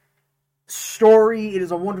 wonderful story. It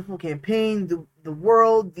is a wonderful campaign. The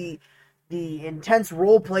world, the intense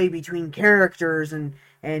role play between characters, and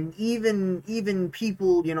even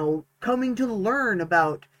people, coming to learn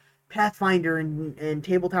about Pathfinder and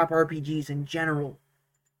tabletop RPGs in general.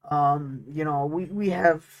 We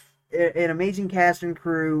have an amazing cast and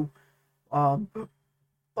crew.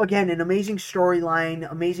 Again, an amazing storyline,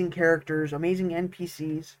 amazing characters, amazing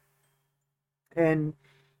NPCs. And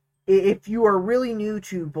if you are really new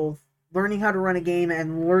to both learning how to run a game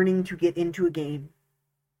and learning to get into a game,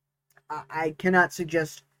 I cannot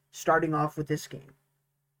suggest starting off with this game.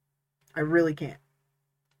 I really can't.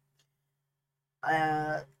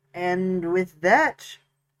 And with that,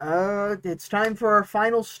 it's time for our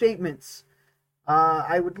final statements.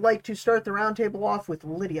 I would like to start the roundtable off with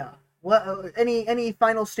Lydia. What any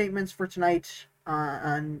final statements for tonight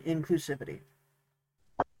on inclusivity?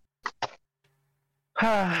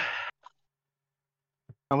 I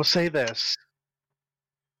will say this.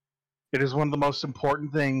 It is one of the most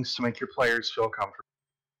important things to make your players feel comfortable.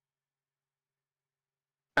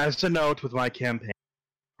 As a note with my campaign,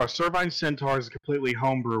 our Servine Centaur is a completely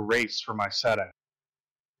homebrew race for my setting.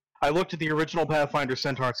 I looked at the original Pathfinder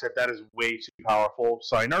Centaur and said that is way too powerful,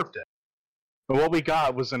 so I nerfed it. But what we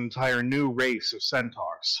got was an entire new race of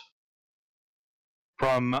centaurs.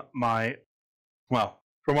 From our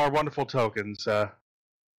wonderful tokens,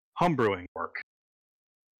 homebrewing work.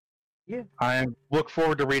 Yeah. I look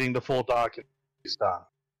forward to reading the full document he's done.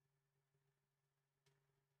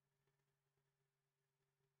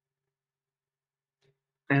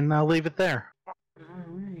 And I'll leave it there.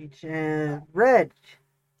 Alright, red.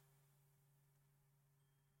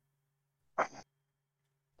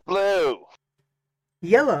 Blue.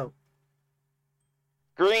 Yellow.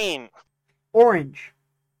 Green. Orange.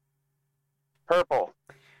 Purple.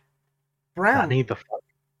 Brown. I need the fuck.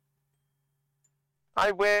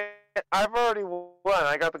 I win. I've already won.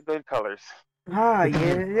 I got the good colors.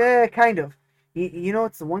 Yeah, kind of. You know,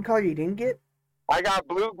 it's the one color you didn't get. I got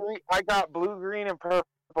blue, green, and purple.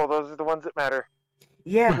 Those are the ones that matter.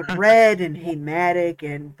 Yeah, but red and hematic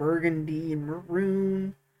and burgundy and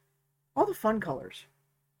maroon, all the fun colors.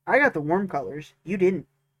 I got the warm colors. You didn't.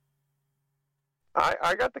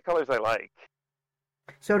 I got the colors I like.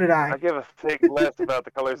 So did I. I give a fig less about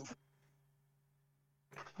the colors.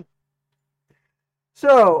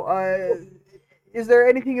 So, is there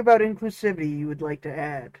anything about inclusivity you would like to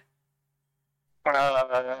add?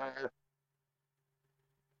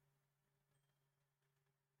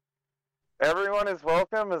 Everyone is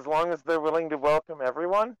welcome as long as they're willing to welcome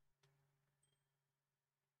everyone.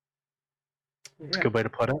 That's a good way to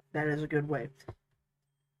put it. That is a good way.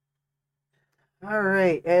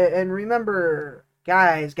 Alright, and remember,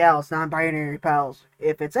 guys, gals, non-binary pals,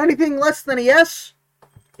 if it's anything less than a yes,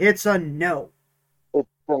 it's a no. It's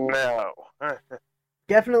a no.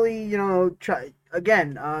 Definitely, try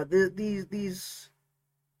again. These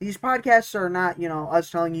podcasts are not, us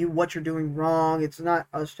telling you what you're doing wrong. It's not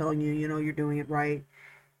us telling you, you're doing it right.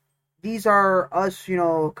 These are us,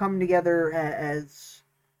 coming together as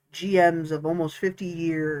GMs of almost 50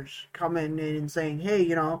 years, coming in and saying,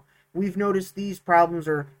 hey, we've noticed these problems,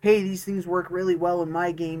 or hey, these things work really well in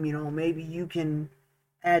my game. Maybe you can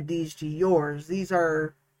add these to yours. These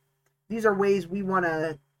are ways we want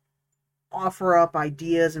to offer up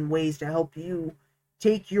ideas and ways to help you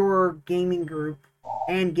take your gaming group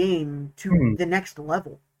and game to the next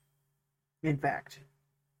level, in fact.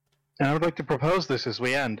 And I would like to propose this as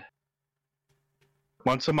we end.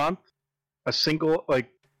 Once a month, a single,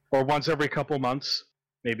 or once every couple months,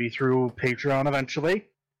 maybe through Patreon eventually,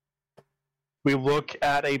 We look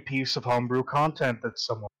at a piece of homebrew content that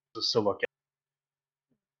someone wants to look at.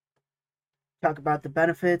 Talk about the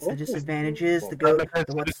benefits, the disadvantages, the good, the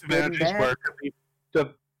what's good and bad. Where it could be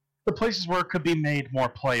the places where it could be made more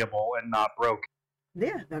playable and not broken.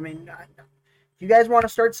 Yeah, I mean, if you guys want to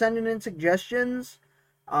start sending in suggestions,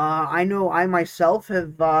 I know I myself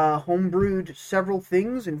have homebrewed several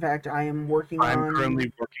things. In fact, I'm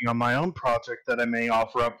currently working on my own project that I may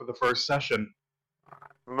offer up for the first session.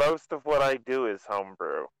 Most of what I do is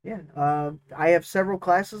homebrew. Yeah, I have several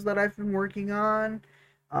classes that I've been working on.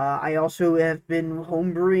 I also have been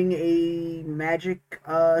homebrewing a magic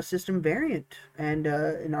system variant and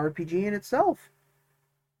an RPG in itself.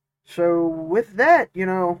 So with that,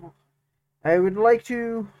 I would like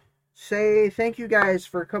to say thank you guys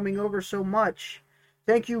for coming over so much.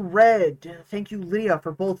 Thank you, Red. Thank you, Lydia,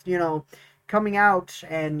 for both, coming out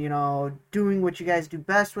and, doing what you guys do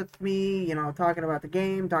best with me, talking about the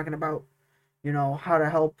game, talking about, how to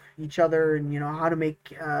help each other and, how to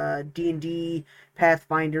make D&D,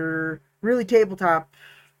 Pathfinder, really tabletop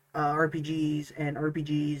RPGs and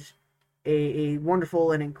RPGs a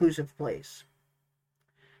wonderful and inclusive place.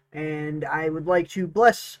 And I would like to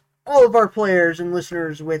bless all of our players and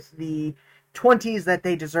listeners with the 20s that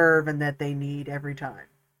they deserve and that they need every time.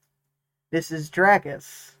 This is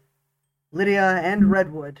Dracus, Lydia, and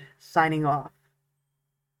Redwood signing off.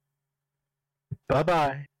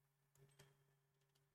 Bye-bye.